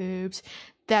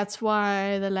 That's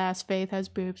why The Last Faith has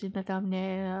boobs in the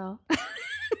thumbnail.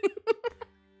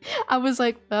 I was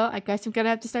like, well, I guess I'm gonna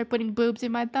have to start putting boobs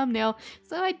in my thumbnail.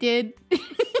 So I did.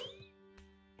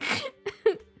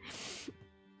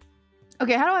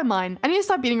 Okay, how do I mine? I need to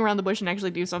stop beating around the bush and actually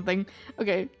do something.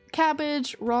 Okay,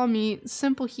 cabbage, raw meat,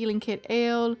 simple healing kit,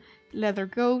 ale, leather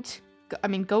goat.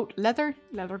 Goat leather?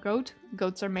 Leather goat.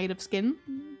 Goats are made of skin.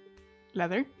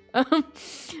 Leather.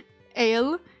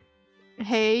 Ale,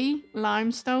 hay,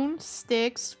 limestone,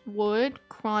 sticks, wood,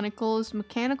 chronicles,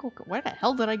 mechanical. Where the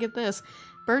hell did I get this?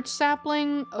 Birch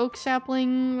sapling, oak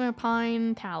sapling,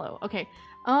 pine, tallow. Okay.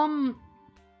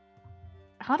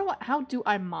 How do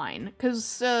I mine?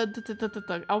 Cause I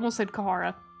almost said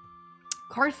Kahara.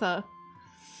 Kartha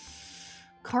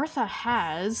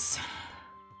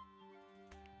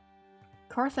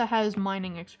has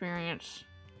mining experience.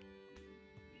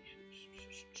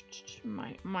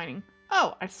 Mining.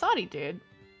 Oh, I thought he did.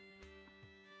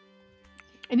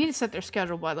 I need to set their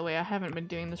schedule, by the way. I haven't been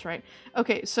doing this right.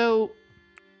 Okay, so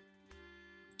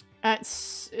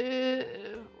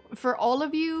for all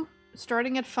of you,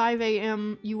 starting at 5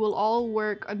 a.m., you will all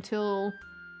work until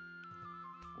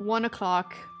 1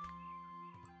 o'clock,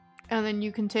 and then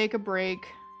you can take a break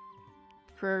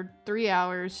for 3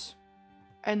 hours,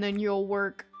 and then you'll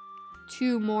work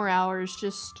 2 more hours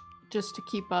just to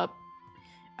keep up,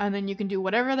 and then you can do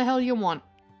whatever the hell you want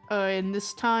in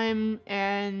this time,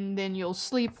 and then you'll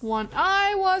sleep one.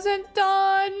 I wasn't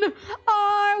done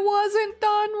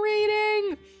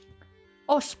reading!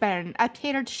 Osbern, a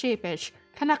tailored sheepish.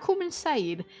 Can I come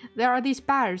inside? There are these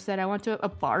bars that I want to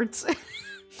bards.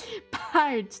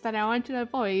 Bards that I want to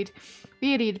avoid.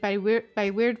 Wearied by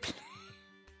weird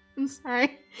I'm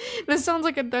sorry. This sounds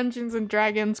like a Dungeons and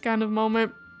Dragons kind of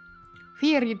moment.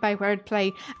 Wearied by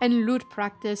wordplay and lewd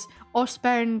practice,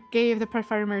 Osbern gave the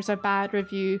performers a bad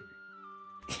review.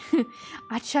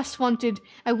 I just wanted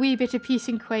a wee bit of peace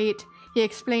and quiet, he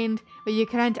explained, but you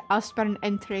grant Osbern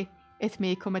entry. It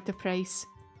may come at a price.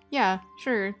 Yeah,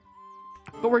 sure.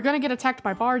 But we're gonna get attacked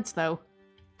by bards, though.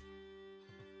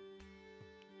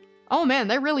 Oh man,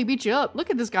 they really beat you up. Look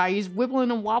at this guy, he's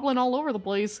wibbling and wobbling all over the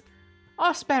place.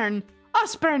 Osbern,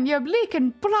 you're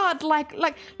leaking blood like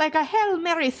a Hail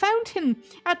Mary fountain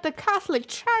at the Catholic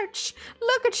Church.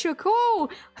 Look at you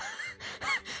go.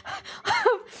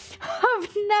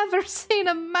 I've never seen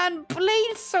a man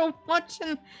bleed so much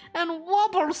and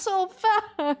wobble so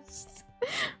fast.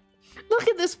 Look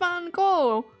at this man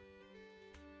go.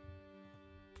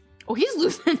 Oh, he's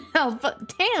losing health,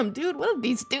 but damn, dude, what did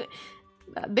these do?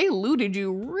 They looted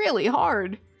you really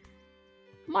hard.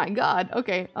 My god.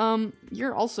 Okay,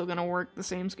 you're also gonna work the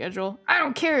same schedule. I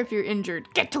don't care if you're injured.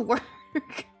 Get to work.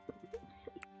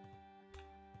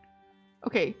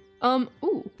 Okay,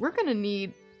 ooh, we're gonna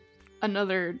need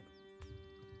another...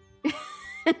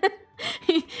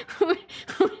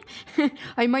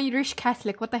 I'm Irish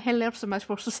Catholic. What the hell else am I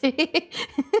supposed to say?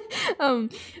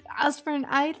 Osbern,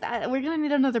 we're gonna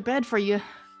need another bed for you.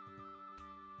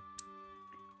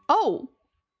 Oh!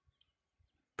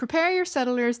 Prepare your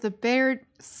settlers the Baird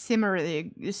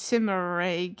Simreg.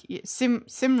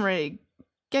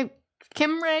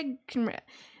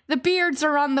 The beards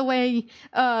are on the way,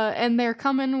 and they're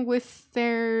coming with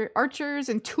their archers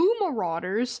and 2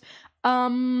 marauders.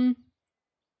 Why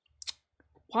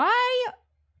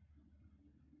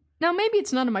Now, maybe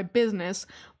it's none of my business,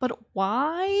 but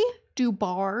why do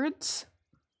bards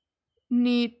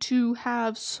need to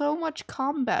have so much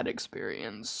combat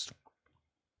experience?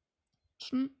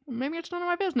 Maybe it's none of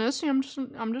my business. I'm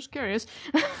just curious.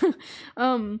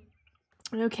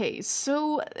 Okay,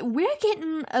 so we're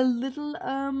getting a little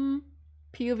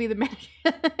POV the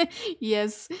manager.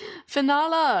 Yes,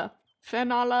 Fenala,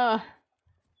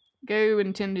 go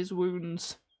and tend his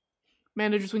wounds.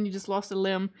 Managers when you just lost a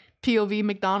limb. POV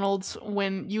McDonald's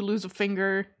when you lose a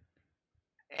finger,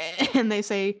 and they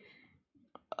say,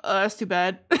 "That's too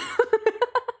bad."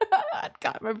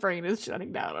 God, my brain is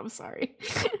shutting down. I'm sorry.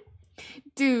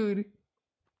 Dude,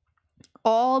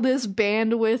 all this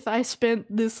bandwidth I spent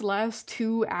this last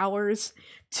 2 hours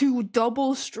to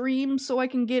double stream so I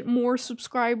can get more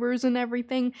subscribers and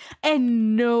everything,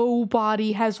 and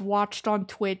nobody has watched on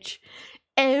Twitch.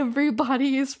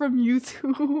 Everybody is from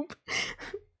YouTube.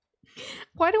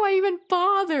 Why do I even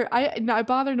bother? I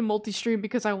bother to multi-stream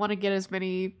because I want to get as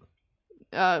many...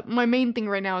 my main thing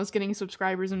right now is getting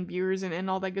subscribers and viewers and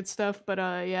all that good stuff, but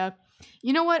yeah.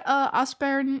 You know what,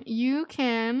 Osbern, you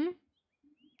can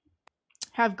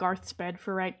have Garth's bed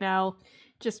for right now,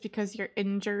 just because you're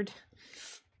injured.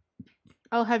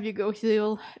 I'll have you go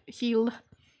heal.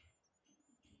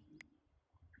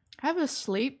 Have a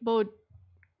sleep, but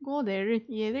go there.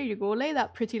 Yeah, there you go. Lay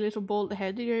that pretty little bald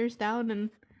head of yours down and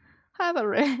have a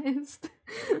rest.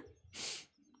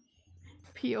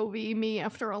 POV me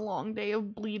after a long day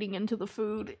of bleeding into the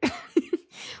food.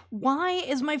 Why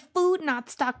is my food not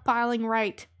stockpiling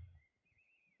right?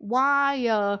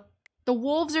 Why, the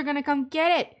wolves are gonna come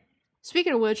get it!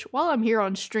 Speaking of which, while I'm here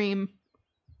on stream...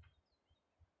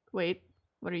 Wait,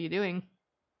 what are you doing?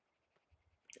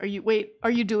 Are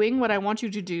you doing what I want you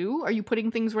to do? Are you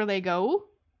putting things where they go?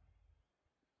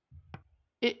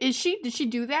 Did she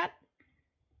do that?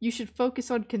 You should focus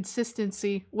on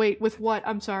consistency. Wait, with what?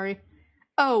 I'm sorry.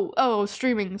 Oh,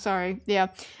 streaming, sorry. Yeah.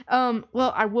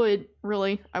 Well, I would,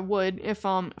 really. I would, if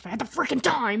I had the freaking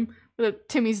time! The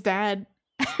Timmy's dad.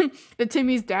 The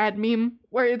Timmy's dad meme,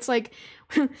 where it's like,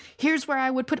 here's where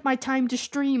I would put my time to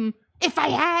stream, if I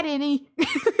had any!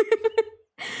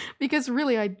 Because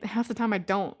really, half the time I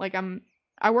don't. Like,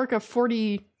 I work a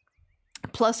 40+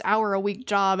 hour a week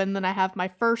job, and then I have my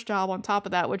first job on top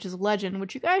of that, which is Legend,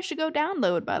 which you guys should go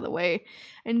download, by the way,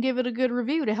 and give it a good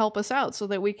review to help us out so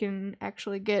that we can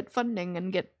actually get funding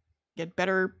and get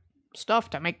better stuff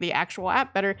to make the actual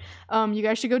app better. You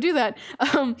guys should go do that.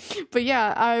 But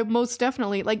yeah, I most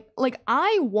definitely like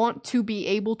I want to be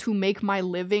able to make my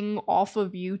living off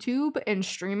of YouTube and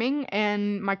streaming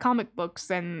and my comic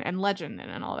books and Legend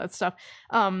and all that stuff.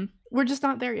 We're just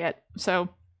not there yet, so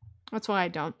that's why I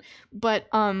don't. But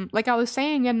like I was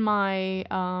saying in my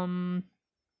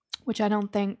which I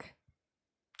don't think...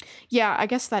 Yeah, I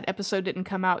guess that episode didn't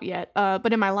come out yet.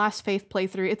 But in my last Faith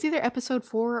playthrough, it's either episode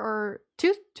 4 or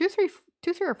 2, 3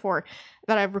 or 4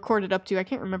 that I've recorded up to. I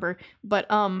can't remember. But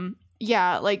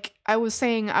yeah, like I was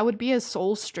saying, I would be a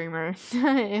soul streamer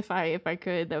if I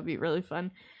could. That would be really fun.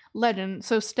 Legend.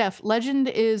 So Steph, Legend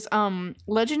is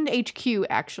Legend HQ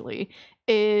actually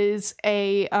is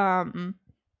a an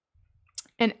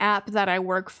app that I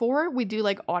work for. We do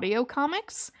like audio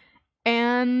comics.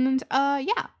 And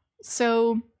yeah.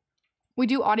 So we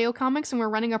do audio comics, and we're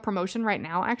running a promotion right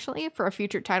now, actually, for a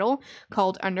featured title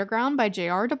called Underground by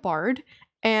J.R. DeBard,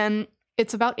 and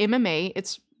it's about MMA.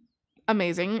 It's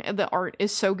amazing. The art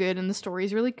is so good, and the story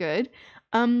is really good.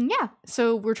 Yeah,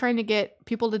 so we're trying to get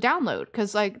people to download,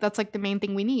 because, like, that's, like, the main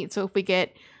thing we need. So if we get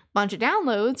a bunch of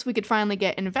downloads, we could finally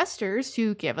get investors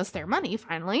to give us their money,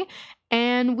 finally,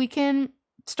 and we can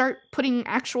start putting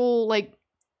actual, like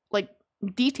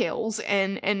details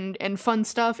and fun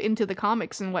stuff into the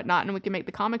comics and whatnot, and we can make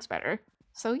the comics better.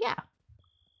 So yeah,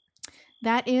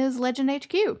 that is Legend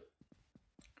HQ.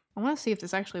 I want to see if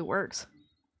this actually works.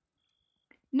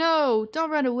 No,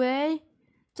 don't run away.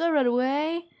 Don't run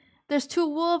away. There's 2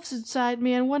 wolves inside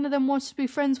me, and one of them wants to be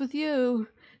friends with you.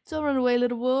 Don't run away,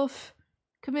 little wolf.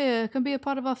 Come here, come be a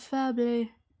part of our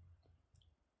family.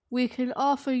 We can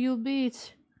offer you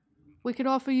meat. We can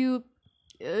offer you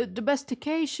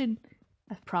domestication.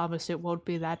 I promise it won't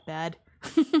be that bad.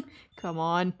 Come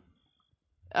on.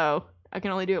 Oh, I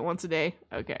can only do it once a day.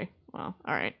 Okay, well,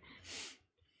 alright.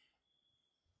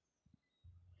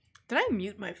 Did I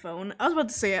mute my phone? I was about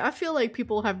to say, I feel like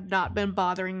people have not been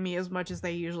bothering me as much as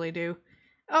they usually do.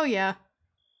 Oh yeah.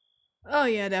 Oh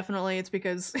yeah, definitely. It's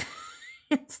because...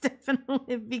 it's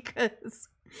definitely because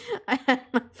I had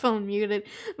my phone muted.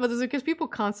 But it's because people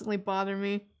constantly bother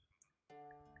me.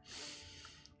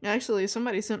 Actually,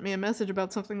 somebody sent me a message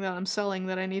about something that I'm selling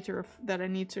that I need to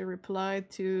reply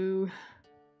to.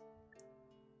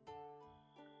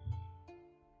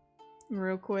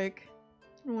 real quick.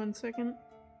 1 second.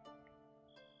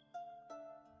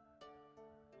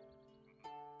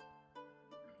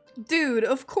 Dude,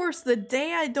 of course, the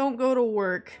day I don't go to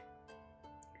work.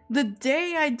 The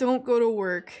day I don't go to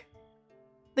work.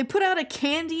 They put out a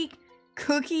candy,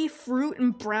 cookie, fruit,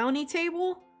 and brownie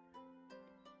table?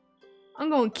 I'm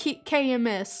going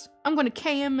KMS. I'm going to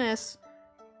KMS.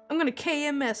 I'm going to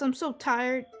KMS. I'm so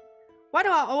tired. Why do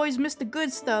I always miss the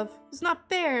good stuff? It's not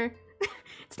fair.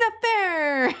 It's not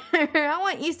fair. I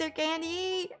want Easter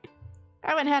candy. I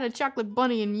haven't had a chocolate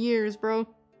bunny in years, bro.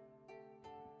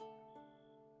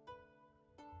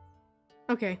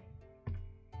 Okay.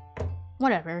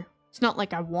 Whatever. It's not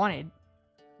like I wanted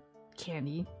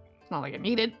candy. It's not like I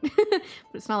needed. But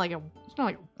it's not like I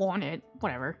want it.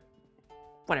 Whatever.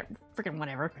 Whatever. Freaking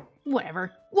whatever.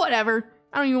 Whatever. Whatever.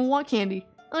 I don't even want candy.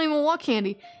 I don't even want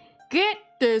candy. Get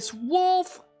this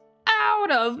wolf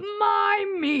out of my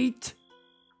meat.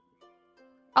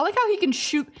 I like how he can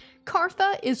shoot.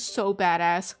 Kartha is so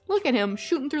badass. Look at him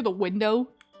shooting through the window.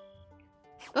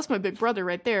 That's my big brother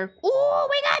right there. Ooh,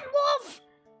 we got wolf!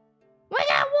 We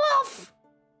got wolf!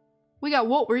 We got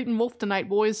wolf. We're eating wolf tonight,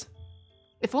 boys.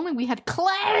 If only we had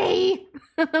clay!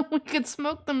 We could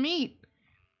smoke the meat.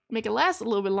 Make it last a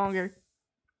little bit longer.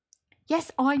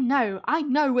 Yes, I know. I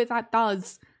know what that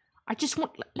does. I just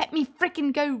want... Let me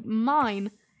freaking go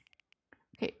mine.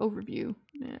 Okay, overview.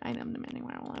 Item demanding.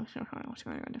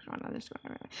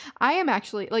 I am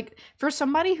actually, like, for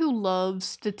somebody who loves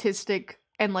statistic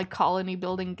and, like, colony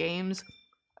building games,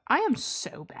 I am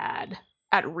so bad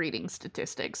at reading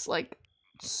statistics. Like,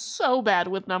 so bad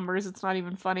with numbers, it's not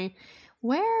even funny.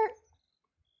 Where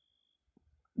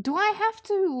do I have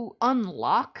to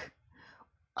unlock?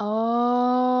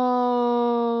 Oh,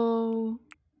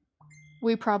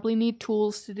 we probably need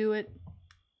tools to do it.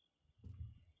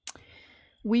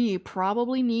 We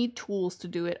probably need tools to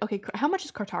do it. Okay, how much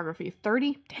is cartography?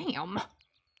 30? Damn.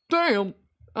 Damn.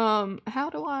 How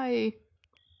do I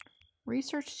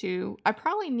research to? I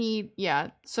probably need, yeah,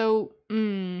 so,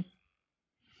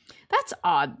 that's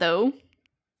odd, though.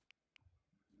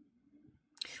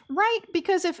 Right,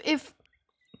 because if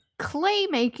clay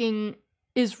making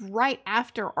is right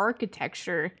after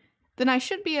architecture, then I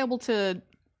should be able to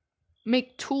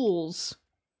make tools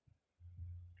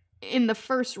in the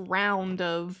first round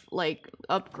of, like,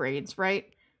 upgrades, right?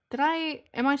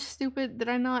 Am I stupid? Did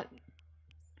I not?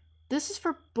 This is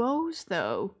for bows,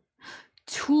 though.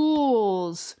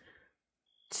 Tools.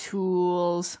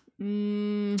 Tools.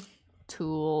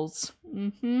 Tools.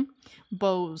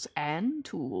 Bows and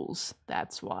tools.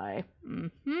 That's why.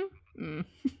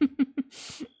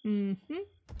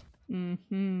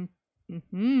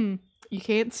 You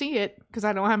can't see it, because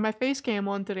I don't have my face cam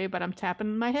on today, but I'm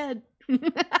tapping my head.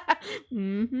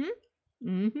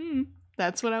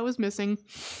 That's what I was missing.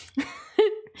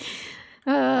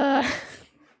 Kind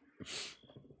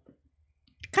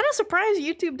of surprised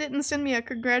YouTube didn't send me a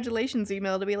congratulations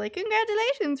email to be like,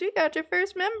 congratulations, we got your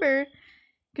first member.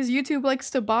 Because YouTube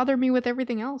likes to bother me with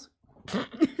everything else.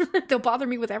 They'll bother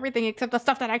me with everything except the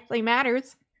stuff that actually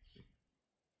matters.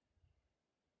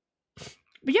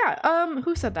 But yeah,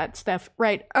 who said that? Steph.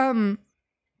 Right.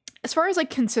 As far as, like,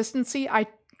 consistency, I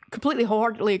completely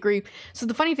wholeheartedly agree. So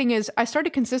the funny thing is, I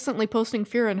started consistently posting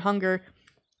Fear and Hunger,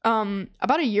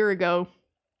 about a year ago.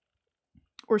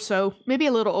 Or so. Maybe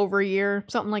a little over a year.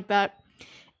 Something like that.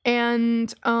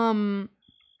 And, oh,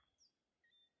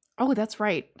 that's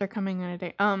right. They're coming in a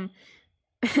day.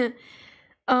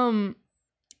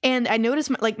 And I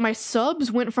noticed my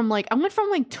subs went from like, I went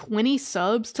from like 20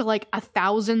 subs to like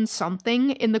 1,000 something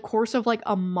in the course of like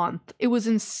a month. It was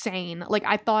insane. Like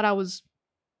I thought I was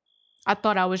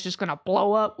just gonna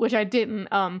blow up, which I didn't.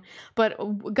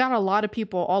 But got a lot of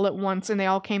people all at once, and they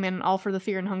all came in all for the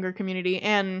Fear and Hunger community.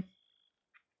 And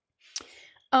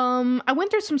I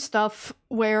went through some stuff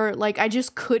where like I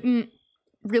just couldn't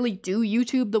really do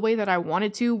YouTube the way that I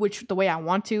wanted to, which the way I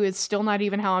want to is still not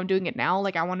even how I'm doing it now.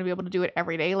 Like I want to be able to do it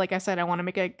every day. Like I said, I want to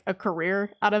make a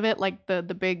career out of it, like the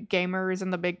big gamers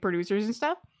and the big producers and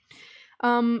stuff.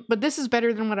 But this is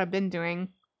better than what I've been doing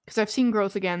because I've seen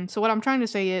growth again. So what I'm trying to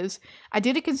say is I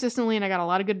did it consistently and I got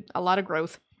a lot of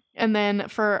growth. And then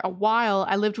for a while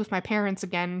I lived with my parents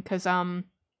again because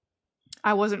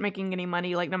I wasn't making any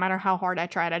money. Like no matter how hard I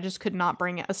tried, I just could not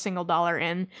bring a single dollar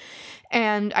in.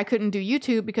 And I couldn't do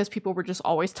YouTube because people were just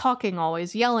always talking,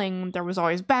 always yelling. There was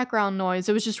always background noise.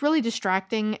 It was just really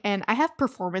distracting. And I have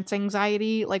performance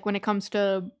anxiety, like when it comes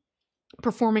to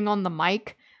performing on the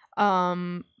mic,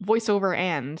 voiceover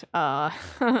and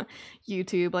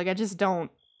YouTube. Like I just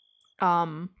don't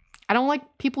I don't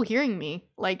like people hearing me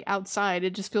like outside.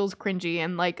 It just feels cringy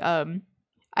and like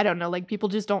I don't know, like, people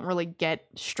just don't really get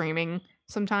streaming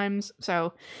sometimes.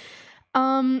 So,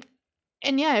 and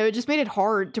yeah, it just made it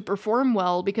hard to perform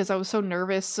well because I was so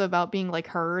nervous about being, like,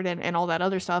 heard and all that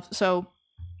other stuff. So,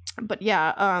 but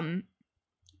yeah,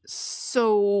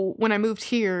 so when I moved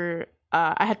here,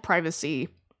 I had privacy.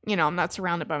 You know, I'm not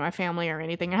surrounded by my family or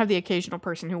anything. I have the occasional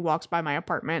person who walks by my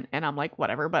apartment, and I'm like,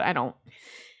 whatever, but I don't,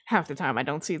 half the time, I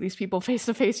don't see these people face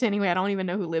to face anyway. I don't even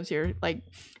know who lives here. Like,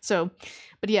 so,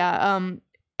 but yeah,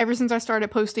 ever since I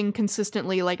started posting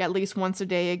consistently, like, at least once a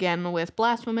day again with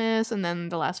Blasphemous and then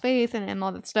The Last Faith and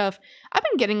all that stuff, I've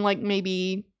been getting, like,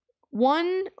 maybe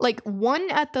one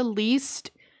at the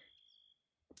least,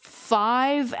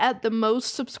 5 at the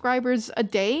most subscribers a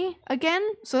day again,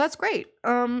 so that's great.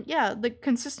 Yeah, the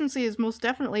consistency is most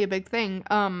definitely a big thing.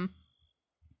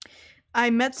 I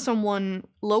met someone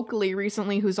locally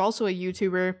recently who's also a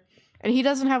YouTuber, and he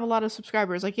doesn't have a lot of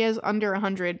subscribers. Like, he has under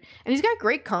 100, and he's got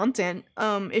great content.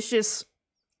 It's just,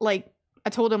 like, I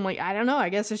told him, like, I don't know, I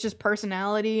guess it's just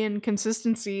personality and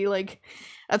consistency. Like,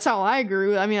 that's how I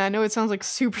grew. I mean, I know it sounds like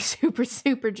super, super,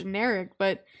 super generic,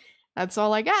 but that's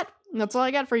all I got. That's all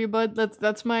I got for you, bud.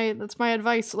 That's my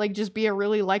advice. Like, just be a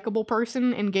really likable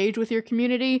person, engage with your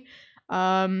community,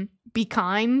 be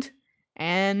kind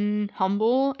and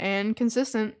humble and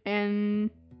consistent, and,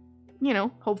 you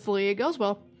know, hopefully it goes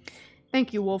well.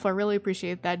 Thank you, Wolf. I really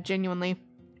appreciate that. Genuinely.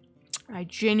 I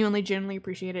genuinely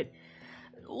appreciate it.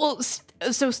 Well,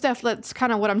 so Steph, that's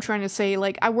kind of what I'm trying to say.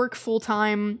 Like, I work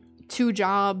full-time, 2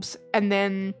 jobs, and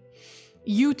then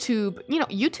YouTube, you know,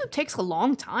 YouTube takes a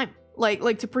long time.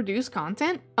 Like to produce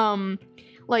content.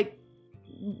 Like,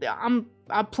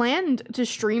 I planned to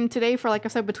stream today for, like I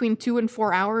said, between 2 and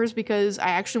 4 hours because I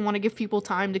actually want to give people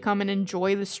time to come and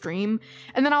enjoy the stream.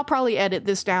 And then I'll probably edit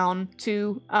this down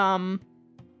to,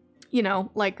 you know,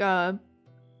 like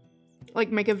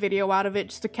make a video out of it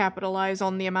just to capitalize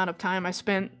on the amount of time I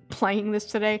spent playing this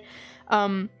today.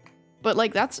 But,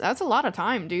 like, that's a lot of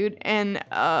time, dude. And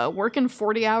working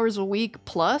 40 hours a week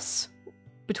plus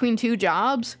between 2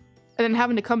 jobs, and then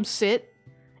having to come sit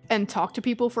and talk to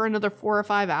people for another 4 or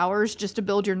 5 hours just to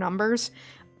build your numbers.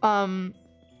 I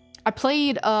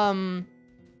played a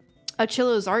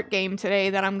Chillo's art game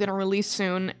today that I'm gonna release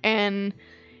soon, and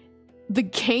the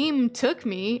game took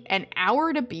me an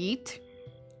hour to beat,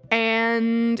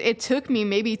 and it took me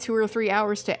maybe 2 or 3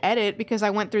 hours to edit because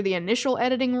I went through the initial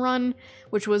editing run,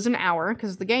 which was an hour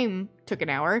because the game took an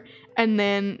hour, and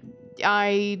then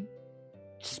I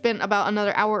spent about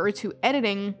another hour or 2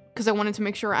 editing because I wanted to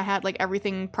make sure I had, like,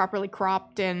 everything properly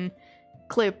cropped and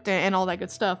clipped and all that good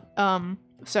stuff.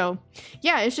 So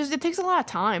yeah, it's just, it takes a lot of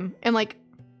time. And, like,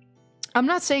 I'm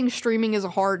not saying streaming is a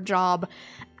hard job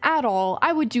at all.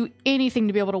 I would do anything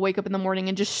to be able to wake up in the morning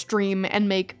and just stream and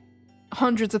make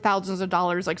hundreds of thousands of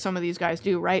dollars like some of these guys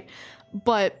do, right?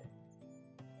 But,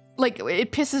 like,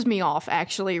 it pisses me off,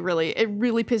 actually, really. It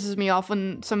really pisses me off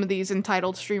when some of these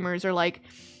entitled streamers are like,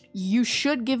 you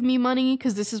should give me money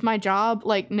because this is my job.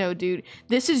 Like, no, dude,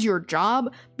 this is your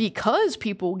job because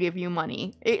people give you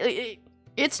money.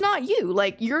 It's not you.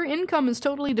 Like, your income is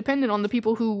totally dependent on the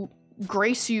people who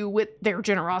grace you with their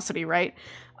generosity, right?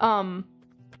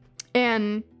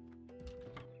 And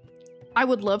I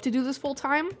would love to do this full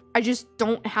time. I just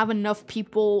don't have enough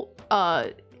people,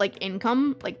 like,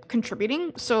 income, like,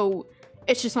 contributing, so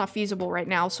it's just not feasible right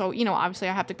now. So, you know, obviously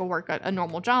I have to go work a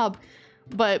normal job,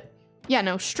 but yeah,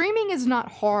 no, streaming is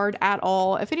not hard at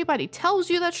all. If anybody tells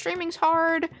you that streaming's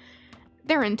hard,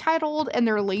 they're entitled and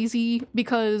they're lazy,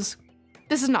 because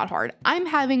this is not hard. I'm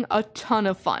having a ton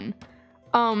of fun.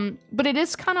 But it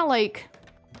is kind of like,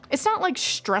 it's not like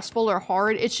stressful or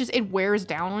hard. It's just, it wears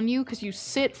down on you because you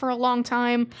sit for a long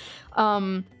time.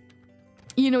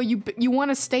 You know, you want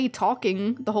to stay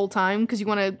talking the whole time because you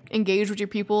want to engage with your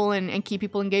people and keep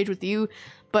people engaged with you.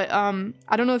 But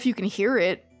I don't know if you can hear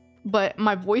it, but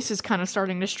my voice is kind of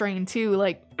starting to strain too.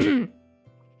 Like,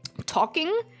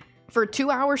 talking for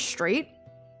 2 hours straight,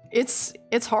 it's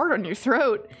hard on your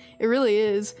throat. It really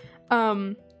is.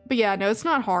 But yeah, no, it's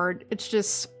not hard. It's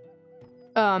just,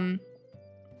 you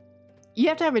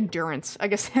have to have endurance, I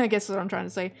guess is what I'm trying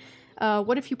to say.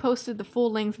 What if you posted the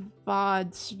full-length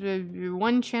VODs?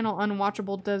 One channel,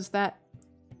 Unwatchable, does that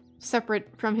separate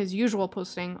from his usual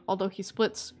posting, although he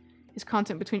splits his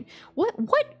content between...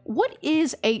 What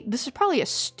is a... This is probably a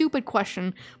stupid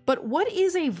question, but what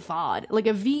is a VOD? Like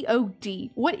a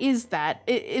VOD? What is that?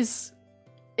 Is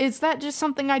that just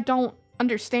something I don't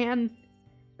understand?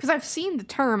 Because I've seen the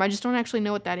term, I just don't actually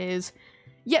know what that is.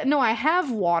 Yeah, no, I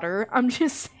have water. I'm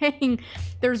just saying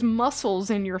there's muscles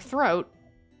in your throat.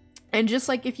 And just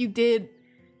like if you did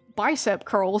bicep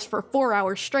curls for 4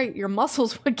 hours straight, your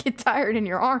muscles would get tired in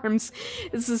your arms.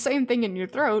 It's the same thing in your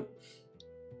throat.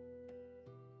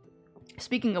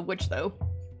 Speaking of which, though,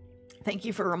 thank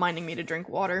you for reminding me to drink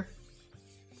water.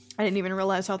 I didn't even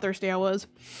realize how thirsty I was.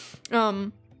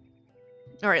 Alright,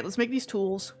 let's make these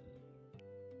tools.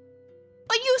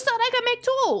 But you said I could make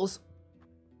tools!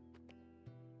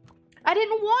 I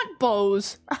didn't want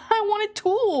bows. I wanted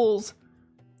tools.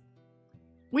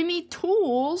 We need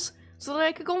tools so that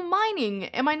I could go mining.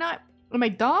 Am I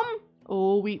dumb?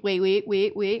 Oh, wait.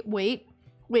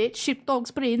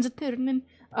 Sheepdog's brains are turning.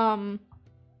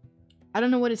 I don't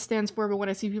know what it stands for, but when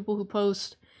I see people who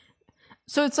post,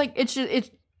 so it's like,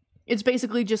 it's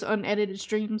basically just unedited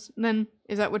streams, then?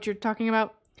 Is that what you're talking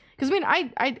about? Because, I mean,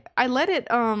 I let it,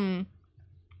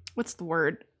 what's the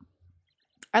word?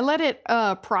 I let it,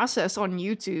 process on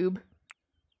YouTube,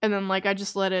 and then, like, I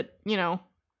just let it, you know,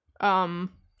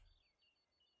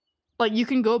 like, you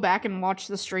can go back and watch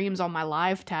the streams on my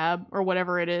live tab, or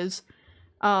whatever it is.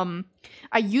 I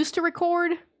used to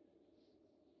record,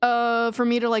 for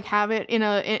me to, like, have it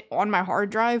on my hard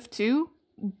drive, too,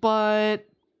 but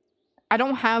I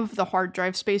don't have the hard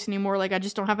drive space anymore. Like, I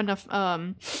just don't have enough,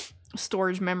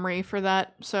 storage memory for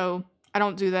that, so I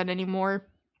don't do that anymore.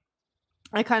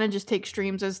 I kind of just take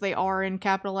streams as they are and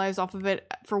capitalize off of it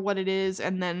for what it is,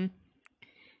 and then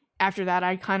after that,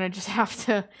 I kind of just have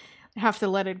to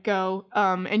let it go.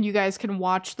 And you guys can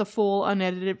watch the full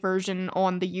unedited version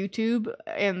on the YouTube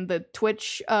and the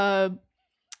Twitch,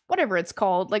 whatever it's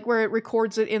called, like where it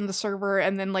records it in the server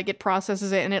and then like it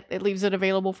processes it and it leaves it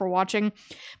available for watching.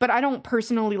 But I don't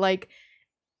personally like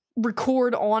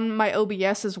record on my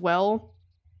OBS as well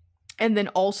and then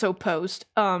also post,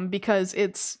 because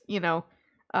it's, you know,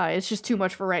 it's just too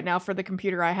much for right now for the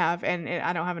computer I have, and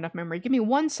I don't have enough memory. Give me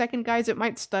 1 second, guys. It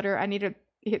might stutter. I need to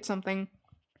hit something.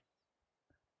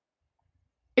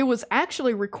 It was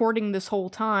actually recording this whole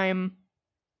time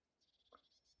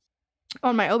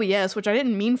on my OBS, which I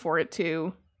didn't mean for it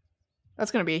to.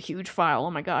 That's gonna be a huge file.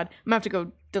 Oh my god. I'm gonna have to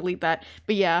go delete that.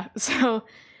 But yeah, so...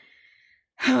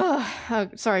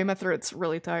 sorry, my throat's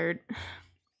really tired.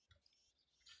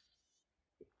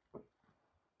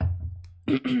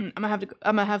 I'm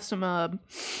gonna have some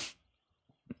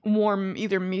warm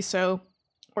either miso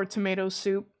or tomato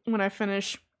soup when I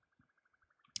finish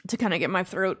to kind of get my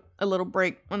throat a little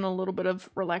break and a little bit of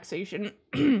relaxation.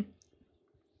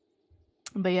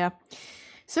 But yeah.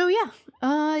 So yeah.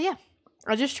 Yeah.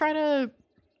 I just try to,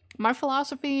 my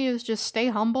philosophy is just stay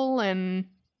humble and,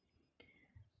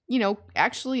 you know,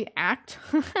 actually act.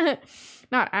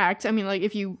 Not act. I mean, like,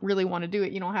 if you really want to do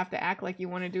it, you don't have to act like you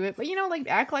want to do it. But, you know, like,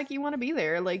 act like you want to be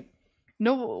there. Like,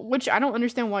 no, which I don't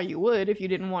understand why you would if you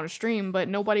didn't want to stream. But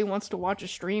nobody wants to watch a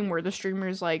stream where the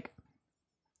streamer's, like,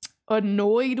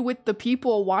 annoyed with the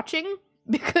people watching.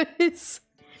 Because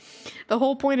the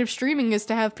whole point of streaming is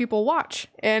to have people watch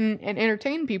and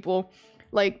entertain people.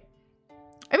 Like,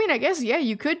 I mean, I guess, yeah,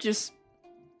 you could just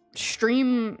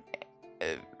stream...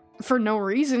 for no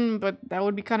reason, but that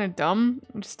would be kind of dumb.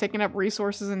 Just taking up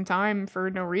resources and time for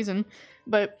no reason.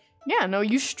 But yeah, no,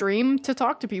 you stream to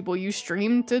talk to people. You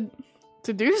stream to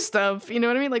do stuff. You know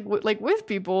what I mean? Like with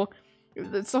people.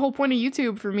 That's the whole point of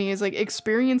YouTube for me, is like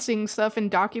experiencing stuff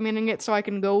and documenting it so I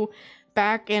can go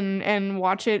back and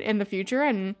watch it in the future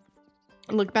and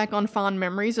look back on fond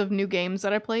memories of new games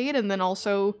that I played, and then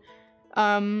also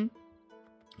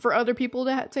for other people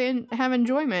to have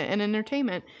enjoyment and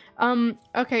entertainment.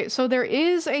 Okay, so there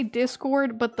is a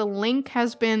Discord, but the link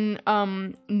has been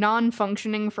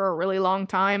non-functioning for a really long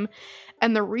time,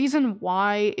 and the reason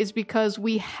why is because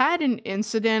we had an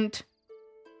incident.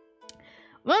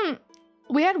 Well,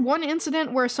 we had one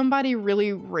incident where somebody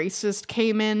really racist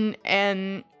came in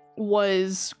and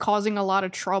was causing a lot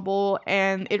of trouble,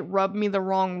 and it rubbed me the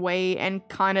wrong way and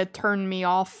kind of turned me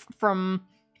off from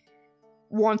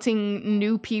wanting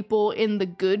new people in the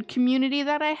good community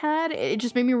that I had. It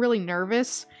just made me really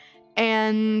nervous.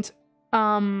 And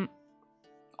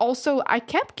also I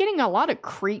kept getting a lot of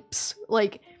creeps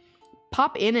like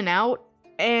pop in and out,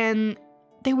 and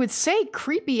they would say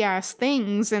creepy ass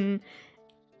things. And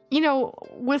you know,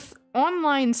 with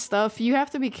online stuff you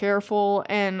have to be careful,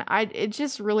 and it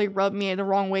just really rubbed me the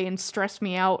wrong way and stressed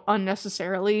me out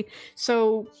unnecessarily.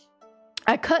 So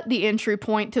I cut the entry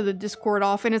point to the Discord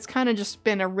off, and it's kind of just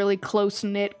been a really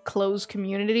close-knit, closed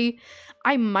community.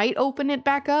 I might open it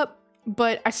back up,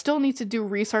 but I still need to do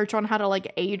research on how to,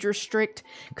 like, age restrict,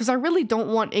 because I really don't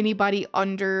want anybody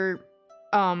under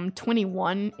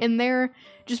 21 in there,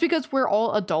 just because we're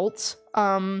all adults,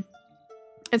 and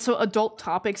so adult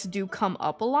topics do come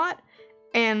up a lot,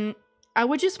 and I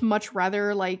would just much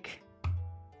rather, like,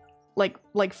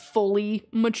 like fully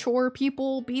mature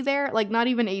people be there, like not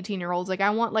even 18-year-olds. Like I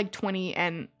want like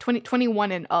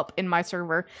 21 and up in my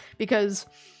server, because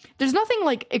there's nothing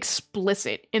like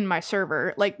explicit in my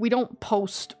server. Like we don't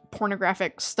post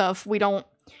pornographic stuff, we don't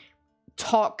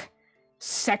talk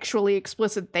sexually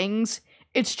explicit things.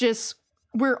 It's just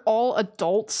we're all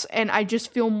adults, and I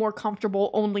just feel more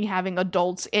comfortable only having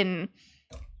adults in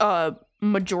a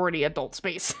majority adult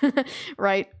space.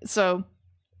 Right? So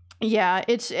yeah,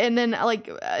 and then like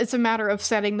it's a matter of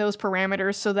setting those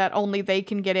parameters so that only they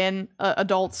can get in,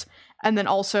 adults, and then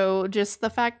also just the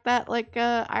fact that like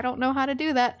I don't know how to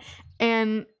do that,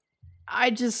 and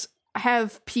I just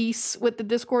have peace with the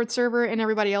Discord server, and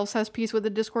everybody else has peace with the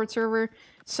Discord server.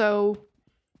 So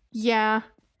yeah,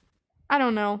 I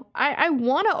don't know. I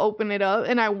want to open it up,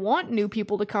 and I want new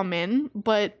people to come in,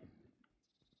 but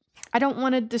I don't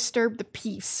want to disturb the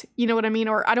peace. You know what I mean?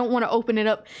 Or I don't want to open it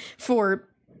up for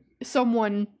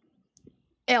someone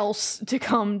else to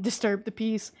come disturb the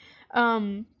peace.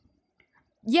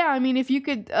 Yeah, I mean, if you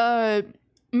could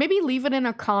maybe leave it in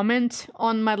a comment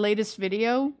on my latest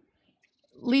video.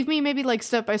 Leave me maybe like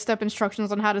step-by-step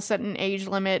instructions on how to set an age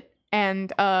limit,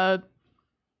 and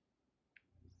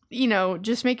you know,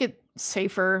 just make it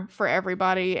safer for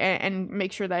everybody, and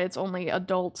make sure that it's only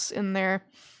adults in there.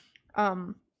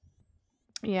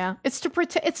 Yeah, it's to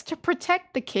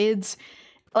protect the kids,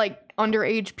 like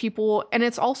underage people, and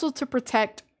it's also to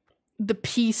protect the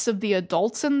peace of the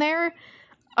adults in there,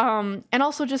 and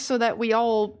also just so that we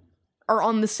all are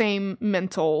on the same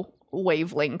mental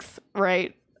wavelength,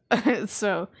 right?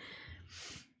 So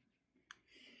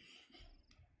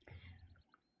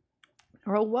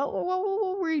what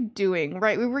were we doing?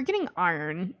 Right, we were getting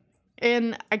iron,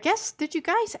 and I guess, did you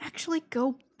guys actually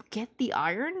go get the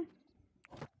iron?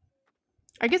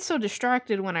 I get so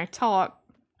distracted when I talk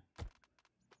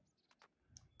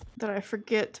that I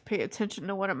forget to pay attention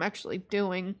to what I'm actually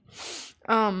doing.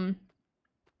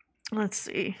 Let's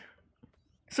see.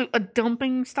 So a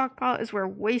dumping stockpile is where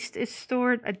waste is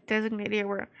stored, a designated area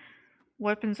where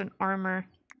weapons and armor.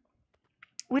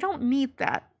 We don't need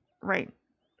that right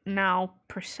now,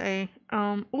 per se.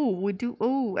 We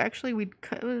do. Actually, we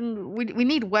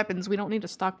need weapons. We don't need a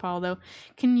stockpile, though.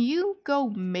 Can you go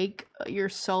make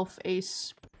yourself a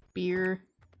spear,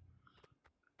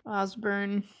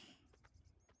 Osborne?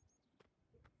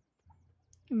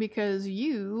 Because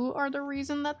you are the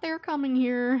reason that they're coming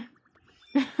here.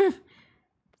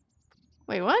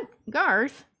 Wait, what?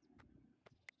 Garth?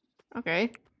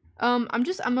 Okay. I'm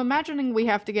imagining we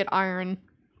have to get iron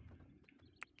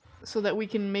so that we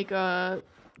can make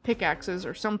pickaxes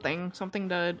or something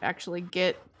to actually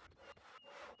get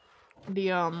the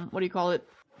what do you call it?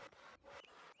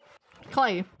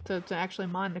 Clay, to actually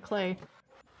mine the clay.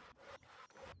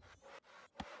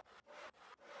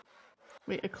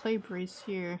 Wait, a clay brace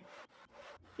here.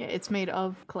 Yeah, it's made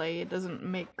of clay. It doesn't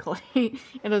make clay.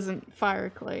 It doesn't fire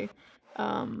clay.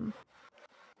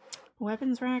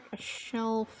 Weapons rack, a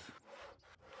shelf.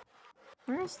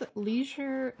 Where's the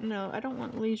leisure? No, I don't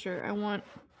want leisure. I want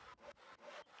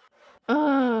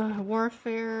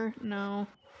warfare. No.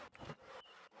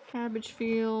 Cabbage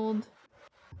field.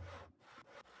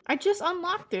 I just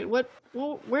unlocked it. What?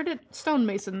 Well, where did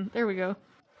stonemason? There we go.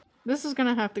 This is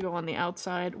gonna have to go on the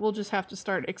outside. We'll just have to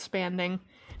start expanding.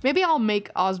 Maybe I'll make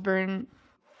Osborne.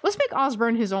 Let's make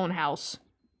Osborne his own house.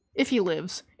 If he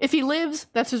lives. If he lives,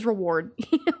 that's his reward.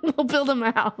 We'll build him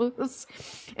a house.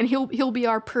 And he'll be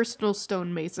our personal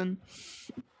stonemason.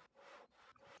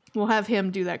 We'll have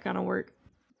him do that kind of work.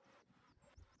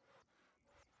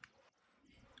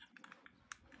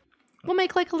 We'll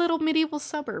make like a little medieval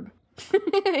suburb.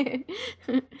 We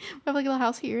have like a little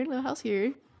house here, a little house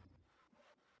here.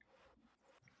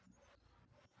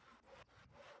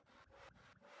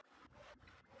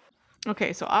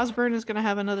 Okay, so Osborne is gonna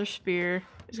have another spear.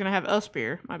 He's gonna have a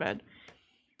spear, my bad.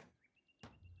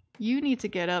 You need to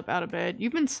get up out of bed.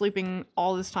 You've been sleeping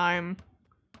all this time.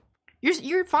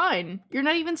 You're fine. You're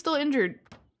not even still injured.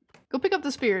 Go pick up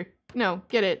the spear. No,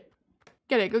 get it.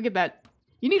 Get it, go get that.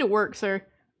 You need to work, sir.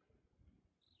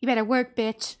 You better work,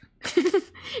 bitch.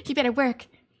 You better work.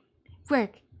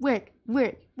 Work. You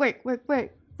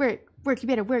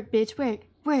better work, bitch.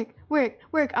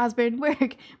 Work, Osborne.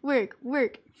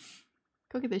 Work.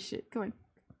 Go get this shit. Come on.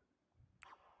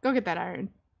 Go get that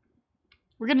iron.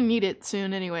 We're gonna need it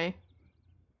soon anyway.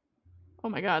 Oh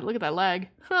my god, look at that lag.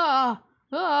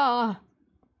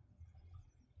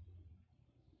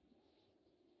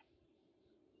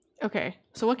 Okay,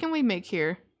 so what can we make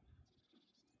here?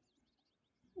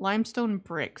 Limestone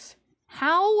bricks.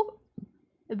 How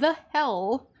the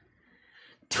hell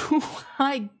do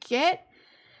I get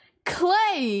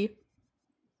clay?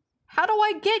 How do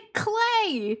I get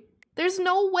clay? There's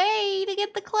no way to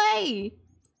get the clay.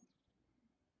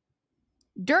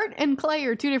 Dirt and clay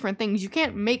are two different things. You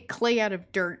can't make clay out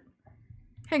of dirt.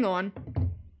 Hang on.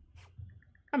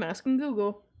 I'm asking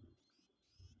Google.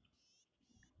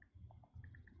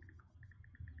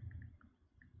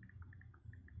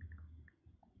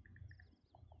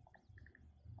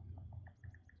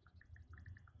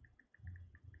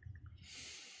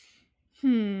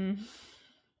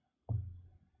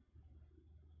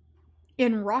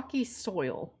 In rocky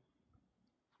soil.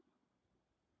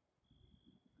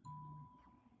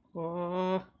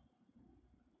 Come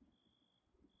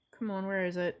on, where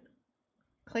is it?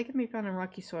 Clay can be found in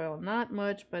rocky soil. Not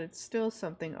much, but it's still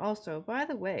something. Also, by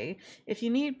the way, if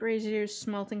you need braziers,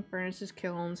 smelting furnaces,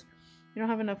 kilns, you don't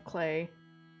have enough clay,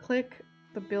 click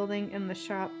the building in the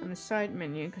shop in the side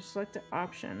menu, because select the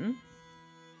option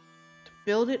to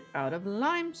build it out of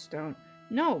limestone.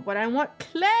 No, but I want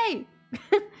clay!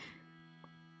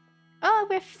 Oh,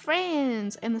 we're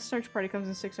friends! And the search party comes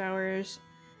in 6 hours.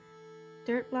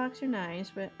 Dirt blocks are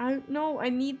nice, but I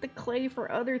need the clay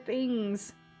for other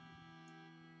things.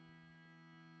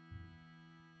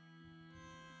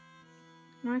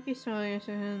 Rocky soil,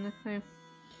 so the clay.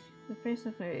 The face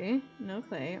of clay, no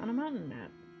clay on a mountain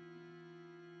map.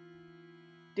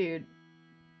 Dude.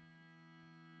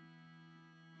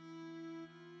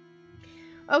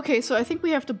 Okay, so I think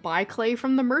we have to buy clay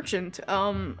from the merchant.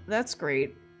 That's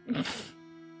great.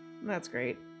 That's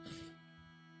great.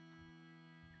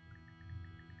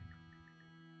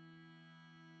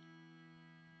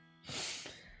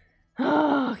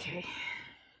 Okay.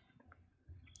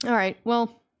 Alright,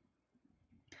 well.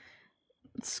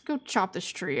 Let's go chop this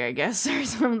tree, I guess, or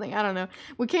something. I don't know.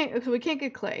 We can't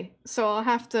get clay, so I'll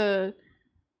have to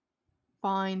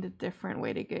find a different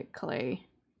way to get clay.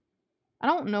 I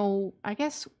don't know. I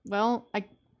guess, well,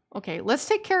 okay, let's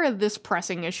take care of this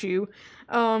pressing issue,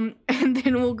 and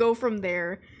then we'll go from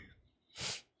there.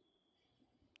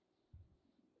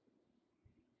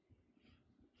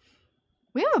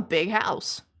 We have a big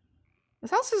house. This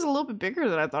house is a little bit bigger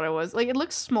than I thought it was. Like, it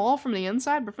looks small from the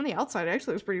inside, but from the outside, it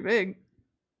actually looks pretty big.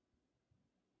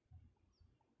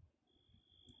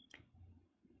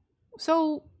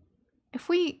 So, if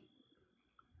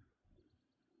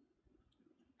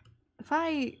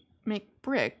I make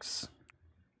bricks,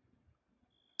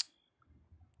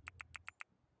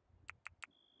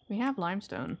 we have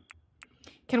limestone.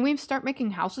 Can we start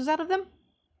making houses out of them?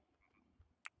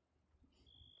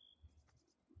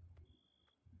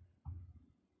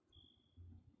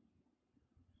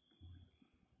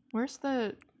 Where's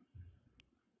the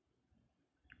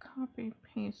copy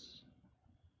paste?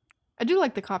 I do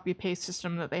like the copy paste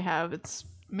system that they have. It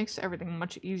makes everything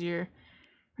much easier.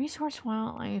 Resource,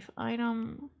 wildlife,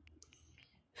 item,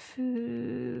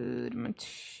 food,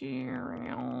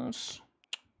 materials,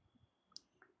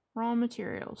 raw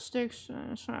materials, sticks.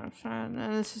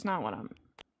 This is not what I'm.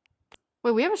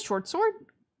 Wait, we have a short sword?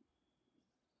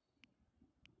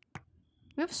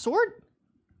 We have a sword?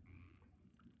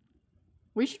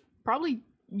 We should probably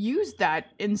use that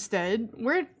instead.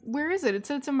 Where is it? It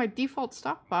said it's in my default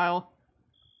stockpile.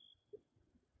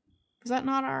 Is that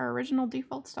not our original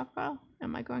default stockpile?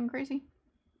 Am I going crazy?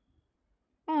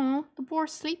 Oh, the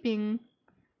boar's sleeping.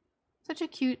 Such a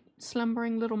cute,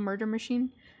 slumbering little murder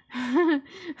machine.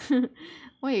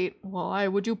 Wait, why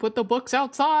would you put the books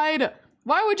outside?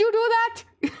 Why would you do that?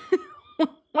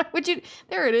 Why would you?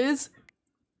 There it is.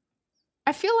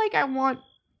 I feel like I want...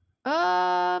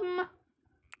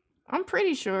 I'm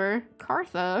pretty sure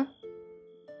Cartha...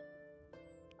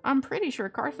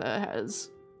 has...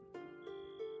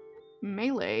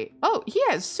 melee. Oh, he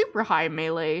has super high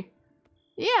melee.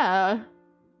 Yeah.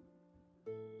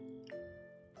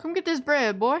 Come get this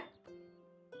bread, boy.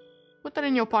 Put that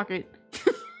in your pocket.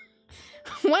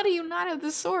 Why do you not have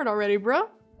this sword already, bro?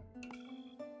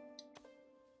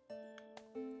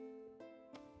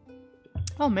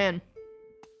 Oh, man.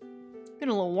 Getting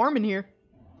a little warm in here.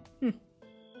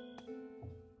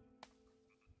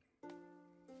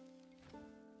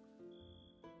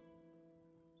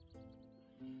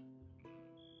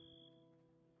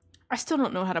 I still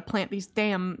don't know how to plant these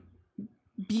damn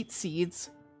beet seeds.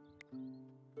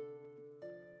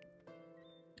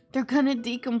 They're gonna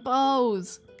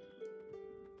decompose.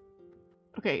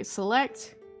 Okay,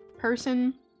 select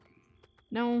person.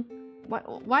 No.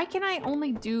 Why can I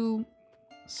only do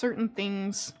certain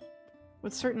things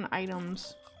with certain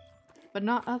items, but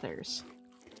not others?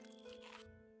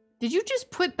 Did you just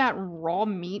put that raw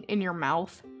meat in your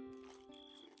mouth?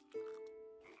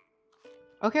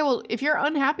 Okay, well, if you're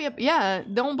unhappy, yeah,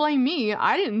 don't blame me.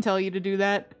 I didn't tell you to do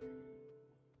that.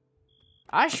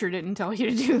 I sure didn't tell you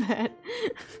to do that.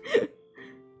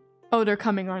 Oh, they're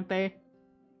coming, aren't they?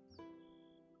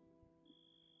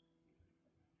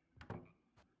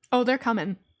 Oh, they're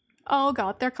coming. Oh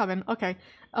god, they're coming. Okay.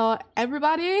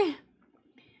 Everybody,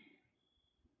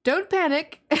 don't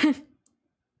panic.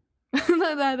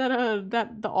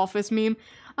 that the Office meme.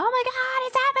 Oh my god,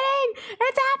 it's happening!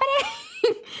 It's happening!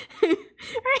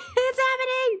 It's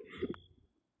happening!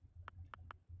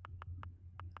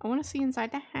 I want to see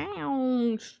inside the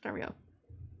house. There we go.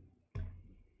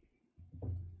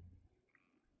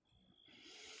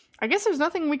 I guess there's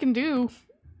nothing we can do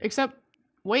except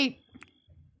wait.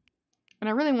 And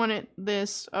I really wanted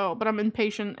this. Oh, but I'm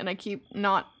impatient and I keep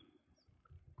not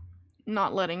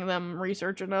letting them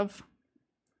research enough.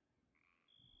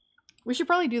 We should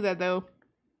probably do that though.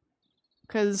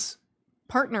 Because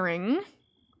partnering.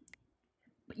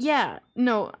 Yeah,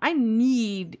 no, I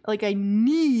need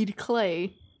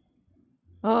clay.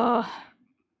 Ugh.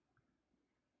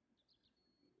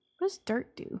 What does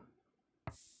dirt do?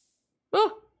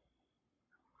 Oh!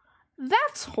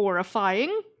 That's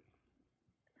horrifying!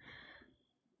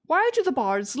 Why do the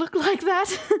bards look like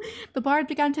that? The bard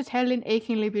began to tell an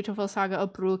achingly beautiful saga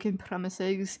of broken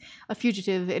promises. A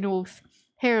fugitive, an oath,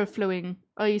 hair flowing,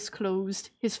 eyes closed.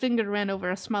 His finger ran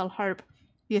over a small harp,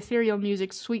 the ethereal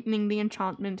music sweetening the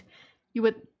enchantment. You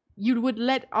would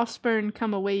let Osborne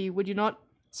come away, would you not?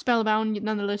 Spellbound,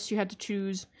 nonetheless, you had to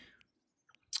choose.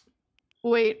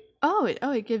 Wait. Oh,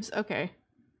 it gives... Okay.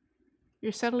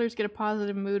 Your settlers get a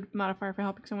positive mood modifier for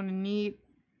helping someone in need.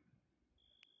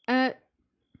 I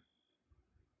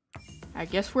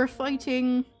guess we're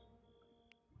fighting.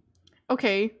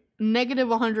 Okay. Negative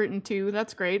 102.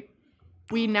 That's great.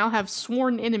 We now have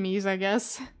sworn enemies, I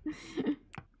guess.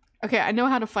 Okay, I know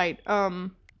how to fight.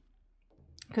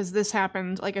 Because this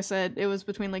happened, like I said, it was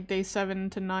between like day 7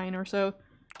 to 9 or so.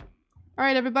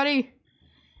 Alright, everybody.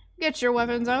 Get your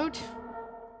weapons out.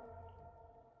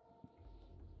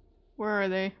 Where are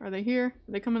they? Are they here?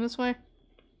 Are they coming this way?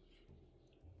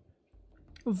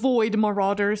 Void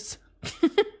Marauders.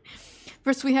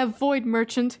 First we have Void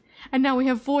Merchant, and now we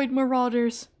have Void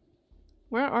Marauders.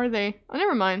 Where are they? Oh,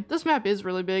 never mind. This map is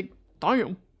really big.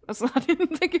 Damn. I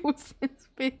didn't think it was this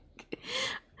big.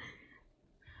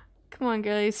 Come on,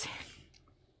 guys.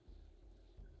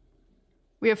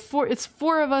 We have it's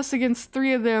 4 of us against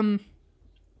 3 of them.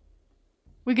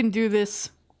 We can do this.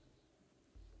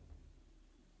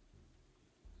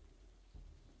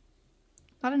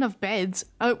 Not enough beds.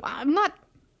 I'm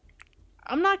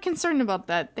not concerned about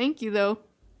that. Thank you, though.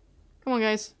 Come on,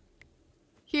 guys.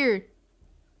 Here.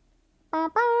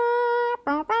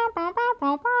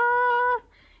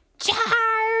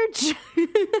 Charge!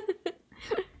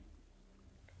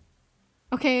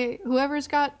 Okay, whoever's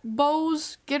got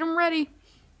bows, get them ready.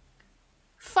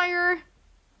 Fire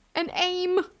and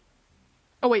aim.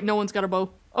 Oh wait, no one's got a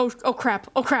bow. Oh crap.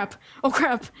 Oh crap. Oh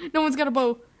crap. No one's got a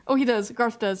bow. Oh, he does.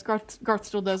 Garth does. Garth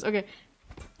still does. Okay.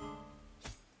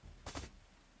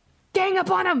 Gang up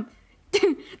on him!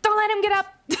 Don't let him get up!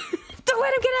 Don't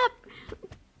let him get up!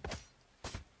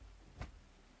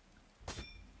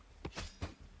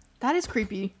 That is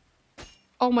creepy.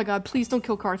 Oh my god, please don't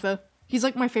kill Cartha. He's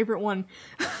like my favorite one.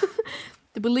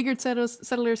 The beleaguered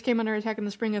settlers came under attack in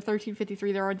the spring of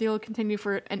 1353. Their ordeal continued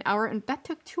for an hour, and that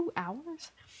took 2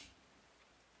 hours?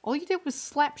 All you did was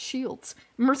slap shields.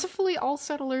 Mercifully, all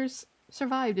settlers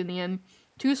survived in the end.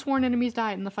 2 sworn enemies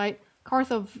died in the fight.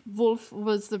 Karth of Vulff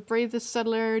was the bravest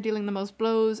settler, dealing the most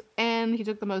blows, and he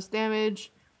took the most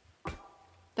damage.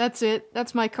 That's it.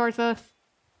 That's my Kartha.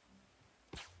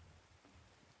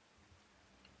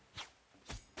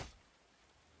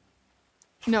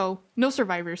 No. No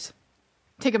survivors.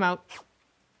 Take him out.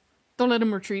 Don't let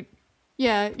him retreat.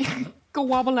 Yeah, go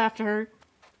wobble after her.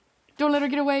 Don't let her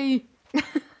get away.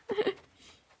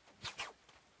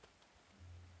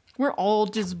 We're all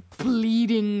just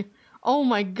bleeding. Oh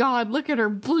my god, look at her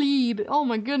bleed. Oh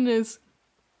my goodness.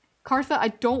 Kartha, I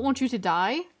don't want you to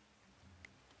die.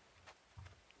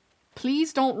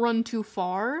 Please don't run too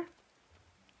far.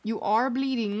 You are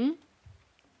bleeding.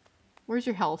 Where's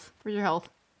your health? Where's your health?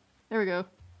 There we go.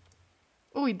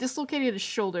 Oh, he dislocated his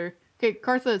shoulder. Okay,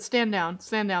 Kartha, stand down.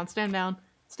 Stand down. Stand down.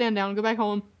 Stand down. Go back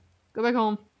home. Go back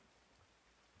home.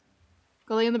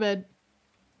 Go lay in the bed.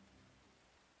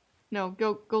 No,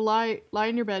 go lie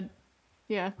in your bed.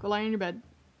 Yeah, go lie in your bed.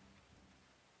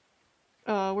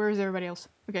 Where is everybody else?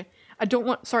 Okay. I don't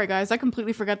want- sorry guys, I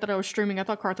completely forgot that I was streaming. I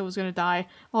thought Kartha was gonna die.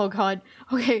 Oh god.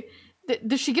 Okay.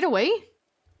 Does she get away?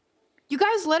 You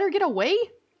guys let her get away?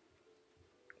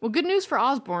 Well, good news for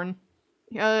Osborne.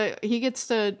 He gets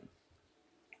to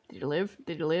Did he live?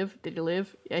 Did he live? Did he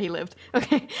live? Yeah, he lived.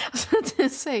 Okay, I was about to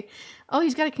say. Oh,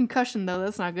 he's got a concussion, though.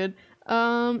 That's not good.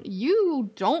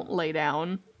 You don't lay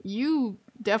down. You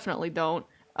definitely don't.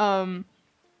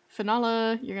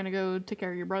 Finala, you're gonna go take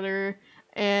care of your brother.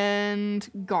 And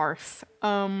Garth.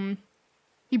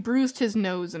 He bruised his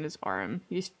nose and his arm.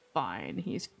 He's fine.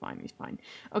 He's fine. He's fine.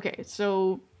 Okay,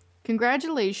 so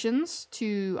congratulations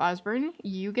to Osborne.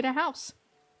 You get a house.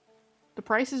 The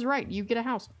price is right. You get a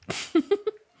house.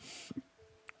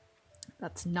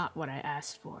 That's not what I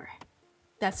asked for.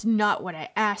 That's not what I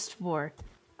asked for.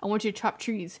 I want you to chop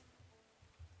trees.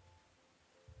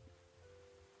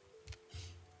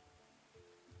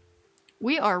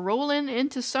 We are rolling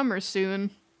into summer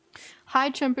soon. High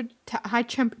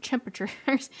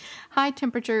temperatures,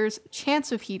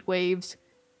 chance of heat waves.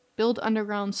 Build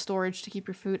underground storage to keep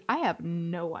your food. I have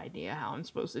no idea how I'm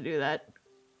supposed to do that.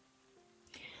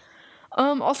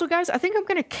 Also, guys, I think I'm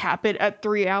gonna cap it at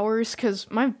 3 hours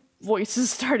because my voice is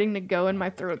starting to go and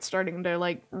my throat's starting to,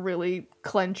 like, really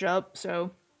clench up,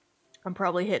 so I'm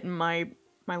probably hitting my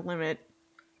limit.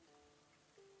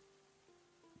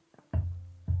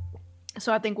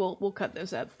 So I think we'll cut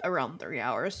this at around 3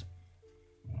 hours.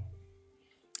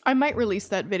 I might release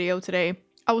that video today.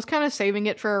 I was kind of saving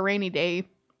it for a rainy day,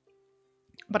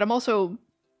 but I'm also...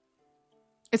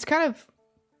 It's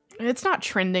not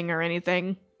trending or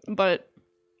anything, but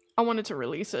I wanted to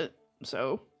release it,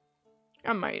 so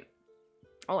I might.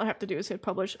 All I have to do is hit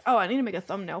publish. Oh, I need to make a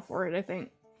thumbnail for it, I think.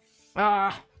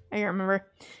 I can't remember.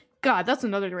 God, that's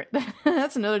another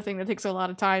thing that takes a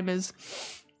lot of time is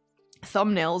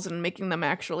thumbnails and making them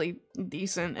actually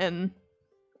decent and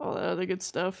all that other good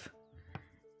stuff.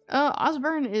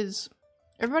 Osborne is...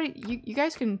 Everybody, you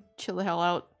guys can chill the hell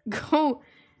out. Go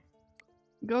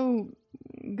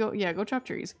chop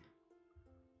trees.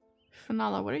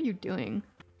 Finala, what are you doing?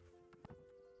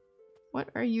 What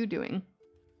are you doing?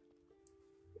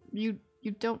 You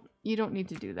don't need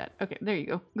to do that. Okay, there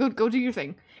you go. Go do your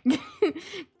thing.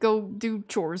 Go do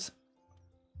chores.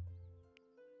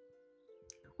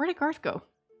 Where did Garth go?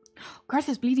 Garth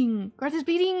is bleeding! Garth is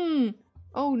bleeding!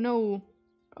 Oh no.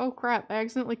 Oh crap, I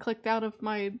accidentally clicked out of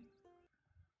my...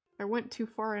 I went too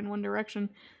far in one direction.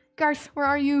 Garth, where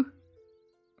are you?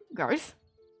 Garth?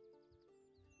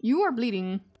 You are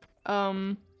bleeding.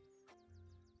 I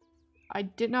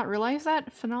did not realize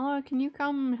that. Finala, can you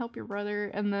come help your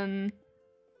brother? And then...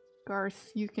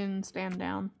 Garth, you can stand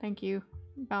down. Thank you.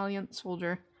 Valiant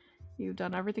soldier. You've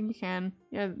done everything you can.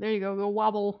 Yeah, there you go. Go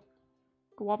wobble.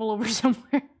 Go wobble over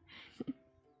somewhere.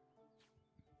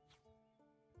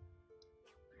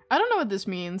 I don't know what this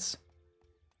means.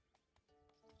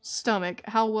 Stomach.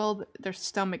 How well their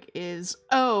stomach is.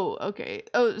 Oh, okay.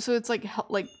 Oh, so it's like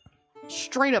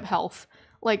straight up health.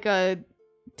 Like,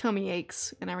 tummy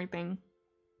aches and everything.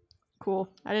 Cool.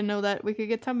 I didn't know that we could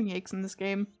get tummy aches in this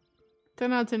game.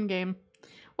 10 out of 10 game.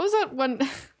 What was that one?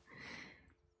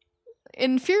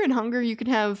 In Fear and Hunger, you can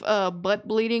have, butt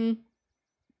bleeding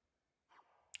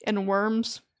and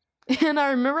worms. And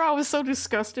I remember I was so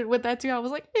disgusted with that too. I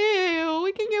was like, ew,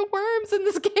 we can get worms in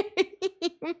this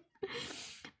game.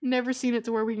 Never seen it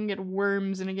to where we can get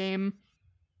worms in a game.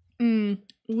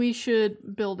 We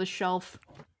should build a shelf.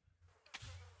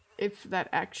 If that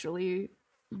actually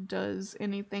does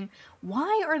anything.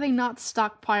 Why are they not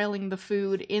stockpiling the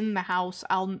food in the house?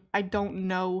 I don't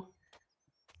know.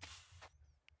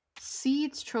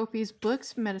 Seeds, trophies,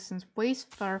 books, medicines,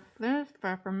 waste, for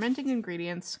fermenting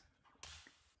ingredients.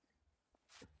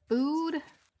 Food?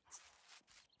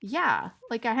 Yeah,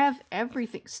 like I have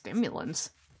everything.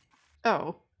 Stimulants.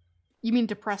 Oh, you mean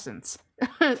depressants.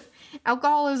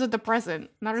 Alcohol is a depressant,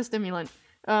 not a stimulant.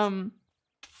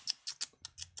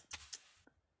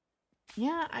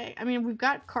 Yeah, I mean, we've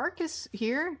got carcass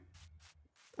here.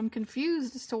 I'm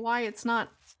confused as to why it's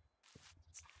not...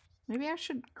 Maybe I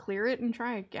should clear it and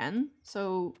try again.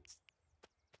 So,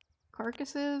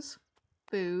 carcasses,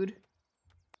 food,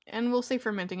 and we'll say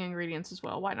fermenting ingredients as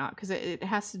well. Why not? Because it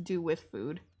has to do with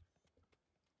food.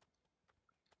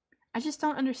 I just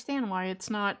don't understand why it's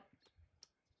not...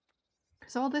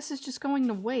 Because all this is just going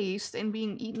to waste and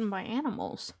being eaten by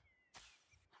animals.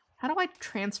 How do I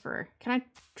transfer? Can I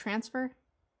transfer?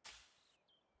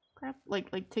 Crap.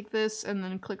 Like take this and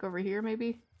then click over here,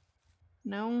 maybe?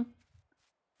 No?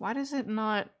 Why does it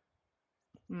not...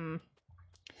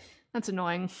 That's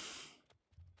annoying.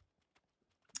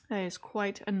 That is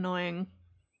quite annoying.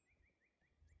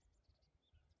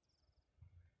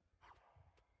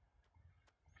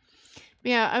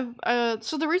 Yeah,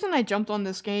 so the reason I jumped on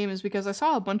this game is because I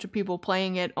saw a bunch of people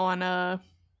playing it on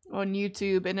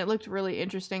YouTube, and it looked really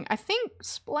interesting. I think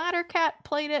Splattercat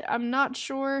played it, I'm not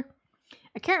sure.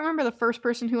 I can't remember the first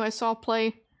person who I saw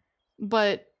play,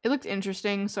 but it looked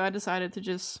interesting, so I decided to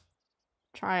just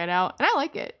try it out. And I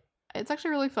like it. It's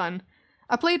actually really fun.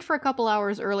 I played for a couple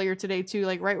hours earlier today too,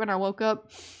 like right when I woke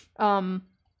up. And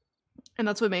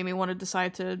that's what made me want to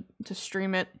decide to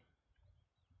stream it.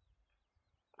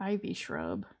 Ivy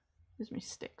shrub. Gives me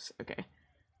sticks. Okay.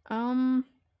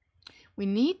 We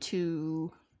need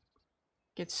to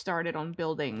get started on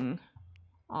building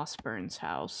Osborne's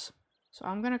house. So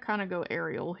I'm gonna kind of go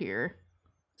aerial here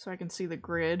so I can see the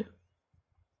grid.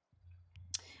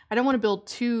 I don't want to build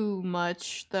too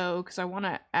much though, because I want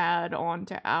to add on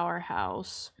to our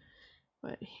house.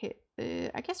 But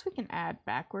I guess we can add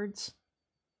backwards.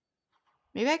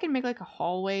 Maybe I can make like a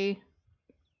hallway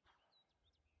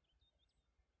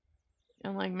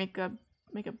and like make a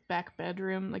back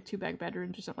bedroom, like 2 back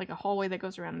bedrooms or something, like a hallway that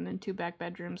goes around and then 2 back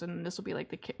bedrooms, and this will be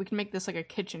like we can make this like a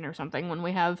kitchen or something when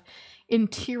we have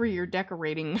interior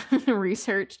decorating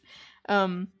researched.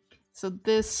 So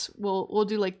this we'll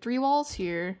do like 3 walls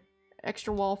here,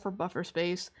 extra wall for buffer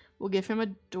space. We'll give him a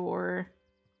door.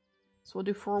 So we'll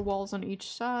do 4 walls on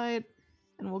each side,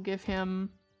 and we'll give him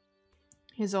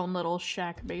his own little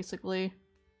shack basically.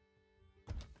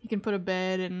 He can put a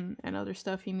bed and other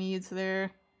stuff he needs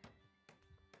there.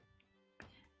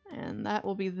 And that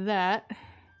will be that.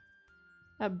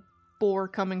 That boar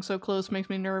coming so close makes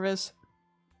me nervous.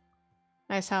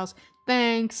 Nice house.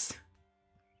 Thanks!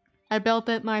 I built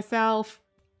it myself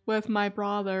with my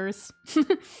brothers.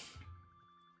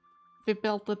 We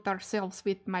built it ourselves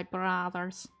with my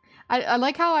brothers. I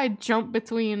like how I jump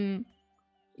between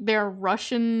their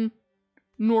Russian,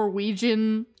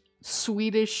 Norwegian,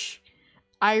 Swedish,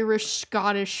 Irish,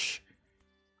 Scottish,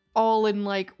 all in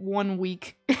like 1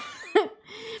 week.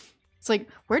 It's like,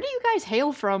 where do you guys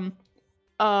hail from?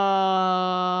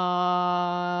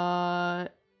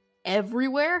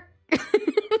 Everywhere?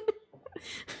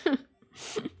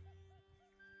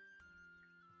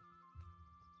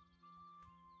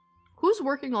 Who's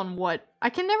working on what? I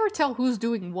can never tell who's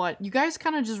doing what. You guys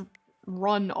kind of just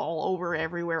run all over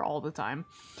everywhere all the time.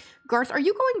 Garth, are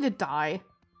you going to die?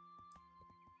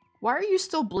 Why are you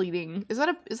still bleeding? Is that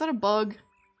a bug?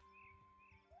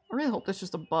 I really hope that's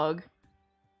just a bug.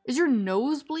 Is your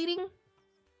nose bleeding?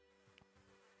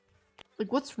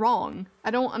 Like, what's wrong?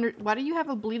 Why do you have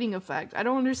a bleeding effect? I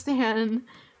don't understand.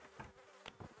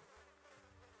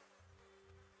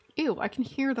 Ew, I can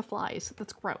hear the flies.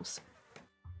 That's gross.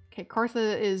 Okay,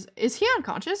 Cartha is he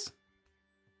unconscious?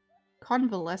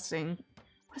 Convalescing.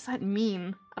 What does that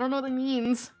mean? I don't know what that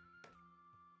means.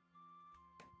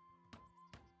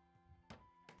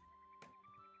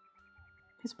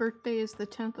 His birthday is the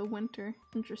 10th of winter.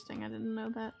 Interesting, I didn't know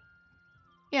that.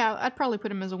 Yeah, I'd probably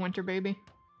put him as a winter baby.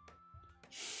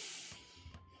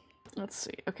 Let's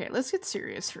see. Okay, let's get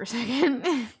serious for a second.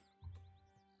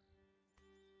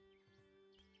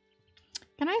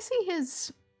 Can I see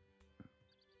his...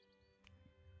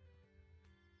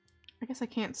 I guess I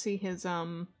can't see his,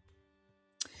 I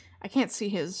can't see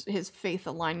his faith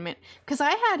alignment. Because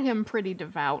I had him pretty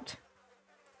devout.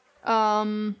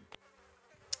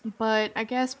 But I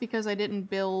guess because I didn't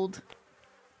build...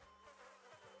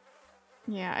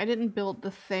 Yeah, I didn't build the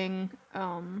thing,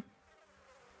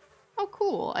 Oh,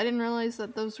 cool. I didn't realize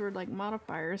that those were, like,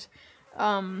 modifiers.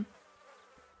 I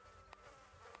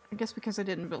guess because I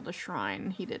didn't build a shrine,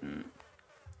 he didn't,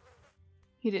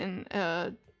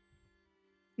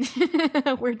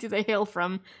 where do they hail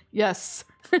from? Yes.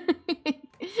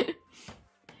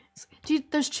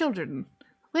 Those children,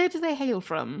 where do they hail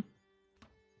from?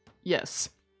 Yes.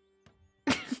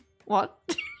 What?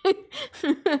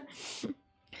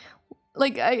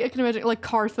 Like, I can imagine, like,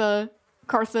 Cartha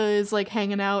is, like,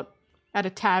 hanging out at a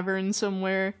tavern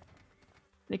somewhere.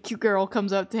 And a cute girl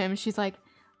comes up to him and she's like,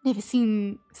 never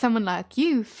seen someone like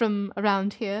you from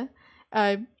around here.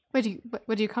 Where do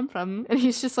you come from? And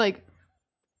he's just like,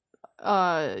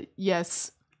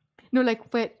 yes. No, like,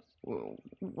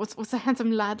 what's a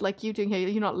handsome lad like you doing here?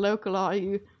 You're not local, are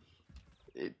you?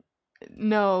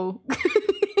 No.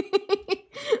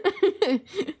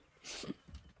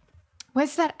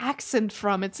 Where's that accent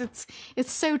from? It's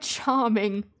so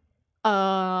charming.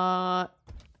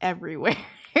 Everywhere.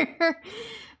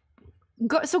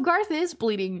 So Garth is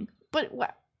bleeding, but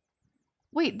what?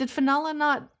 Wait, did Finala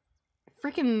not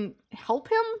freaking help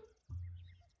him?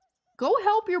 Go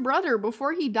help your brother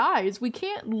before he dies. We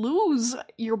can't lose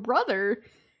your brother.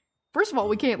 First of all,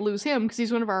 we can't lose him because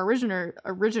he's one of our original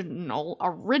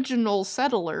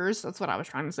settlers. That's what I was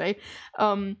trying to say.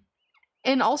 And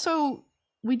also,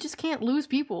 we just can't lose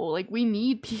people. Like, we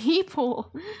need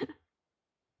people.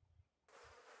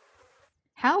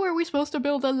 How are we supposed to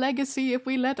build a legacy if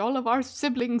we let all of our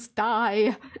siblings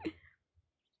die?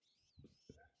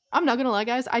 I'm not gonna lie,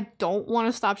 guys. I don't want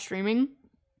to stop streaming.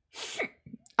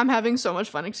 I'm having so much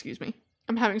fun. Excuse me.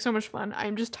 I'm having so much fun.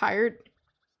 I'm just tired.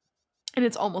 And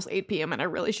it's almost 8 p.m. and I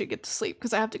really should get to sleep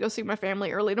because I have to go see my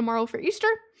family early tomorrow for Easter.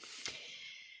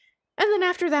 And then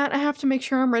after that, I have to make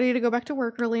sure I'm ready to go back to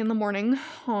work early in the morning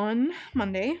on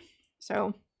Monday.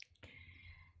 So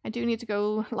I do need to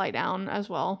go lie down as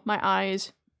well. My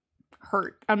eyes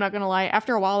hurt. I'm not gonna lie.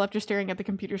 After a while, after staring at the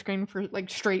computer screen for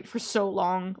like straight for so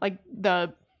long, like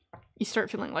you start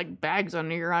feeling like bags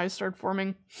under your eyes start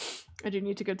forming. I do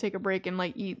need to go take a break and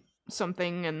like eat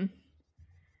something and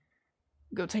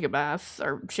go take a bath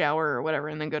or shower or whatever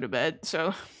and then go to bed.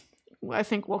 So I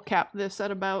think we'll cap this at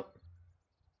about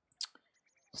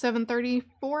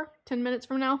 7:34, 10 minutes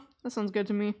from now. That sounds good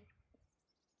to me.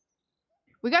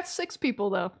 We got 6 people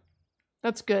though.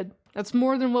 That's good. That's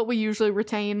more than what we usually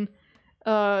retain.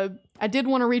 I did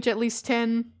want to reach at least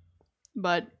 10,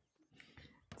 but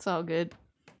it's all good.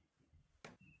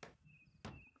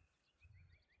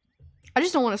 I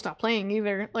just don't want to stop playing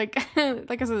either. Like I said,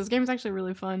 this game is actually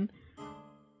really fun.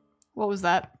 What was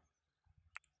that?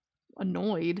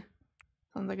 Annoyed.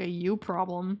 Sounds like a you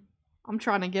problem. I'm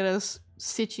trying to get us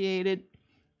situated,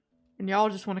 and y'all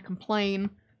just want to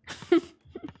complain.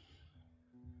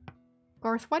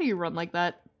 Garth, why do you run like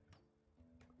that?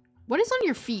 What is on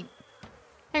your feet?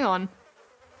 Hang on.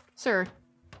 Sir.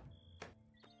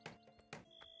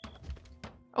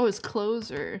 Oh, his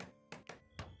clothes are...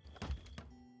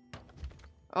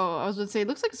 Oh, I was gonna say, it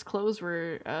looks like his clothes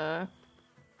were,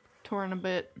 torn a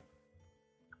bit.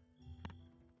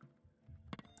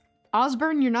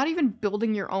 Osborne, you're not even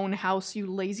building your own house, you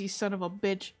lazy son of a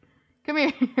bitch. Come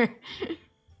here.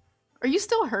 Are you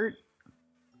still hurt?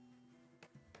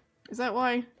 Is that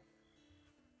why?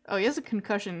 Oh, he has a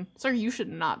concussion. Sir, you should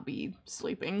not be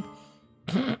sleeping.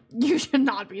 You should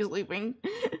not be sleeping.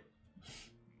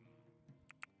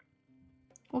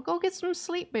 Well, go get some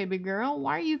sleep, baby girl.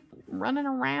 Why are you running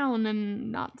around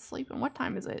and not sleeping? What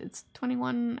time is it? It's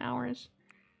 21 hours.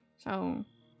 So,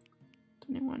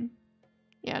 21.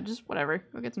 Yeah, just whatever.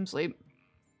 Go get some sleep.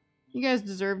 You guys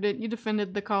deserved it. You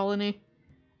defended the colony.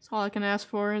 That's all I can ask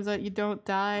for is that you don't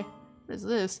die. What is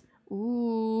this?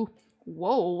 Ooh.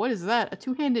 Whoa, what is that? A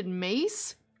two-handed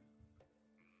mace?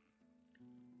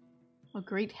 A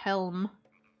great helm.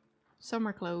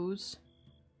 Summer clothes.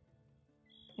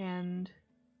 And...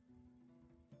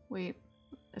 wait.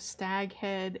 A stag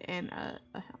head and a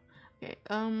helm. Okay,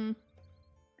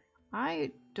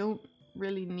 I don't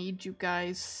really need you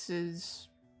guys'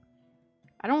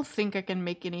 I don't think I can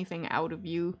make anything out of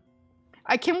you.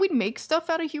 Can we make stuff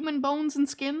out of human bones and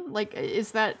skin? Like,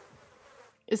 is that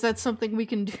something we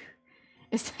can do?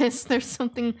 Is there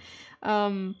something,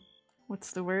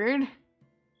 what's the word?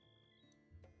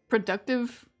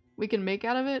 Productive we can make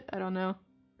out of it? I don't know.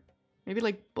 Maybe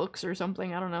like books or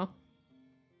something, I don't know.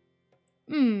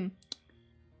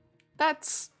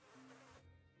 That's...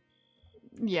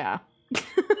 yeah.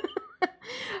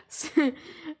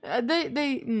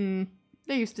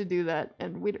 They used to do that,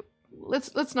 and we don't...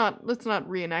 Let's not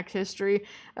reenact history.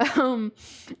 Cartha,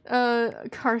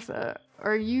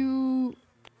 are you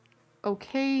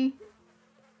okay?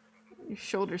 Your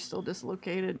shoulder's still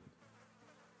dislocated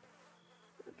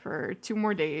for 2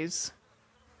 more days.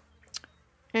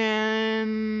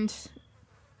 And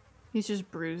he's just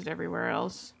bruised everywhere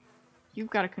else. You've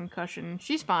got a concussion.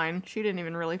 She's fine. She didn't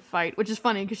even really fight, which is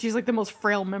funny because she's like the most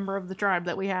frail member of the tribe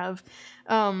that we have.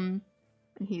 And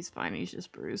he's fine. He's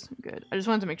just bruised. Good. I just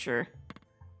wanted to make sure.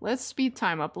 Let's speed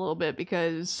time up a little bit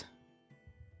because...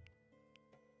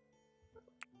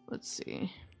 let's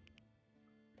see.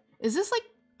 Is this like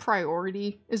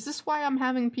priority? Is this why I'm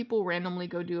having people randomly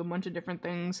go do a bunch of different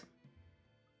things?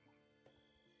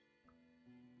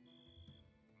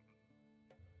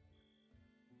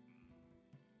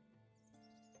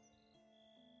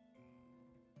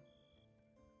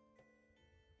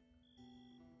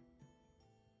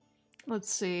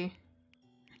 Let's see.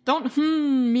 Don't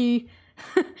me.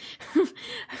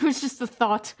 It was just a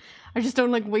thought. I just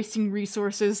don't like wasting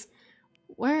resources.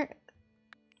 Where?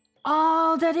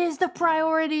 Oh, that is the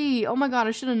priority! Oh my god,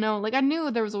 I should have known. Like, I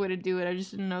knew there was a way to do it. I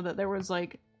just didn't know that there was,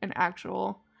 like, an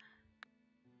actual...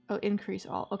 oh, increase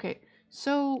all. Okay,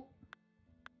 so...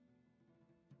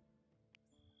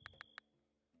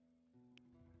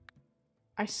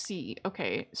 I see.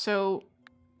 Okay, so...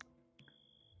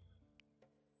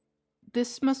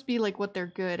 this must be, like, what they're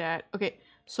good at. Okay,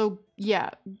 so,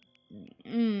 yeah.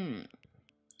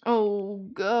 Oh,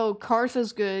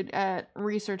 Kartha's good at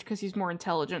research because he's more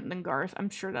intelligent than Garth. I'm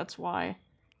sure that's why.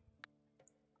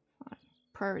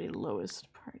 priority, lowest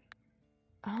priority.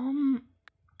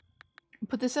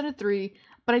 Put this at a 3,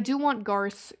 but I do want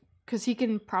Garth, because he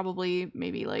can probably,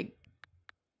 maybe, like,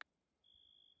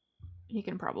 he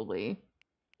can probably,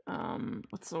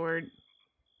 what's the word?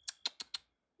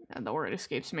 The word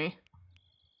escapes me.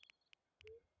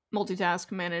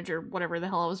 Multitask, manage, or whatever the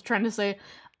hell I was trying to say.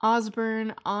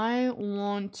 Osborne, I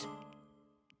want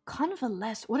kind of a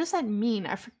less, what does that mean?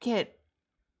 I forget.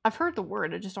 I've heard the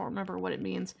word, I just don't remember what it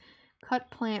means.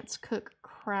 Cut plants, cook,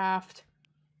 craft,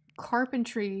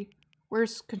 carpentry.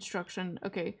 Where's construction?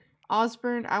 Okay.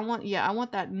 Osborne, I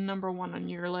want that number 1 on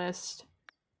your list.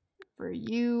 For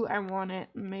you, I want it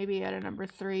maybe at a number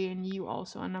 3, and you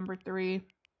also a number 3.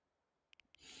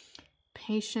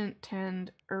 Patient,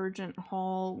 tend, urgent,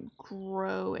 haul,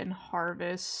 grow, and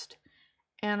harvest.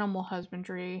 Animal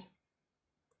husbandry.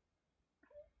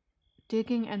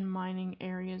 Digging and mining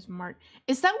areas marked.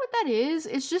 Is that what that is?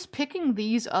 It's just picking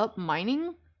these up,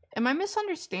 mining? Am I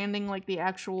misunderstanding, like, the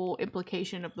actual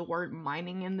implication of the word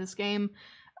mining in this game?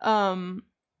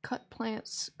 Cut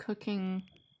plants, cooking,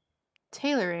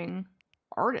 tailoring,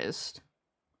 artist.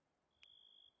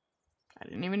 I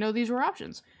didn't even know these were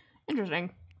options.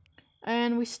 Interesting.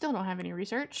 And we still don't have any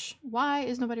research. Why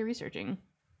is nobody researching?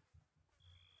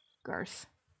 Garth.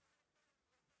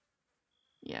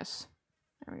 Yes.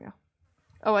 There we go.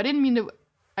 Oh, I didn't mean to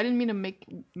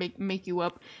make you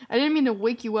up. I didn't mean to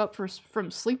wake you up from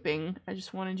sleeping. I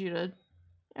just wanted you to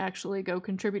actually go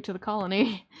contribute to the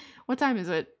colony. What time is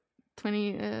it?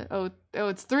 20 oh,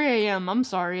 it's 3 a.m. I'm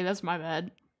sorry. That's my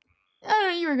bad.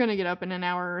 You were gonna get up in an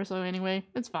hour or so anyway.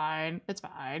 It's fine. It's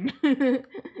fine.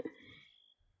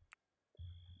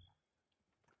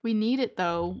 We need it,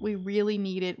 though. We really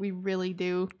need it. We really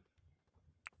do.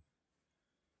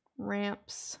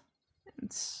 Ramps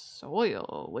and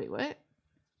soil. Wait, what?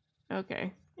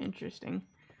 Okay, interesting.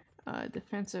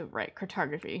 Defensive, right?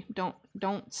 Cartography. Don't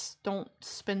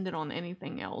spend it on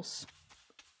anything else.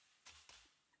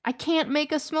 I can't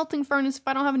make a smelting furnace if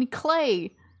I don't have any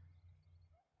clay.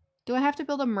 Do I have to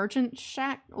build a merchant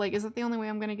shack? Like, is that the only way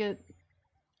I'm gonna get?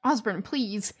 Osborne,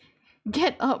 please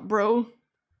get up, bro.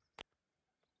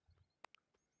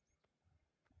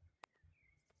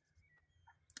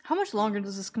 How much longer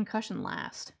does this concussion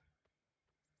last?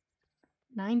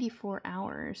 94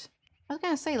 hours. I was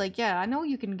gonna say, like, yeah, I know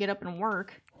you can get up and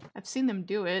work. I've seen them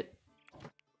do it.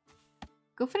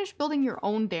 Go finish building your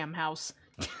own damn house.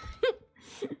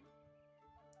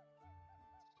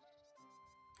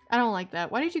 I don't like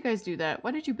that. Why did you guys do that?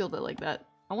 Why did you build it like that?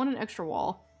 I want an extra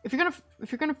wall. If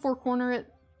you're gonna four corner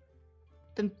it,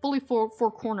 then fully four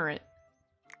corner it.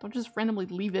 Don't just randomly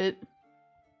leave it.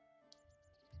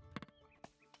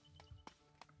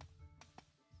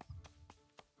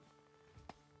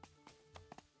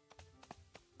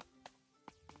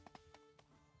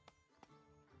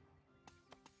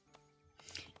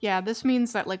 Yeah, this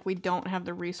means that, like, we don't have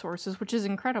the resources, which is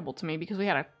incredible to me because we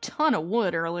had a ton of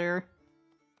wood earlier.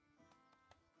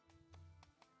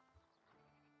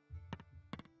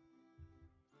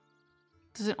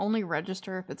 Does it only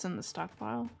register if it's in the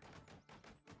stockpile?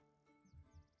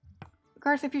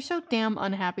 Garth, if you're so damn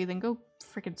unhappy, then go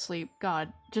freaking sleep.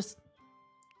 God, just...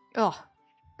 Ugh.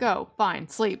 Go. Fine.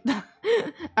 Sleep.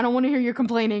 I don't want to hear you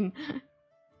complaining.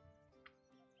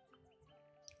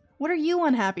 What are you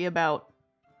unhappy about?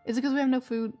 Is it because we have no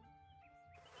food?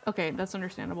 Okay, that's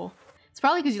understandable. It's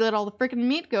probably because you let all the freaking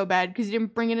meat go bad because you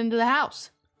didn't bring it into the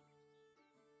house.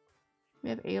 We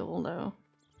have ale, though.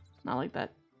 Not like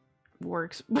that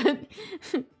works, but...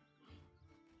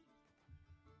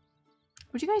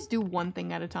 Would you guys do one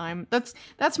thing at a time? That's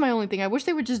my only thing. I wish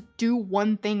they would just do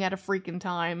one thing at a freaking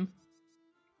time.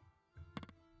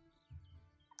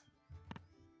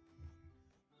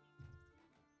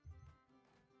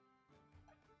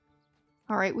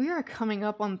 Alright, we are coming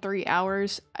up on 3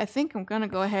 hours. I think I'm gonna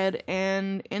go ahead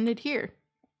and end it here.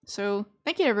 So,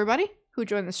 thank you to everybody who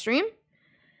joined the stream.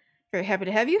 Very happy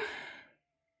to have you.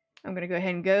 I'm gonna go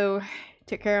ahead and go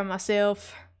take care of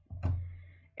myself.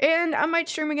 And I might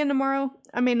stream again tomorrow.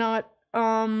 I may not.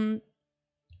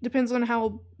 Depends on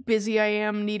how busy I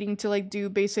am needing to, like, do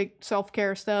basic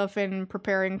self-care stuff and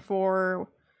preparing for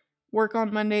work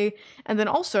on Monday. And then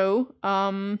also,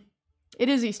 it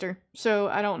is Easter, so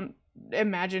I don't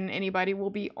imagine anybody will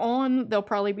be on. They'll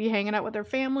probably be hanging out with their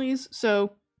families.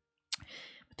 So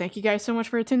thank you guys so much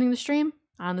for attending the stream.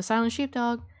 I'm the Silent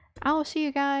Sheepdog. I will see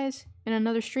you guys in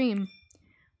another stream.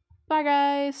 Bye,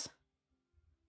 guys.